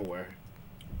can't go nowhere.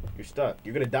 You're stuck.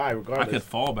 You're gonna die I regardless. could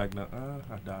fall back now.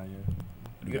 I die. Yeah.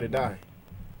 You're gonna die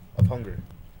of hunger,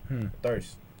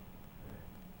 thirst.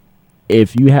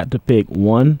 If you had to pick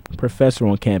one professor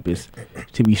on campus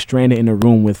to be stranded in a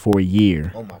room with for a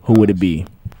year, Oh my who would it gosh. be?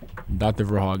 Dr.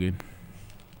 Verhagen.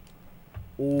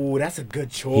 Ooh, that's a good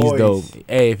choice. He's dope.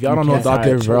 Hey, if y'all don't know That's a Dr.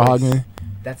 good Verhagen, choice.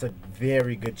 That's a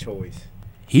very good choice.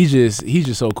 he's just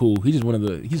so cool. He's just one of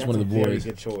the That's one of a the very boys.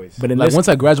 good choice. But in Like this, once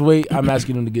I graduate, I'm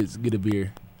asking him to get a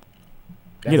beer.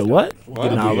 get a what?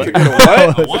 What? Nah, To but-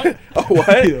 get a what? A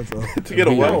what? To get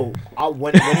a what? No,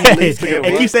 when he leaves Hey,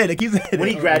 campus, keep saying it. Keep saying it. when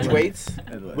he graduates,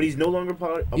 when he's no longer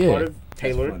part Yeah. of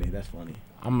Taylor. That's funny.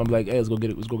 I'm like, hey, let's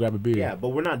go grab a beer. Yeah, but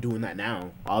we're not doing that now.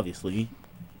 Obviously,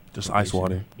 Just ice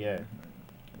water. yeah,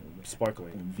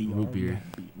 sparkling. VR, Root beer.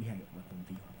 We had like on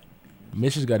VR.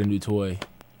 Mitch has got a new toy,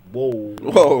 Whoa.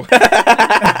 Whoa.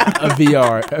 a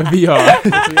VR.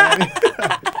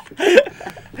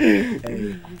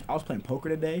 Hey, I was playing poker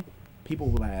today. People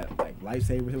were like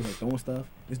lifesavers. They was like throwing stuff.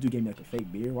 This dude gave me like a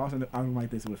fake beer. Why was I was like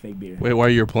this with a fake beer? Wait, while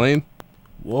you're playing?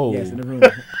 Whoa. Yes, in the room.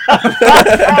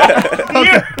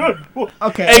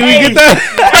 Okay. Hey, we get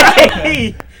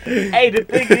that. Hey, the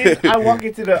thing is, I walk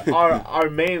into our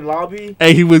main lobby.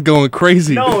 Hey, he was going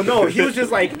crazy. No, he was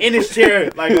just like in his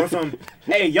chair, like on some.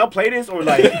 Hey, y'all play this or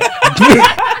like?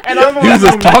 And I'm He was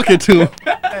like, just talking to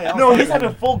him. no, he's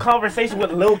having full conversation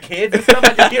with little kids and stuff.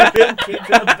 I just hear little kids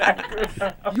in the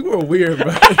background. You were weird,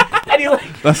 bro. And he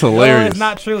like, That's No, hilarious. it's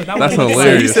not true. It's not That's what he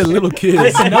hilarious. He said little kids.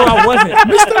 Listen, no, I wasn't.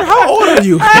 Mister, how old are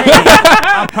you?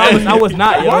 I promise I was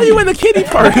not. Why Yo. are you in the kiddie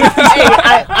park?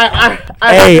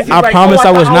 Hey, he's I promise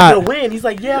I was thought not. gonna win. He's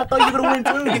like, yeah, I thought you were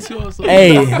gonna win too.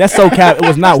 Hey, that's so cap. It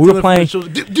was not. We were playing.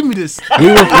 Give me this. We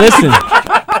were listen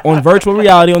on virtual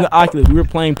reality on the Oculus. We were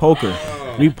playing poker.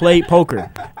 We played poker.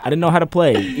 I didn't know how to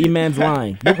play. E-man's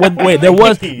lying. Wait, there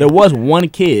was one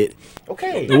kid.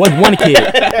 Okay. There was one kid,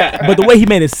 but the way he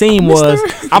made it seem was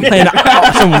I'm playing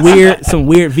some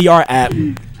weird VR app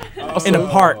in the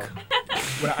park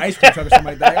with an ice cream truck or something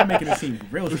like that. I'm making it seem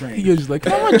real He strange. was just like,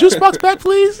 can I want juice box back,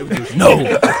 please? No.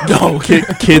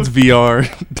 Kids VR.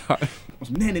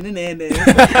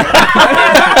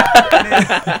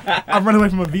 I'm running away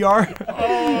from a VR.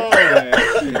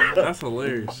 That's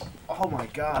hilarious. Oh my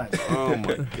god. Oh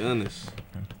my goodness.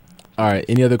 All right.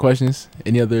 Any other questions?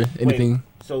 Anything?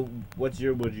 So what's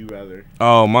your would you rather?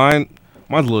 Oh, mine's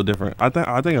a little different. I think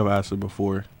I've asked it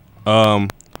before.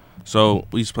 So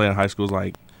we used to play in high school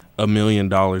like $1 million,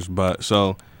 but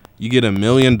so you get $1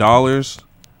 million,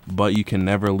 but you can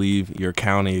never leave your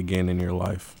county again in your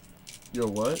life. Your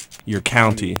what? Your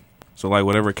county. So like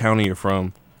whatever county you're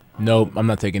from. Nope. I'm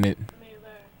not taking it.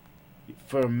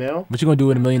 For a meal. What you gonna do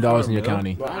with $1 million in your Mil?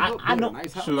 county? Bro, I know.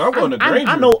 Shoot, I'm going to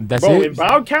Granger. I know. That's bro, it? in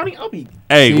Broward County, I'll be.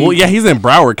 Hey, See- well, yeah, he's in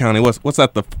Broward County. What's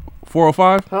that? The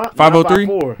 405? Huh? 503?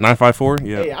 954. 954?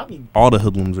 Yeah. Hey, I'll be. All the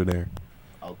hoodlums are there.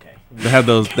 Okay. They have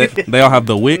those. They all have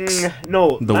the wicks.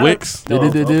 No. The not- wicks. No.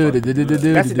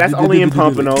 That's only in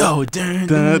Pompano. Go, dun,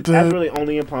 That's really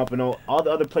only in Pompano. All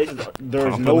the other places,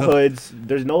 there's no Pompano. hoods.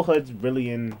 There's no hoods really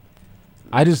in.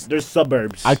 There's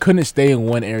suburbs. I couldn't stay in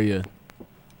one area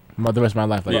the rest of my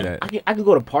life like that. I can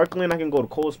go to Parkland. I can go to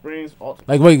Cold Springs.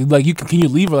 Like wait, like can you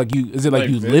leave or like you? Is it like Like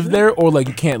you visit? live there or like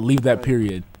you can't leave that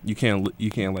period? You can't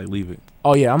like leave it.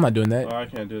 Oh yeah, I'm not doing that. Oh, I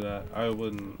can't do that. I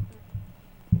wouldn't.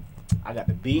 I got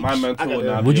the beach. My mental I got would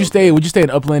the- not Would you stay? Would you stay in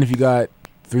Upland if you got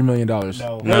 $3 million?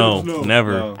 No. No, Heavens no.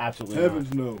 never. No. Absolutely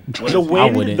Heavens no. not. The I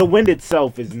wouldn't. the wind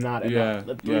itself is not enough.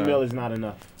 Yeah, The 3 yeah. mil is not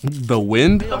enough. The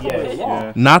wind? Yes.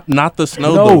 Yeah. Not the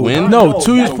snow. No, the wind. no.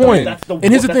 To his that's point. that's And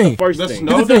here's the that's thing. first The thing.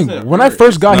 snow- Here's the thing. doesn't When I hurt.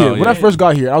 first got No, here, when I yeah. first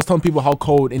got here, I was telling people how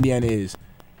cold Indiana is.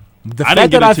 The I fact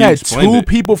didn't get that it I've till you had explained 2 it.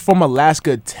 people from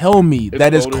Alaska tell me It's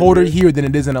that it's colder colder here. here than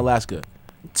it is in Alaska.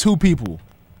 2 people.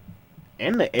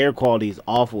 And the air quality is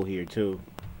awful here too.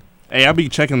 Hey, I be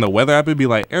checking the weather app. It'd be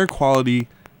like air quality,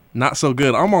 not so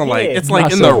good. I'm on like Yeah, it's like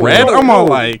not in so the good. red. No, I'm on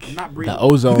no. like, Not breathing. The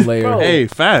ozone layer. Bro. hey,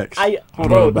 facts.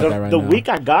 Hold on about that right the now. week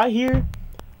I got here,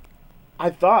 I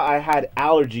thought I had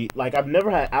allergy. Like I've never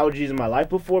had allergies in my life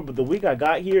before, but the week I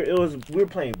got here, we were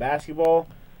playing basketball,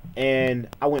 and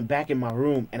I went back in my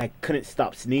room and I couldn't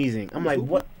stop sneezing. I'm like,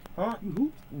 what? Huh?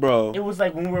 Bro. It was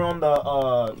like when we were on the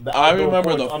I outdoor remember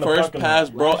courts the on first parking pass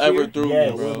lot. bro Last ever year? threw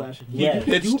Yes. me, bro. He Yes.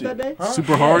 pitched You hoop that it. day? Huh?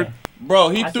 Super Yeah. hard. Bro,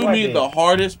 he I threw swear I me did. the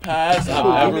hardest pass I've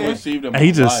Oh, ever man. received in my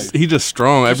He life. just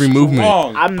strong every movement.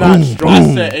 Strong. I'm not Boom, strong.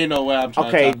 I said, ain't no way I'm trying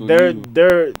Okay, to tackle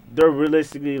you. they're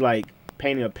realistically like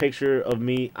painting a picture of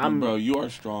me. Bro, you are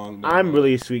strong. though, I'm bro.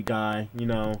 really a sweet guy, you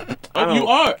know. Oh, you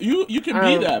are. You can I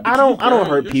be don't- that. I but don't you're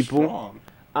hurt you're people.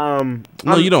 strong.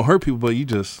 No, you don't hurt people, but you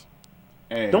just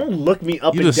Hey. Don't look me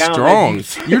up you and just down. strong.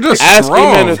 As you- You're just Ask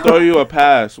strong. him to throw you a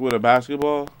pass with a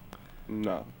basketball.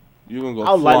 No, you gonna go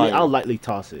I'll flying. lightly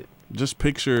toss it. Just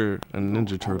picture a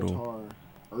Ninja Turtle. Avatar.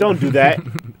 Don't do that.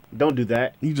 Don't do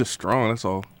that. You just strong. That's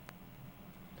all.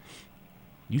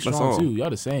 You That's strong all. too. Y'all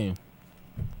the same.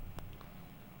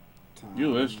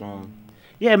 You is strong.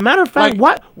 Yeah, matter of fact, Like-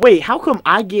 what? Wait, how come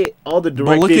I get all the But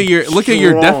directed? look at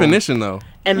your strong, definition though.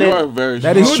 And You are then very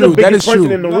That strong. is you're true. the That biggest is person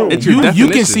true. in the room. It's your You can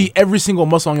definition. see every single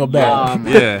muscle on your back.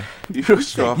 Yeah. You're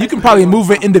strong. You can probably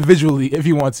move it individually if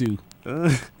you want to.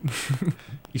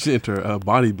 You should enter a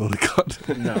bodybuilding contest.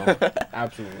 No,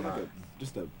 absolutely not.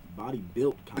 Just a body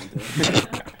built contest.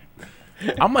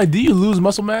 I'm like, do you lose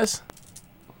muscle mass?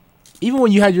 Even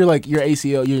when you had your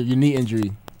ACL, your knee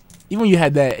injury, even when you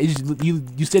had that, it just,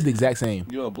 you stayed the exact same.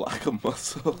 You're a block of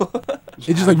muscle.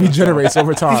 It just like regenerates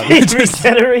over time. It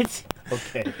regenerates.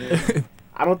 Okay.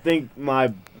 I don't think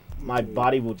my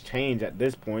body will change at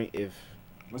this point. If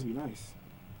Must be nice.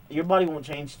 your body won't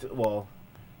change, well.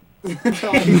 no,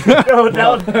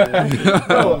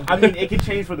 I mean, it can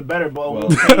change for the better, but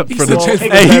Well, it won't change For the well, change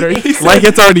it for can the better. better. Like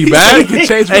it's already bad. It can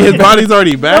change for Hey, the his better. body's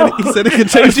already bad. No. He said it can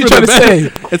change you for trying the to say?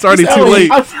 better. It's already too No,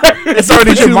 late. I'm sorry. It's already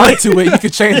Put your too mind late. to it. You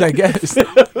could change, I guess.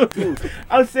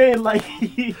 I'm saying, like,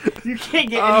 you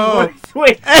can't get Oh. any worse.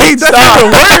 Wait, Hey, that's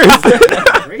even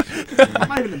worse. Gracious. I'm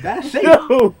not even in bad shape.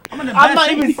 no. I'm in a I'm bad not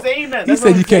shape. even saying that. He That's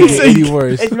said what you I'm can't saying. get any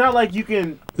worse. It's not like you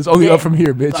can It's only Yeah. up from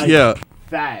here, bitch. Like- Yeah.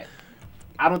 fat.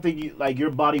 I don't think your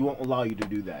body won't allow you to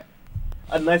do that,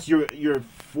 unless you're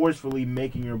forcefully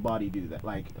making your body do that,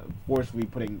 like forcefully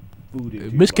putting food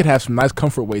into. Mitch could have some nice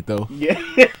comfort weight though. Yeah.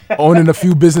 Owning a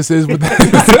few businesses with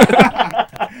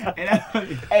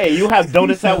Hey, you have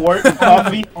donuts at work,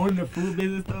 coffee, Owning the food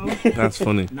business though. That's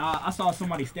funny. Nah, I saw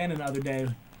somebody standing the other day.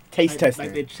 taste Like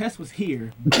testing. their chest was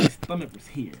here, but their stomach was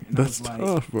here. And That's I was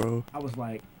like, tough, bro.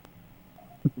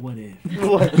 what if?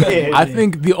 Yeah. I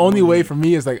think the only way for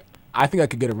me is like I think I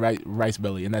could get a rice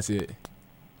belly and that's it.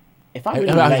 if I Have,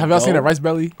 really have let y'all seen go- a rice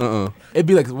belly? It'd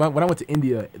be like when I went to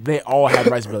India, they all had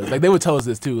rice bellies. Like they would tell us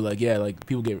this too. Like yeah, like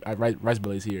people get rice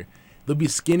bellies here. They'll be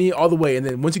skinny all the way, and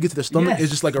then once you get to the stomach, Yes.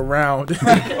 it's just like a round.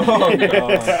 Oh,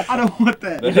 God. I don't want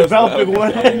that. You're developing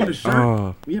one. I want a shirt.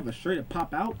 Oh, We have a shirt that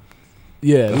pop out.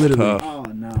 yeah, literally. tough. Oh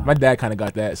no. My dad kind of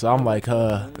got that, so I'm like,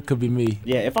 it could be me.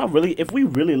 Yeah, if we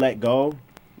really let go,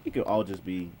 we could all just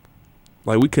be.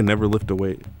 Like we could never lift a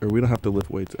weight, or we don't have to lift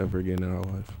weights ever again in our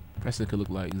life. Preston could look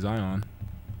like Zion.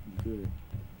 Good.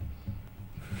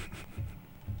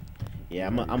 Yeah,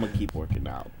 I'm gonna keep working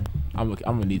out. I'm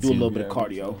gonna need Do to. a little bit of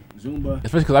cardio. Zumba.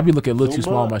 Especially because I be looking a little too Zumba?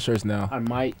 small on my shirts now. I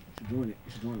might. You should join it.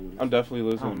 You should join it with us. I'm definitely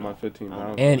losing I don't my know. 15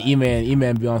 pounds. And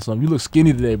E-Man be on some. You look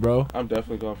skinny today, bro. I'm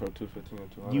definitely going from 215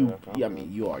 to 200. You. after I'm Yeah, I done.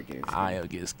 mean, you are getting. Skinny. I am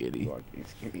getting skinny. You are getting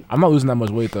skinny. I'm not losing that much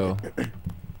weight though,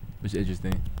 which is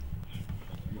interesting.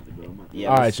 I'm about to go. I'm about to Yeah,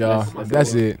 All let's- right, y'all. let's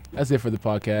That's go. it. That's it for the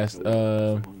podcast.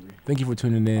 I'm hungry. Thank you for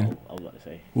tuning in. I was about to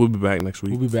say. We'll be back next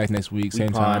week. We'll be back next week, We same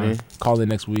time. podding. Call in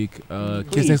next week. Kids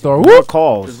Please, Next Door. More Whoop!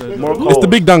 calls. More calls. It's the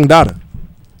Big Dung Dada.